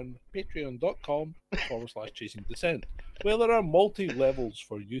it on patreon.com/Chasing Descent, where there are multi-levels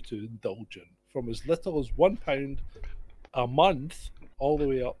for you to indulge in, from as little as £1 a month all the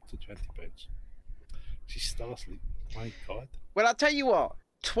way up to £20. She's still asleep. My God. Well, I'll tell you what,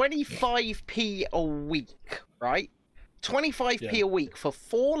 25p a week, right? 25p a week for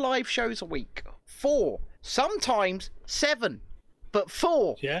 4 live shows a week. 4, sometimes 7, but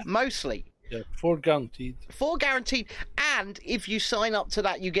 4 mostly. Yeah, 4 guaranteed. 4 guaranteed. And if you sign up to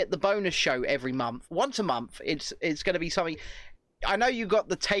that, you get the bonus show every month. Once a month, it's going to be something. I know you got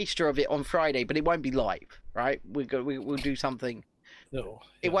the taster of it on Friday, but it won't be live, right? We'll do something. No.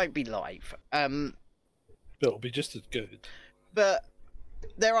 It won't be live. But it'll be just as good. But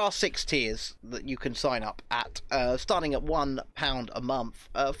there are 6 tiers that you can sign up at, starting at £1 a month,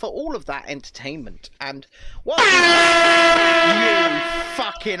 for all of that entertainment. And what? You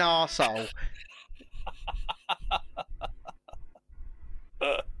fucking arsehole.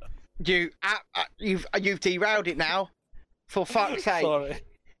 You've derailed it now. For fuck's sake. Sorry.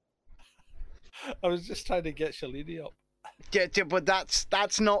 I was just trying to get Shalini up. But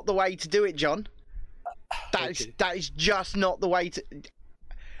that's not the way to do it, John. That is just not the way to.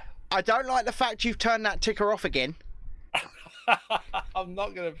 I don't like the fact you've turned that ticker off again. I'm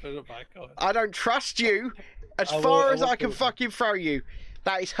not going to put it back on. I don't trust you as far as I can fucking throw you.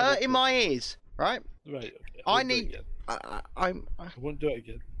 That is hurting my ears, right? Right. Okay. I won't do it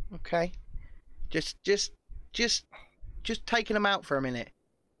again. Okay. Just taking them out for a minute.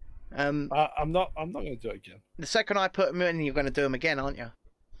 I'm not going to do it again. The second I put them in, you're going to do them again, aren't you?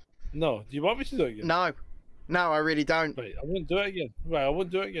 No. Do you want me to do it again? No, I really don't. Right, I won't do it again. Right, I won't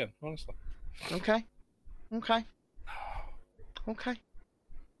do it again. Honestly. Okay.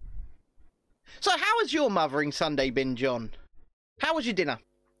 So, how has your mothering Sunday been, John? How was your dinner?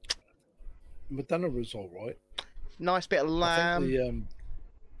 My dinner was all right. Nice bit of I lamb.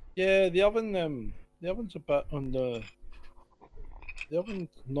 think the oven's a bit on the oven's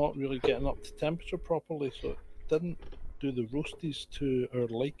not really getting up to temperature properly, so it didn't do the roasties to our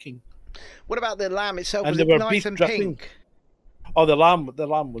liking. What about the lamb itself? And Was they it were nice beef and dripping. pink? Oh, the lamb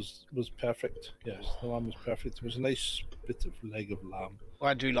was perfect. Yes, the lamb was perfect. It was a nice bit of leg of lamb.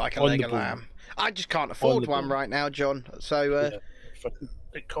 I do like a On leg the of bone. lamb. I just can't afford the one bone. right now, John. So,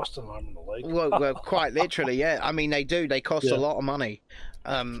 It cost an arm and a leg. well, quite literally, yeah. I mean, they do. They cost Yeah. a lot of money.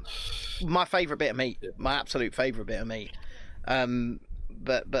 My favourite bit of meat. My absolute favourite bit of meat.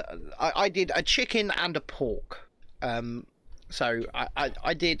 But I did a chicken and a pork. So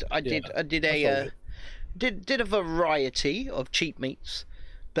I did a variety of cheap meats,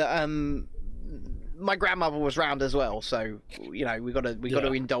 but my grandmother was round as well, so we got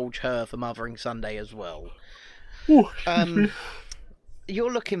to indulge her for Mothering Sunday as well.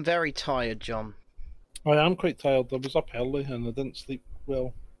 You're looking very tired, John. I am quite tired. I was up early and I didn't sleep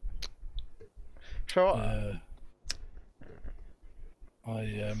well. Sure.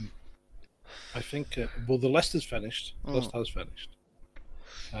 I think the list is finished. The list has finished,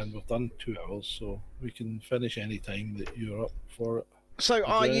 and we've done 2 hours, so we can finish any time that you're up for it. So Is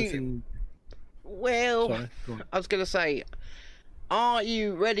are there you? anything- Well, Sorry, go on. I was going to say, are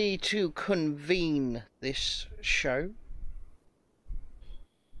you ready to convene this show?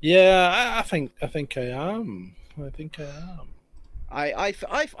 Yeah, I think I am. I think I am. I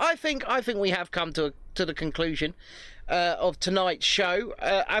think we have come to the conclusion of tonight's show,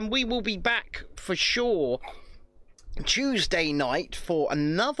 and we will be back for sure Tuesday night for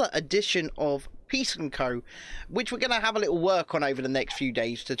another edition of Peace and Co, which we're going to have a little work on over the next few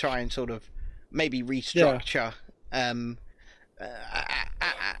days to try and sort of maybe restructure and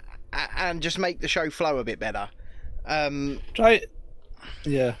just make the show flow a bit better. Try.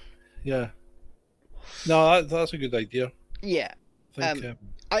 Yeah. No, that's a good idea. Yeah. I think,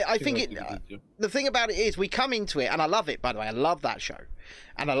 I think that's a good idea. the thing about it is we come into it, and I love it, by the way. I love that show,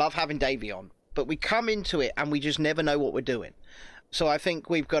 and I love having Davey on. But we come into it, and we just never know what we're doing. So I think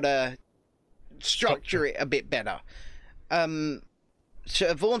we've got to structure it a bit better.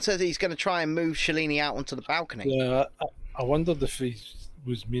 So Vaughan says he's going to try and move Shalini out onto the balcony. Yeah, I wondered if he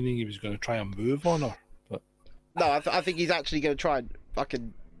was meaning he was going to try and move on her, but No, I think he's actually going to try and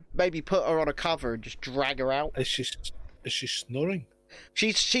fucking maybe put her on a cover and just drag her out. is she snoring?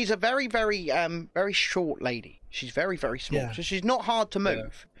 She's a very, very very short lady. She's very, very small, Yeah. so she's not hard to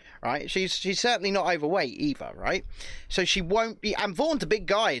move. Right? She's certainly not overweight either, right? So she won't be. And Vaughan's a big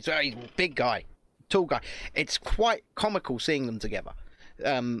guy. He's a very big guy, tall guy. It's quite comical seeing them together.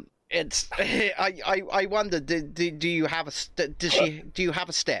 It's I wonder. Do you have a do you have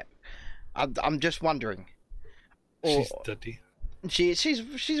a step? I'm just wondering. Or She's dirty.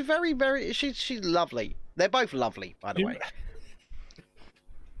 she's very, very she's lovely. They're both lovely, by the way.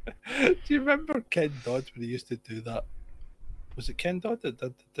 Do you remember Ken Dodd when he used to do that? Was it Ken Dodd that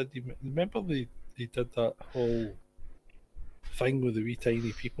did he remember he did that whole thing with the wee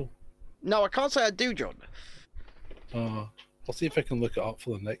tiny people? No, I can't say I do, John. I'll see if I can look it up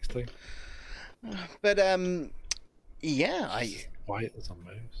for the next time. But yeah, Quiet as a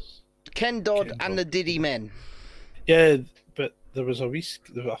mouse. Ken Dodd Ken and Dodd. the Diddy Men. Yeah, but there was a wee.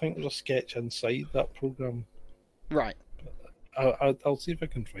 I think there was a sketch inside that program. Right. I'll see if I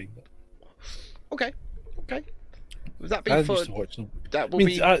can find it. Okay. Would that be I for used to watch them. that? I Will mean,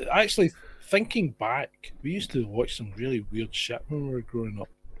 be actually, thinking back, we used to watch some really weird shit when we were growing up.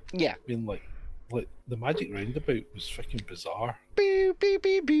 yeah. I mean, like the Magic Roundabout was freaking bizarre. Boo, boo,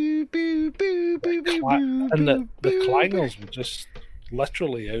 boo, boo, boo, boo, boo, boo, And the boo, clangers were just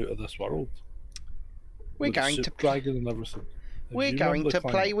literally out of this world. We're With the going soup to dragon and everything. we're Do you going remember to the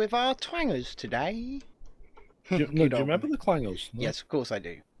play clangers? with our twangers today. Do you Good old remember me. the clangers? No? Yes, of course I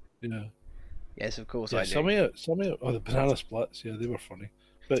do. Yeah. Yes, of course Yeah, I do. some of it, oh, the banana splits, yeah, they were funny.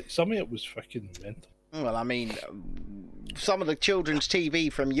 But some of it was freaking mental. Well, I mean, some of the children's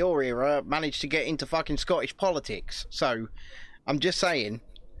TV from your era managed to get into fucking Scottish politics. So, I'm just saying,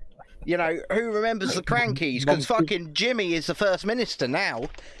 you know, who remembers the Crankies? Because fucking Jimmy is the First Minister now.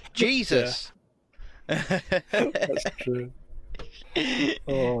 Jesus. That's true.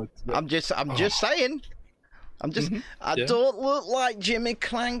 Oh, I'm just saying. I yeah. don't look like Jimmy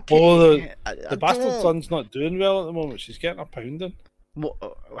Clanky. Oh, I the bastard don't. son's not doing well at the moment. She's getting a pounding. What,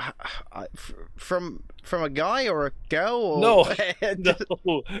 from a guy or a girl? Or... No,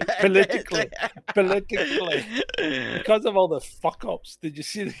 politically, because of all the fuck ups. Did you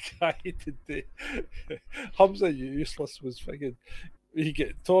see the guy today? Hamza Useless was thinking he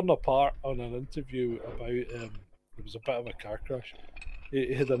get torn apart on an interview about it was a bit of a car crash.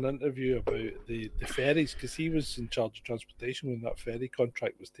 He had an interview about the ferries because he was in charge of transportation when that ferry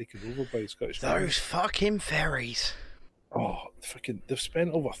contract was taken over by the Scottish Government. Those fucking ferries. Oh, fucking! They've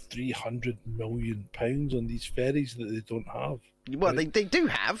spent over £300 million on these ferries that they don't have. Well, right? they do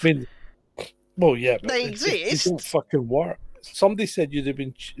have. I mean, well, yeah, but they exist. They don't fucking work. Somebody said you'd have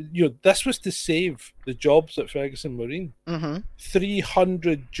been. This was to save the jobs at Ferguson Marine.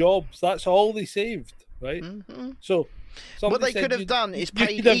 300 jobs. That's all they saved, right? So, what they could have done is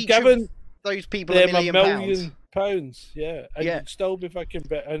paid each of those people £1 $1 million. Yeah, and you'd still be fucking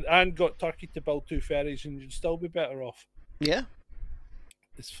better, and got Turkey to build 2 ferries, and you'd still be better off. Yeah,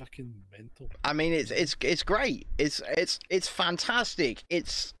 it's fucking mental. I mean, it's great. It's fantastic.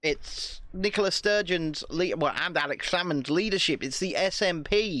 It's Nicola Sturgeon's and Alex Salmond's leadership. It's the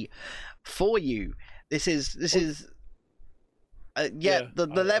SNP for you. This is the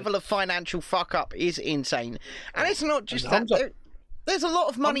level of financial fuck up is insane, and it's not just that. There's a lot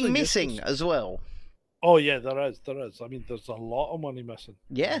of money missing as well. Oh yeah, there is. I mean, there's a lot of money missing.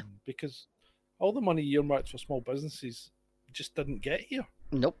 Yeah, because all the money earmarked for small businesses just didn't get here.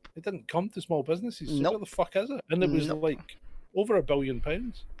 Nope, it didn't come to small businesses. So nope. Where the fuck is it? And it was like over £1 billion.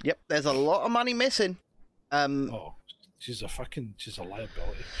 Yep, there's a lot of money missing. She's a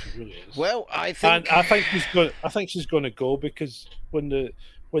liability. She really is. Well, I think she's going to go because when the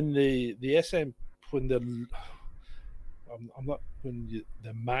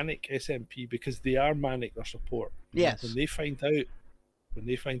manic SNP, because they are manic their support. Yes. When they find out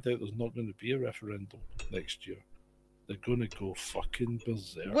there's not going to be a referendum next year, they're going to go fucking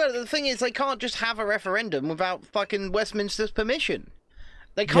berserk. Well, the thing is, they can't just have a referendum without fucking Westminster's permission.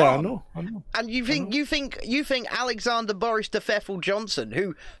 They can't. Yeah, I know. And you think Alexander Boris de Pfeffel Johnson,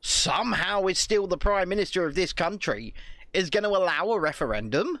 who somehow is still the Prime Minister of this country, is going to allow a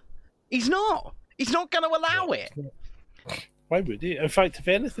referendum? He's not. He's not going to allow it. Why would he? In fact, if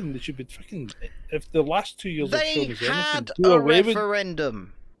anything, they should be fucking. If the last 2 years have shown us anything, had a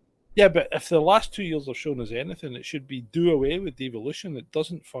referendum. Yeah, but if the last 2 years have shown us anything, it should be do away with devolution. It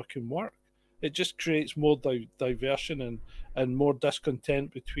doesn't fucking work. It just creates more diversion and more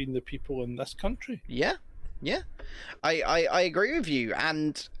discontent between the people in this country. Yeah. I agree with you,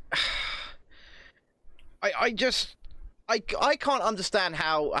 and I can't understand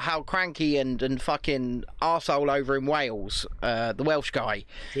how Cranky and fucking arsehole over in Wales, the Welsh guy.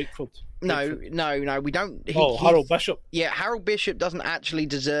 Drakeford. No, we don't. Harold Bishop. Yeah, Harold Bishop doesn't actually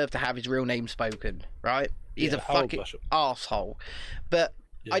deserve to have his real name spoken, right? He's a Harold fucking Bishop. arsehole. But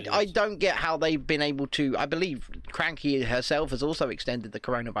I don't get how they've been able to. I believe Cranky herself has also extended the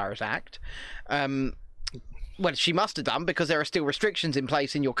Coronavirus Act. Well, she must have done because there are still restrictions in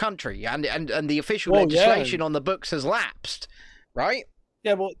place in your country, and the official legislation on the books has lapsed, right?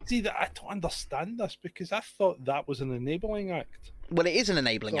 Yeah, well, see, I don't understand this because I thought that was an enabling act. Well, it is an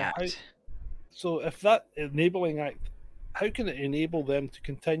enabling act. So if that enabling act, how can it enable them to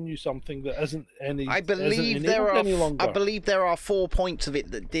continue something that isn't any? I believe there are 4 points of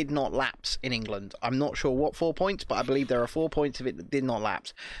it that did not lapse in England. I'm not sure what 4 points, but I believe there are 4 points of it that did not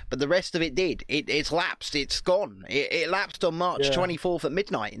lapse. But the rest of it did. It's lapsed. It's gone. It lapsed on March 24th at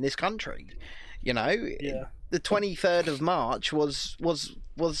midnight in this country. You know, the 23rd of March was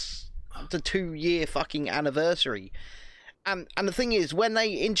the 2-year fucking anniversary. And the thing is, when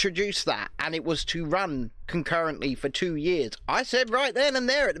they introduced that, and it was to run concurrently for 2 years, I said right then and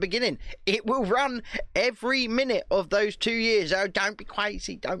there at the beginning, it will run every minute of those 2 years. Oh, don't be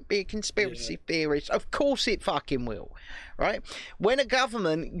crazy, don't be a conspiracy theorist. Of course it fucking will, right? When a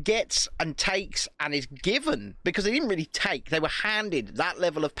government gets and takes and is given, because they didn't really take, they were handed that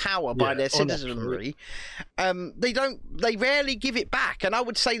level of power by their citizenry, they rarely give it back. And I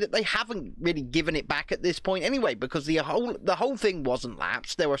would say that they haven't really given it back at this point anyway, because the whole thing wasn't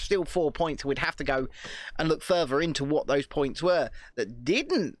lapsed. There were still 4 points. We'd have to go and look further into what those points were that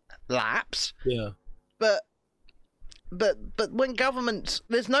didn't lapse. Yeah. But when governments,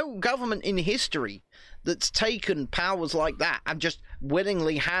 there's no government in history that's taken powers like that and just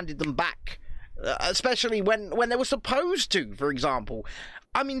willingly handed them back, especially when they were supposed to, for example.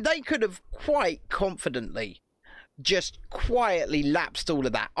 I mean, they could have quite confidently just quietly lapsed all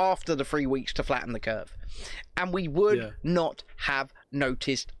of that after the 3 weeks to flatten the curve. And we would not have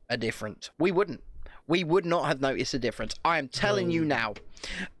noticed a difference. We wouldn't. We would not have noticed a difference. I am telling you now.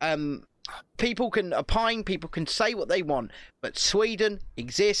 People can opine, people can say what they want, but Sweden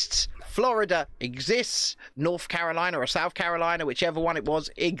exists, Florida exists, North Carolina or South Carolina, whichever one it was,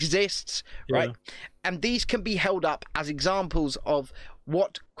 exists, right? Yeah. And these can be held up as examples of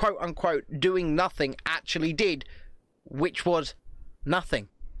what, quote unquote, doing nothing actually did, which was nothing.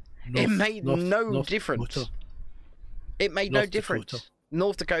 It made no difference. Dakota. It made no difference. Dakota.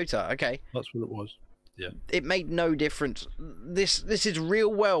 North Dakota, okay. That's what it was. Yeah. It made no difference. This is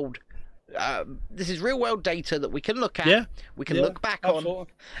real world. This is real world data that we can look at. Yeah. We can Yeah, look back absolutely. on,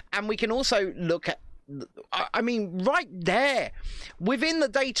 and we can also look at. I mean, right there, within the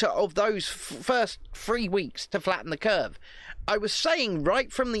data of those first 3 weeks to flatten the curve, I was saying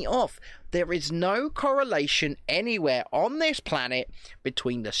right from the off, there is no correlation anywhere on this planet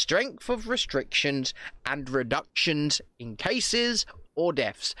between the strength of restrictions and reductions in cases or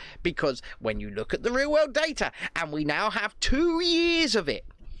deaths. Because when you look at the real world data, and we now have 2 years of it,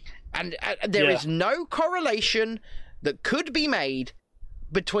 and there is no correlation that could be made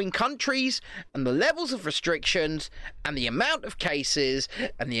between countries and the levels of restrictions and the amount of cases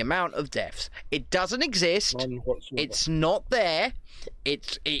and the amount of deaths. It doesn't exist. None whatsoever. It's not there.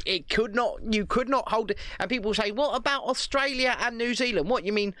 It could not. You could not hold it. And people say, "What about Australia and New Zealand?" What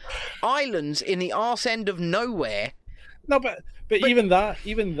you mean? Islands in the arse end of nowhere. No, but even that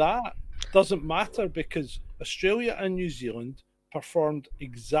doesn't matter, because Australia and New Zealand performed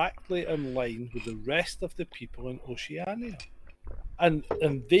exactly in line with the rest of the people in Oceania. And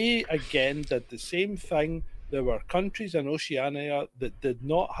they, again, did the same thing. There were countries in Oceania that did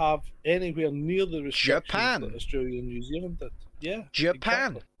not have anywhere near the restrictions Japan. that Australia and New Zealand did. Yeah,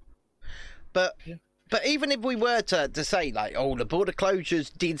 Japan. exactly. But even if we were to say, like, oh, the border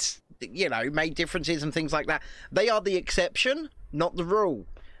closures did, made differences and things like that, they are the exception, not the rule.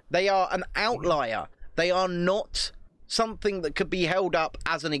 They are an outlier. They are not something that could be held up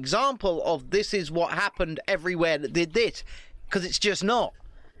as an example of this is what happened everywhere that did this. Because it's just not.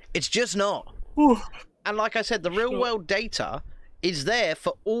 It's just not. And like I said, the real world data is there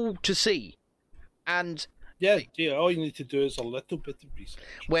for all to see. And yeah, all you need to do is a little bit of research.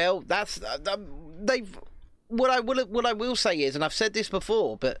 well, that's what I will say is, and I've said this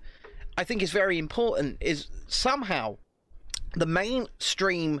before, but I think it's very important, is somehow the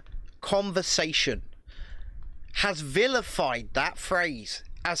mainstream conversation has vilified that phrase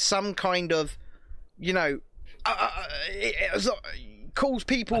as some kind of, it calls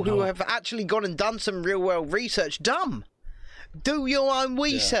people who have actually gone and done some real world research dumb. Do your own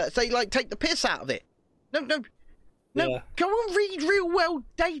research. They take the piss out of it. No. Yeah. Go and read real world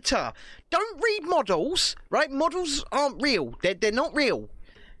data. Don't read models, right? Models aren't real. They're not real.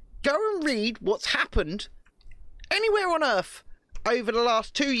 Go and read what's happened anywhere on Earth over the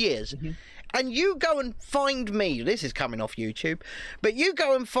last 2 years. Mm-hmm. And you go and find me. This is coming off YouTube, but you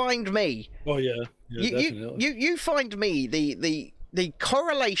go and find me. Oh yeah, definitely. You find me the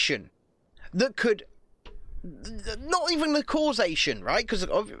correlation that could, not even the causation, right? Because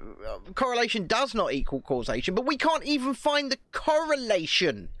correlation does not equal causation, but we can't even find the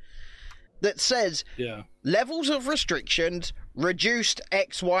correlation that says levels of restrictions reduced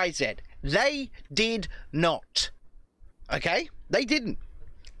XYZ. They did not. Okay, they didn't.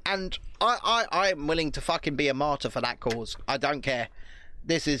 And I am willing to fucking be a martyr for that cause. I don't care.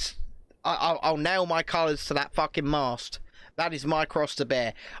 This is... I'll nail my colours to that fucking mast. That is my cross to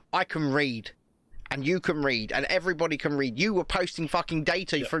bear. I can read. And you can read. And everybody can read. You were posting fucking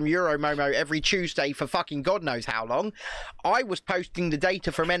data from Euromomo every Tuesday for fucking God knows how long. I was posting the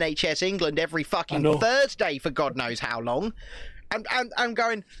data from NHS England every fucking Thursday for God knows how long. And I'm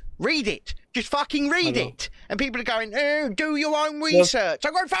going... Read it. Just fucking read it. And people are going, oh, do your own research.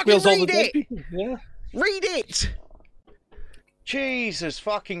 I'm going, fucking read it. Yeah. Read it. Jesus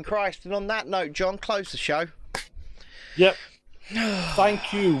fucking Christ. And on that note, John, close the show. Yep.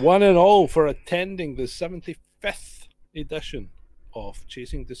 Thank you, one and all, for attending the 75th edition of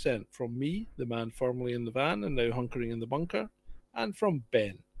Chasing Dissent. From me, the man formerly in the van and now hunkering in the bunker, and from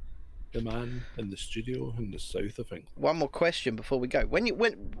Ben, the man in the studio in the south of England. One more question before we go.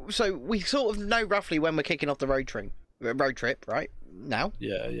 So we sort of know roughly when we're kicking off the road trip, right? Now?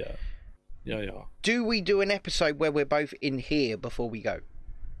 Yeah. Do we do an episode where we're both in here before we go?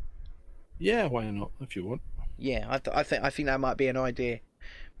 Yeah, why not? If you want. Yeah, I think that might be an idea.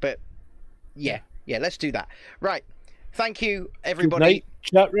 But yeah, let's do that. Right. Thank you, everybody. Good night,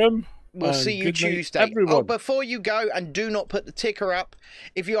 chat room. We'll see you Tuesday. Oh, before you go, and do not put the ticker up.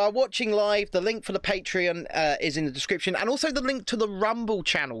 If you are watching live, the link for the Patreon is in the description, and also the link to the Rumble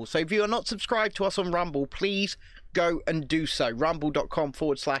channel. So if you are not subscribed to us on Rumble, please go and do so.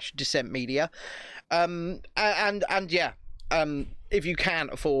 Rumble.com/Dissent Media. If you can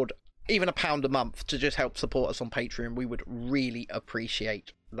afford even £1 a month to just help support us on Patreon, we would really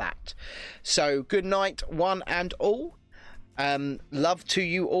appreciate that. So good night, one and all. Love to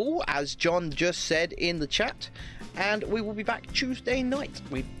you all, as John just said in the chat, and we will be back Tuesday night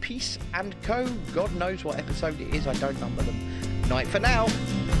with Peace and Co. God knows what episode it is, I don't number them. Night for now.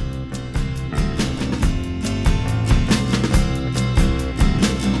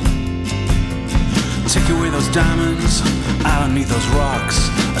 Take away those diamonds, I don't need those rocks.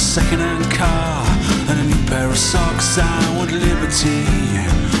 A second-hand car and a new pair of socks. I want liberty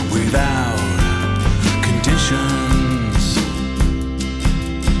without conditions.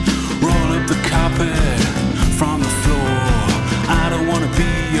 Roll up the carpet from the floor. I don't want to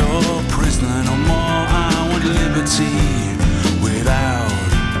be your prisoner no more. I want liberty without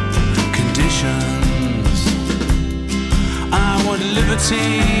conditions. I want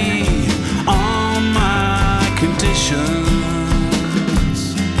liberty on my conditions.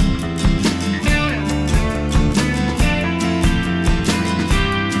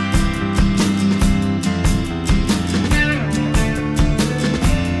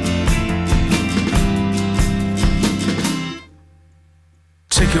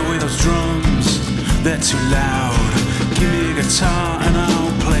 Take away those drums, they're too loud. Give me a guitar and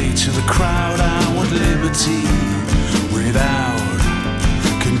I'll play to the crowd. I want liberty without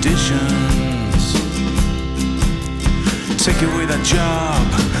conditions. Take away that job,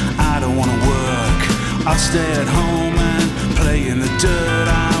 I don't wanna work. I'll stay at home and play in the dirt.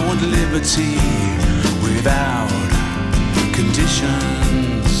 I want liberty without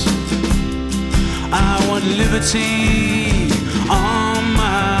conditions. I want liberty on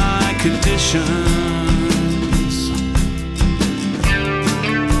my conditions.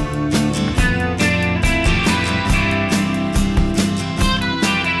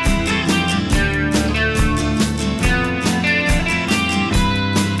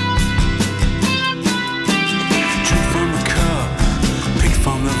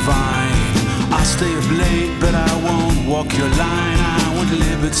 Stay up late, but I won't walk your line. I want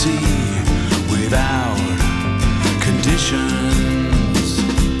liberty without conditions.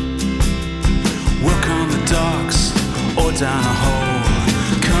 Work on the docks or down a hole.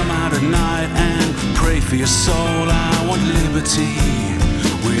 Come out at night and pray for your soul. I want liberty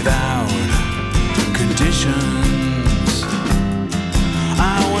without conditions.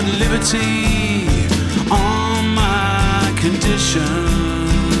 I want liberty on my conditions.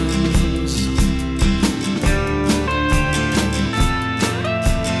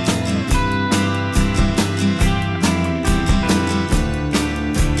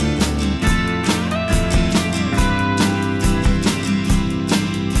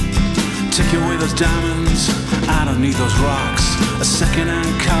 Take away those diamonds, I don't need those rocks. A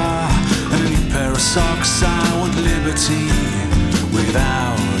second-hand car and a new pair of socks. I want liberty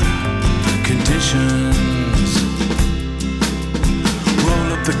without conditions.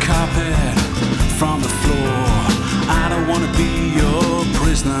 Roll up the carpet from the floor. I don't want to be your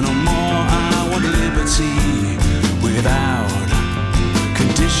prisoner no more. I want liberty without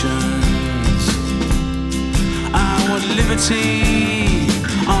conditions. I want liberty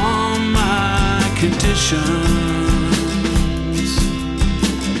on my conditions.